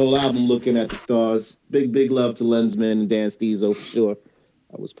to that whole album, Looking at the Stars. Big love to Lensman and Dan Steezo for sure.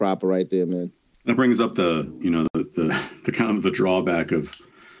 That was proper right there, man. That brings up the kind of the drawback of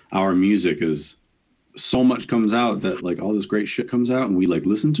our music is so much comes out that like all this great shit comes out and we like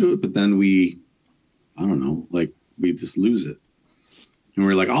listen to it, but then we just lose it. And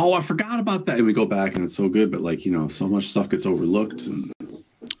we're like, oh, I forgot about that. And we go back and it's so good, but like, so much stuff gets overlooked. And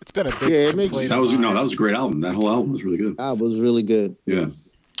It's been a big complaint. that was a great album. That whole album was really good. That was really good. Yeah.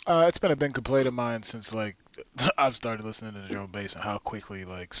 It's been a big complaint of mine since like I've started listening to Joe Bass and how quickly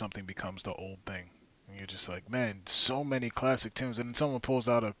like something becomes the old thing. And you're just like, man, so many classic tunes. And then someone pulls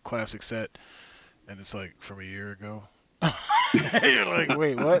out a classic set and it's like from a year ago. You're like,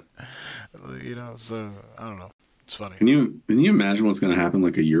 wait, what? So I don't know. It's funny. Can you imagine what's going to happen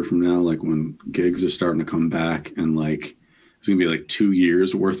like a year from now, like when gigs are starting to come back and like it's going to be like 2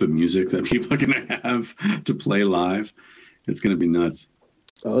 years worth of music that people are going to have to play live. It's going to be nuts.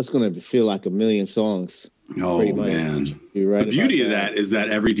 Oh, it's going to feel like a million songs. Oh, man. You're right. The beauty of that is that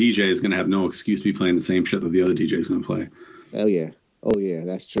every DJ is going to have no excuse to be playing the same shit that the other DJ is going to play. Oh, yeah. Oh, yeah,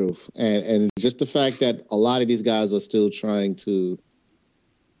 that's true. And just the fact that a lot of these guys are still trying to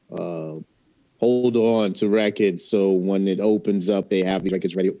hold on to records so when it opens up, they have the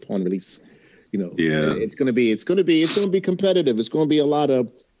records ready upon release. Yeah, it's gonna be competitive. It's gonna be a lot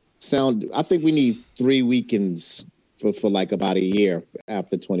of sound. I think we need 3 weekends for like about a year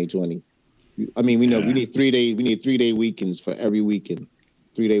after 2020. I mean, we need 3 day. We need 3 day weekends for every weekend.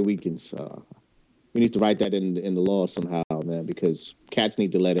 3 day weekends. We need to write that in the law somehow, man, because cats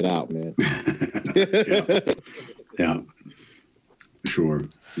need to let it out, man. Yeah. Sure.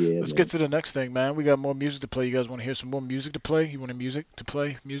 Yeah. Let's get to the next thing, man. We got more music to play. You guys want to hear some more music to play? You want music to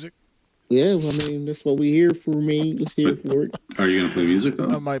play? Music? Yeah, well, I mean, that's what we here for, me. Let's hear for it. Are you gonna play music though?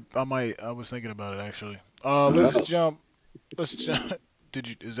 I was thinking about it actually. Let's jump.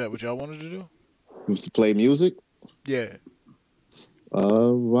 Is that what y'all wanted to do? To play music? Yeah.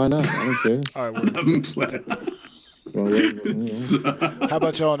 Why not? I don't care. All right. How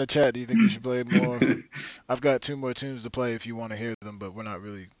about y'all in the chat? Do you think we should play more? I've got 2 more tunes to play if you want to hear them, but we're not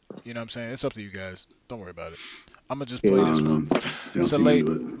really. You know what I'm saying? It's up to you guys. Don't worry about it. I'm gonna just play this one. It's a late.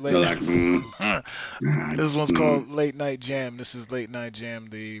 This one's called Late Night Jam. This is Late Night Jam,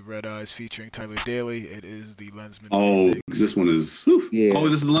 the Red Eyes featuring Tyler Daly. It is the Lensman. Oh, remix. this one is. Whew. Yeah. Oh,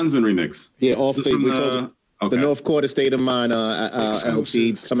 this is the Lensman remix. Yeah, off the North Quarter State of Mind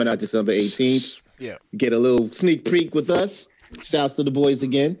LP coming out December 18th. Yeah. Get a little sneak peek with us. Shouts to the boys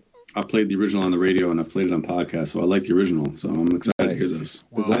again. I played the original on the radio and I've played it on podcast, so I like the original. So I'm excited to hear this.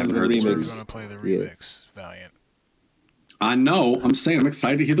 Well, I haven't heard this. We're gonna play the remix, Valiant. I know. I'm saying I'm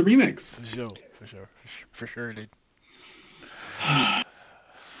excited to hear the remix. For sure, dude.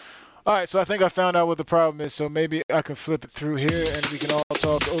 All right, so I think I found out what the problem is, so maybe I can flip it through here and we can all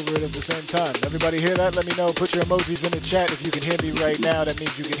talk over it at the same time. Everybody hear that? Let me know. Put your emojis in the chat. If you can hear me right now, that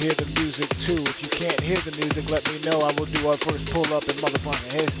means you can hear the music too. If you can't hear the music, let me know. I will do our first pull-up in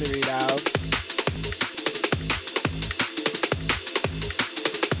motherfucking history, dog.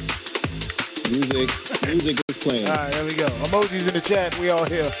 Music is playing. All right, there we go. Emojis in the chat. We all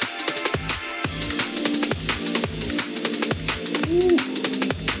here.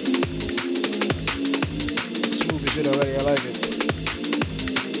 Smooth as shit already. I like it.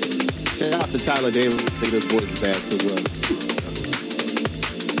 Shout out to Tyler Daly. I think this voice is fast as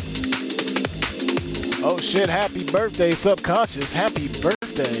well. Oh shit! Happy birthday, Subconscious. Happy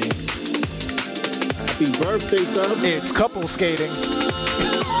birthday. Happy birthday, Sub. It's couple skating.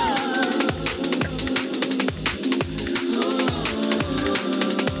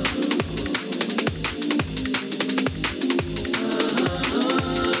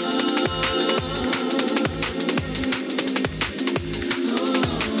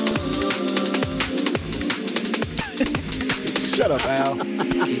 Shut up, Al.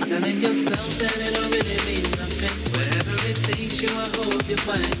 Keep telling yourself that it don't really mean nothing. Wherever it takes you, I hope you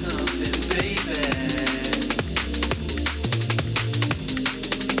find something, baby.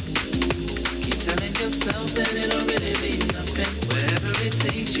 Keep telling yourself that it don't really mean nothing. Wherever it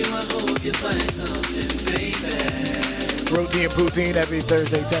takes you, I hope you find something, baby. Roti and Poutine every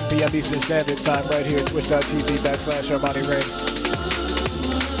Thursday, 10 p.m. Eastern Standard Time, right here at twitch.tv/Armani Rain.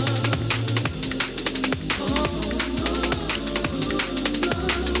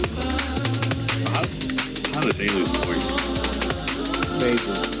 Tyler Daly's voice.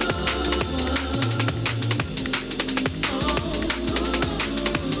 Amazing.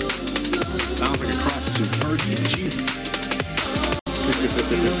 Sounds like a cross between Fergie and Jesus.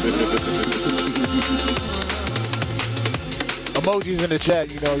 Emojis in the chat,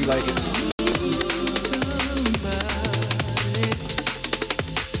 you know you like it.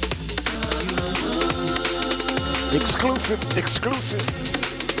 Exclusive.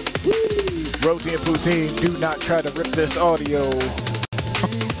 Roti and Poutine, do not try to rip this audio.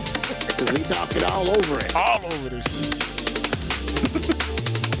 Because we talk it all over it. All over this.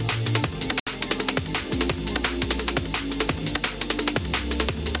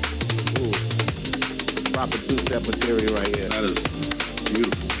 Ooh. Proper two-step material right here. That is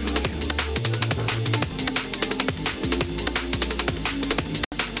beautiful.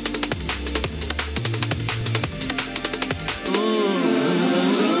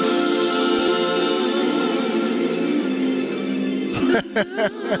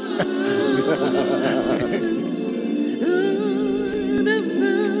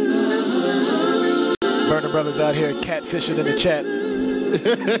 Burner Brothers out here catfishing in the chat.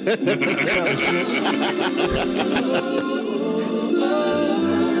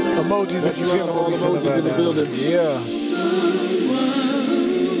 Emojis if you feel all the emojis in the building. Yeah.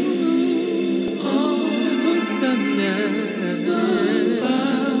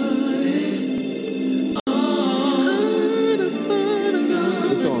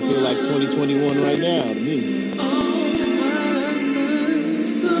 This song feel like 2021 right now to me.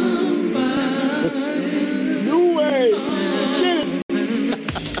 New wave. Let's get it.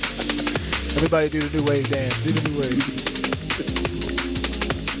 Everybody do the new wave dance. Do the new wave.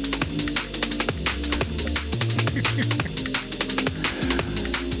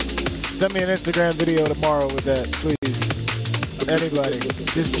 Send me an Instagram video tomorrow with that, please. Anybody.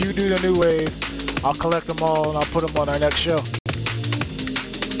 Just you do the new wave. I'll collect them all and I'll put them on our next show.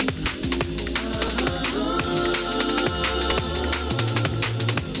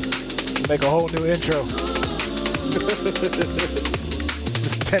 Make a whole new intro.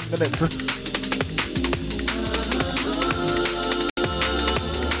 Just 10 minutes.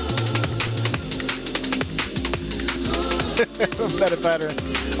 Better pattern.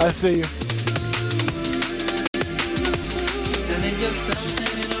 I see you. Telling yourself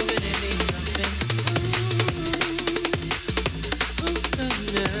that it don't really mean nothing.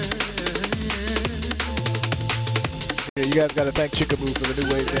 Yeah, you guys gotta thank Chickaboo for the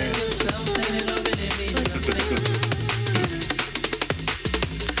new wave dance.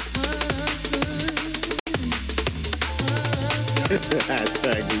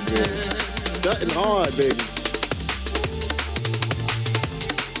 Hashtag we good. Stunting hard, baby.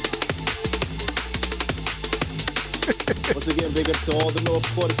 Once again, big up to all the North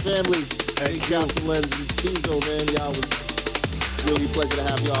Quarter family. Thank you to Lens and Stezo, man. Y'all was really a pleasure to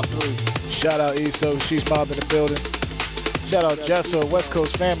have y'all through. Shout out ESO, she's mob in the building. Shout out Jesso, West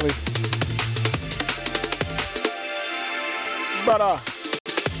Coast family. Brother.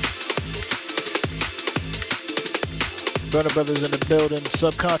 Burner Brothers in the building.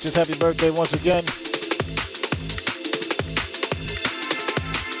 Subconscious, happy birthday once again.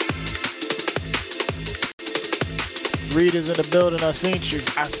 Reed is in the building. I seen you.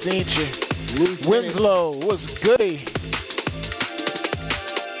 Winslow, what's goody?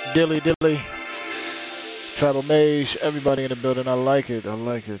 Dilly. Tribal Mage, everybody in the building. I like it. I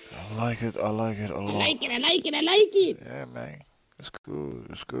like it a lot. I like it. Yeah, man. It's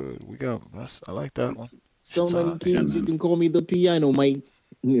good. We got. I like that one. So many keys, you can call me the piano, mate.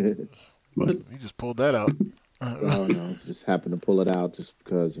 What? You just pulled that out. Oh, no. Just happened to pull it out just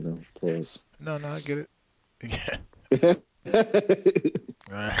because, pause. No, I get it. Yeah.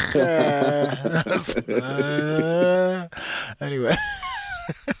 Anyway.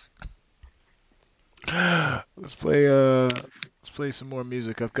 Let's play some more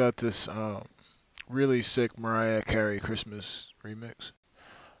music. I've got this really sick Mariah Carey Christmas remix.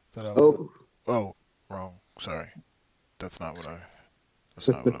 Wrong. Sorry. That's not what I was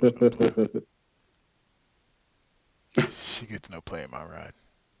gonna play. She gets no play in my ride.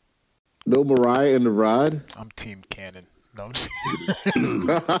 No Mariah in the ride? I'm Team Cannon. No, I'm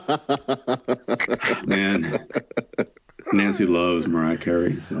Man, Nancy loves Mariah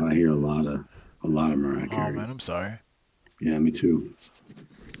Carey, so I hear a lot of Mariah Carey. Oh man, I'm sorry. Yeah, me too.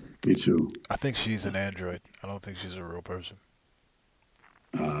 I think she's an android. I don't think she's a real person.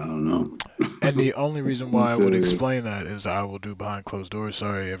 I don't know. And the only reason why I would explain that is I will do behind closed doors.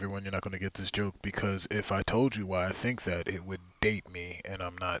 Sorry, everyone, you're not going to get this joke because if I told you why I think that, it would date me, and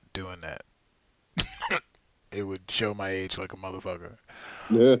I'm not doing that. It would show my age like a motherfucker.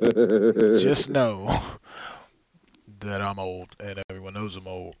 Just know that I'm old, and everyone knows I'm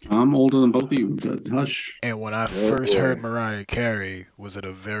old. I'm older than both of you. Hush. And when I first heard Mariah Carey was at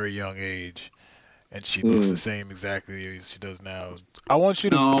a very young age, and she looks the same exactly as she does now. I want you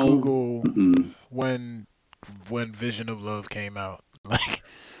to Google when Vision of Love came out. Like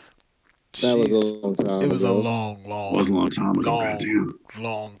that was a long time. It was ago. a long. It was a long time ago.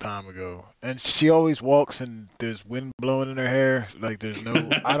 Long time ago. And she always walks and there's wind blowing in her hair. Like there's no.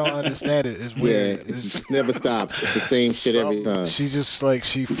 I don't understand it. It's weird. Yeah, it never stops. It's the same shit every time. She just like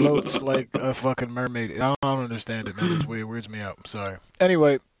she floats like a fucking mermaid. I don't understand it, man. It's weird. It weirds me out. I'm sorry.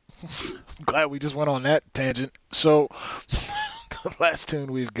 Anyway. I'm glad we just went on that tangent. So, the last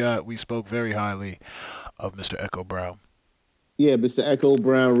tune we spoke very highly of Mr. Echo Brown. Yeah, Mr. Echo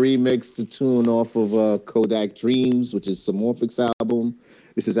Brown remixed the tune off of Kodak Dreams, which is Samorphic's album.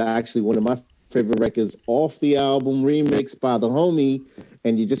 This is actually one of my favorite records off the album, remixed by the homie.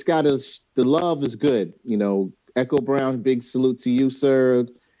 And you just got to, the love is good. Echo Brown, big salute to you, sir.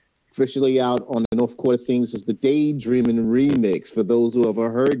 Officially out on the North Quarter Things is the Daydreaming remix. For those who have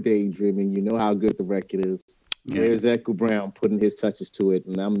heard Daydreaming, you know how good the record is. Yeah. There's Echo Brown putting his touches to it,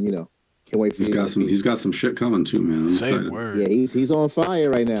 and I'm, can't wait for He's got some shit coming too, man. I'm excited. Word. Yeah, he's on fire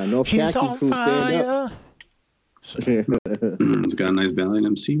right now. North Khaki Crew, stand up. He's got a nice Valiant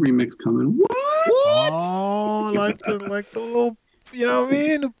MC remix coming. What? Oh, like the little. You know what I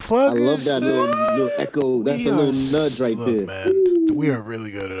mean? The plug. I love that little echo. That's a little nudge right there. Man, we are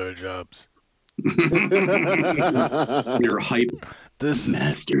really good at our jobs. We're hype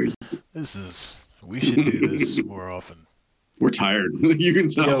masters. We should do this more often. We're tired. You can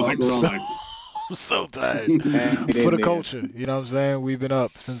tell. I'm so tired. For the culture. You know what I'm saying? We've been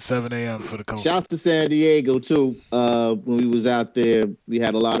up since 7 a.m. for the culture. Shouts to San Diego, too. When we was out there, we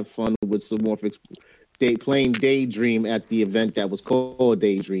had a lot of fun with Samorphics. Playing Daydream at the event that was called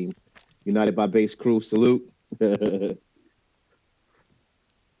Daydream. United by Bass Crew, salute.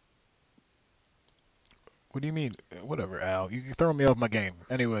 What do you mean? Whatever, Al. You throw me off my game.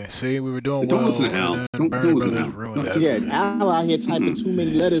 Anyway, see, we were doing Don't well. listen to Al. And Don't Burner listen to Brothers Al. ruined Don't- everything. Yeah, Al out here typing too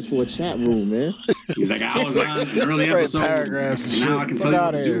many letters for a chat room, man. He's like, I was on an early Write episode. paragraphs and Now shit. I can Fuck tell you what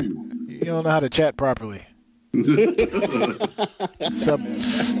outta to here. do. You don't know how to chat properly. Sub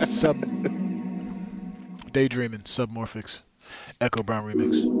Daydreaming, Submorphics, Echo Brown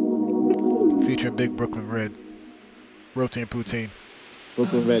remix, featuring Big Brooklyn Red, Roti and Poutine.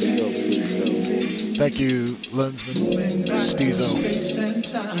 Brooklyn Red is dope too. So. Thank you, Lensman, Steezo.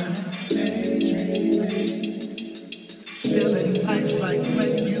 Feeling life like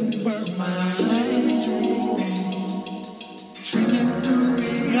when you were mine. Dreaming through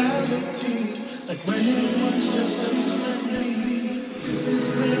reality, like when it was just a memory. This is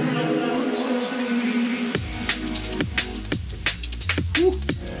where I want to be.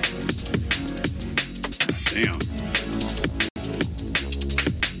 Damn.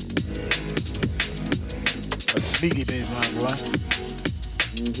 A sneaky baseline, boy.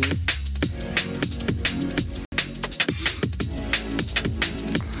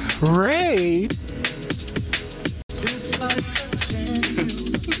 Ray.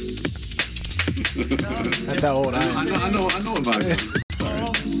 That's how old I am. I know about it.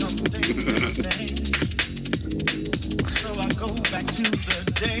 So I go back to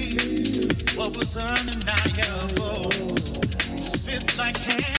the days, what was undeniable. Fit like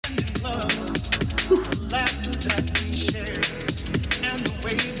hand in glove, the laughter that we shared, and the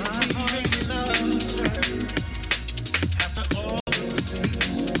way that we made love turn. After all the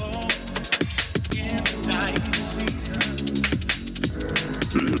leaves fall in the dying season,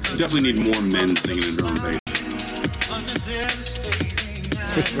 Definitely need more men singing in drum and bass. under devastating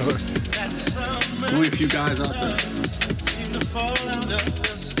For sure. that summer Only a few guys out there. seemed to fall out of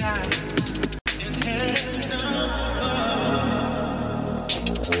the sky in heaven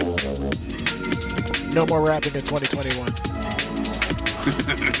above. No more rapping in 2021.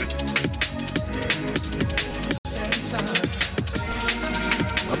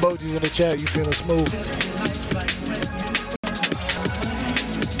 Emojis in the chat, you feeling smooth?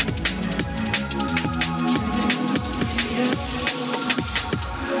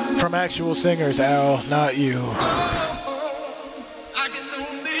 From actual singers, Al, not you.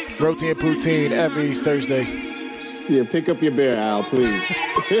 Roti and Poutine every Thursday. Yeah, pick up your bear, Al, please.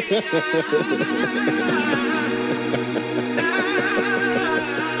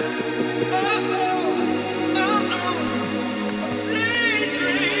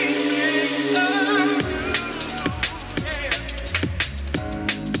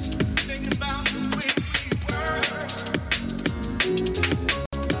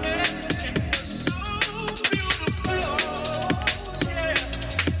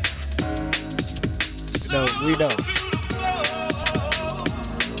 No, we know.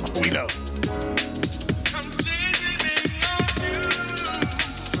 We know.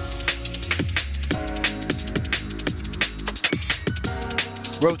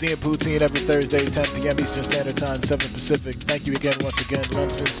 Roti and Poutine every Thursday, 10 p.m. Eastern Standard Time, 7 Pacific. Thank you again, once again,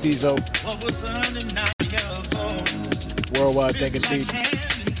 Lensman, Steezo. Worldwide thing indeed.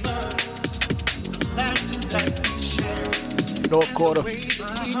 North Quarter. After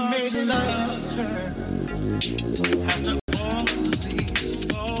all the leaves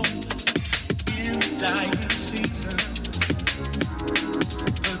fall in the dying season,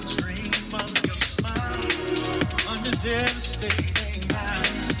 the dream of your smile under devastating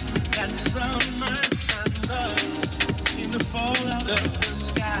eyes, that summertime love seemed to fall out of the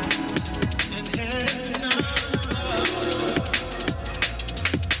sky in heaven above.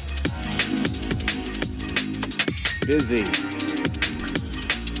 Busy.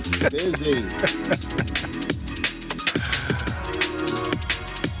 Busy.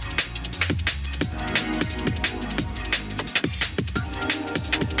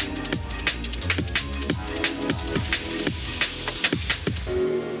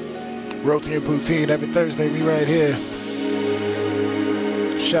 Roti and Poutine every Thursday, we right here.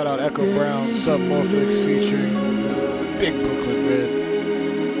 Shout out Echo Brown, Submorphics featuring Big Brooklyn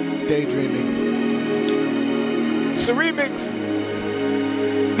Red, Daydreaming. It's a remix.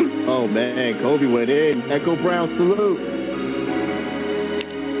 Oh man, Kobe went in. Echo Brown, salute.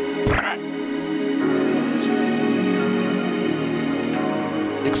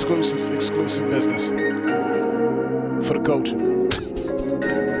 Exclusive business for the culture.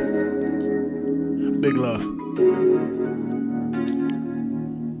 Big love.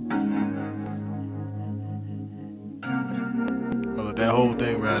 I'll let that whole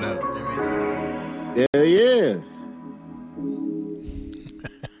thing ride out. You know what I mean? Yeah, yeah.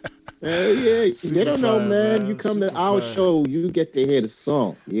 Yeah, Super they don't know, fire, man. You come to Super our fire. show, you get to hear the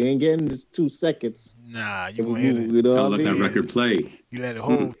song. You ain't getting this 2 seconds. Nah, you gonna hear it. You know Gotta what I let that mean? record play. You let the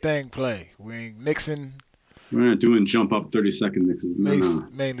whole thing play. We ain't mixing We're not doing jump up 30-second mixes. No.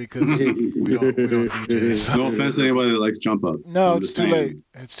 mainly because we don't DJ. So. No offense to anybody that likes jump up. No, I'm it's just too saying. late.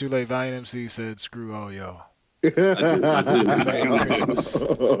 It's too late. Valiant MC said, "Screw all y'all." I did.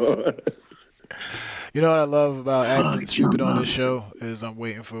 You know what I love about acting stupid on this show is I'm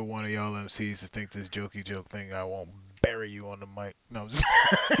waiting for one of y'all MCs to think this jokey joke thing. I won't bury you on the mic. No, I'm just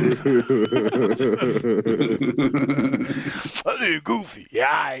I did goofy. Yeah,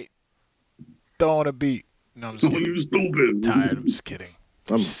 all right. Throw on a beat. No, I'm just kidding. You stupid. Tired. I'm just kidding.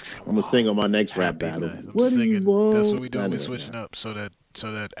 I'm gonna sing on my next rap battle. Nice. I'm What do you singing. want? That's what we do. I We're know, switching up so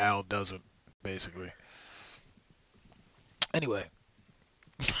that Al doesn't, basically. Anyway,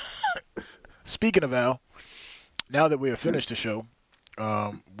 speaking of Al, now that we have finished the show,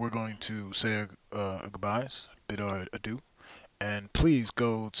 we're going to say our goodbyes, bid our adieu, and please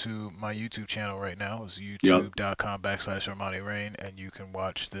go to my YouTube channel right now. It's youtube.com/Armani Rain, and you can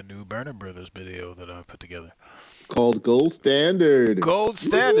watch the new Burner Brothers video that I put together. Called Gold Standard. Gold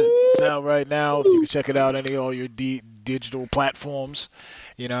Standard. It's out right now. You can check it out all your digital platforms.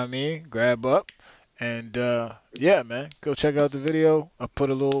 You know what I mean? Grab up. And, yeah, man, go check out the video. I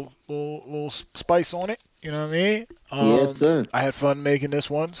put a little spice on it. You know what I mean? Yes, sir. I had fun making this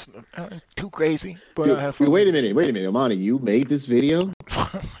one. Too crazy, but I had fun. Wait a minute, Amani. You made this video?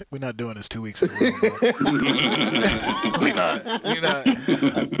 We're not doing this 2 weeks in a row. We're not.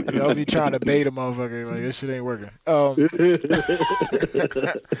 Y'all be trying to bait a motherfucker. Like, this shit ain't working.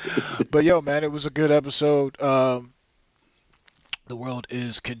 But, yo, man, it was a good episode. The world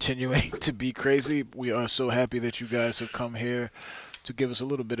is continuing to be crazy. We are so happy that you guys have come here to give us a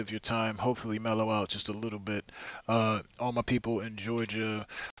little bit of your time, hopefully mellow out just a little bit. All my people in Georgia,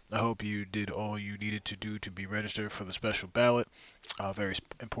 I hope you did all you needed to do to be registered for the special ballot. Very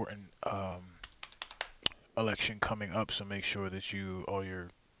important election coming up, so make sure that all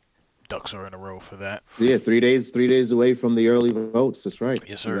your ducks are in a row for that. Yeah, 3 days away from the early votes. That's right.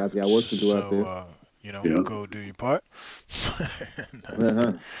 Yes, sir. You guys got work to do out there. Go do your part.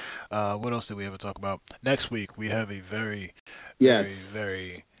 What else did we ever talk about? Next week, we have a very,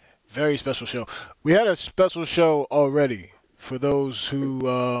 very, very special show. We had a special show already for those who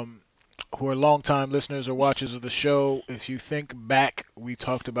are longtime listeners or watchers of the show. If you think back, we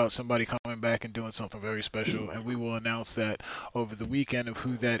talked about somebody coming back and doing something very special, and we will announce that over the weekend of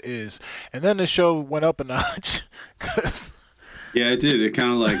who that is. And then the show went up a notch because... Yeah, it did. It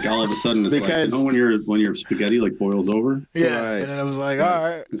kind of like all of a sudden it's like when your spaghetti like boils over. Yeah, right. And then I was like, all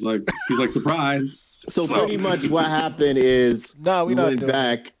right. He's like surprise. So pretty much what happened is we went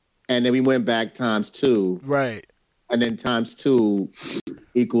back, and then we went back ×2. Right. And then ×2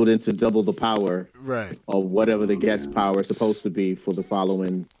 equaled into double the power. Right. Or whatever the guest power is supposed to be for the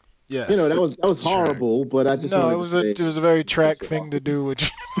following. Yes. You know, that was horrible, but I just it was a very track thing to do.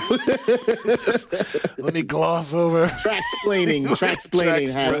 Which let me gloss over track-splaining.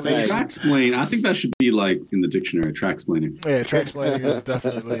 Track-splain. I think that should be like in the dictionary. Track-splaining. Yeah, track-splaining is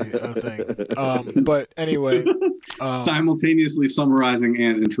definitely a thing. But anyway, simultaneously summarizing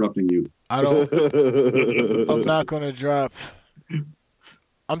and interrupting you. I'm not gonna drop.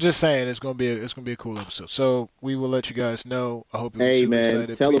 I'm just saying it's gonna be a cool episode. So we will let you guys know. I hope you're super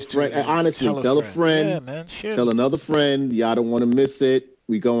excited. Tell a friend. Honestly, tell a friend. Yeah, man. Shit. Tell another friend. Y'all don't want to miss it.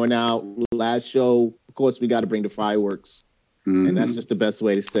 We going out. Last show. Of course, we got to bring the fireworks, and that's just the best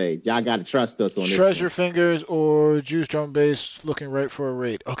way to say it. Y'all got to trust us on this. Treasure Fingers or Juice Drum Bass looking right for a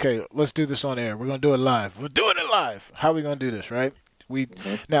raid. Okay, let's do this on air. We're gonna do it live. We're doing it live. How are we gonna do this? Right?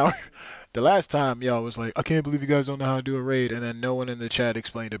 Now. The last time y'all was like, I can't believe you guys don't know how to do a raid, and then no one in the chat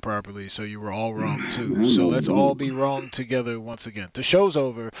explained it properly, so you were all wrong too. So let's all be wrong together once again. The show's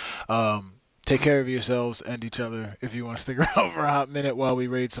over. Take care of yourselves and each other. If you want to stick around for a hot minute while we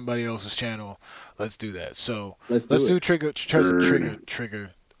raid somebody else's channel, let's do that. So let's do Trigger.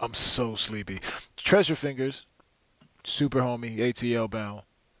 I'm so sleepy. Treasure Fingers, Super Homie, ATL bound.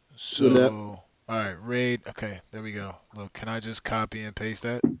 So all right, raid. Okay, there we go. Look, can I just copy and paste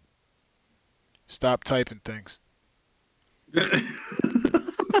that? Stop typing things. You're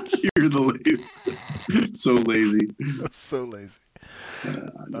the lazy. So lazy. So lazy.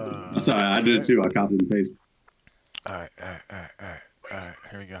 That's all right. I did it too. I copied and pasted. All right.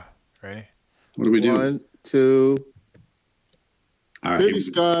 Here we go. Ready? What do we do? 1, 2. All right. Finish,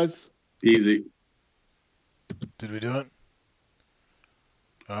 guys. Easy. Did we do it?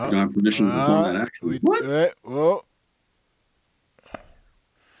 You don't have permission to perform that action. What? Whoa.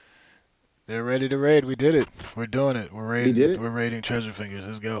 They're ready to raid. We did it. We're doing it. We're raiding. We're raiding Treasure Fingers.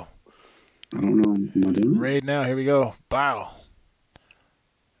 Let's go. I don't know. Am I doing it? Raid now. Here we go. Bow.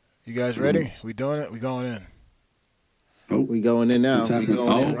 You guys ready? We doing it? We going in. Oh, We going in now. what's We happening?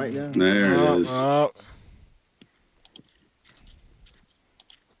 going in Oh, right now. there it is.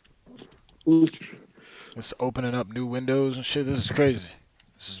 Who's It's opening up new windows and shit. This is crazy.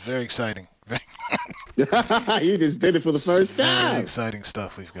 This is very exciting. Very, you just did it for the first very time. exciting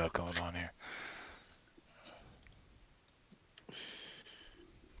stuff we've got going on here.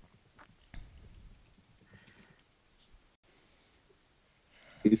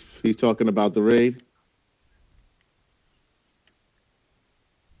 He's talking about the raid.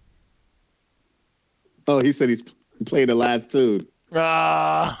 Oh, he said he's playing the last tune.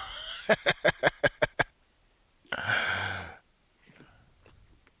 Ah.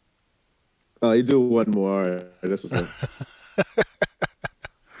 Oh, he do one more. All right, that's what's up.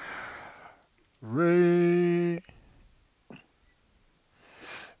 Ray.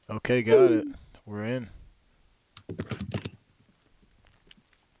 Okay, got it. We're in.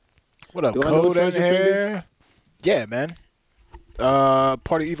 What up, Do I know Code in Treasure here? Fingers? Yeah, man.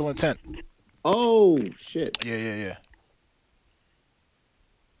 Part of Evil Intent. Oh shit! Yeah.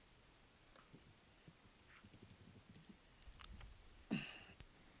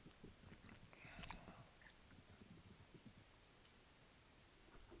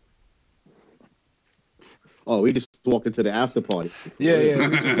 Oh, we just walked into the after party. Yeah.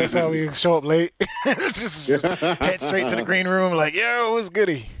 That's how we show up late. just head straight to the green room, like, yo, what's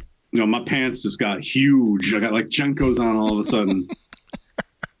goody? You know, my pants just got huge. I got like Jenkos on all of a sudden.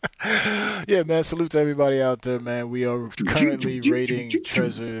 Yeah, man. Salute to everybody out there, man. We are currently rating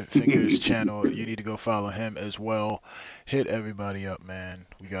Treasure Fingers channel. You need to go follow him as well. Hit everybody up, man.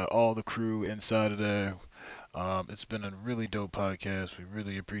 We got all the crew inside of there. It's been a really dope podcast. We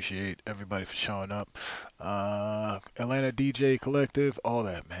really appreciate everybody for showing up. Atlanta DJ Collective, all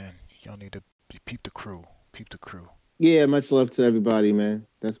that, man. Y'all need to peep the crew. Peep the crew. Yeah, much love to everybody, man.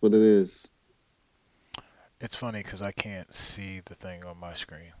 That's what it is. It's funny because I can't see the thing on my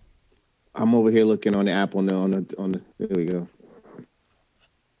screen. I'm over here looking on the app on the. There we go.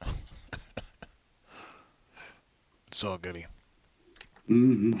 It's all goody.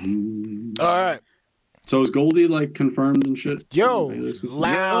 Mm-hmm. All right. So is Goldie like confirmed and shit? Yo,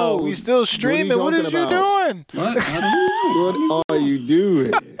 loud. Yo, we still streaming. What is you doing? What? I don't know. What are you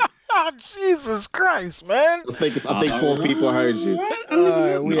doing? Oh, Jesus Christ, man. I think 4 people heard you. All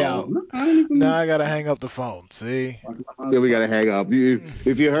right, we out. Now I gotta hang up the phone. See? Yeah, we gotta hang up.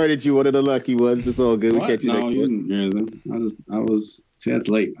 If you heard it, you one of the lucky ones. It's all good. What? We catch you No, next you week. didn't hear them. I was. See, that's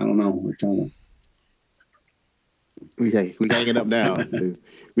late. I don't know. We're trying We hanging up now.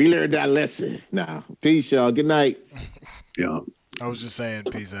 We learned our lesson. Now, peace, y'all. Good night. Yeah. I was just saying,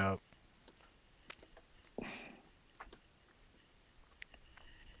 peace out.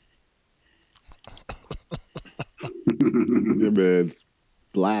 Your man's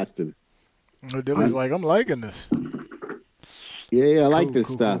blasted. Dilly's like, I'm liking this. Yeah, I like Cool, this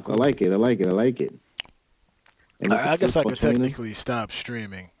cool, stuff. cool. I like it. And I guess I could football training. technically stop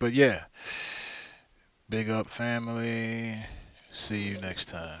streaming, but yeah. Big up, family. See you next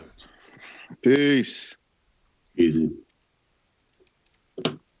time. Peace. Easy.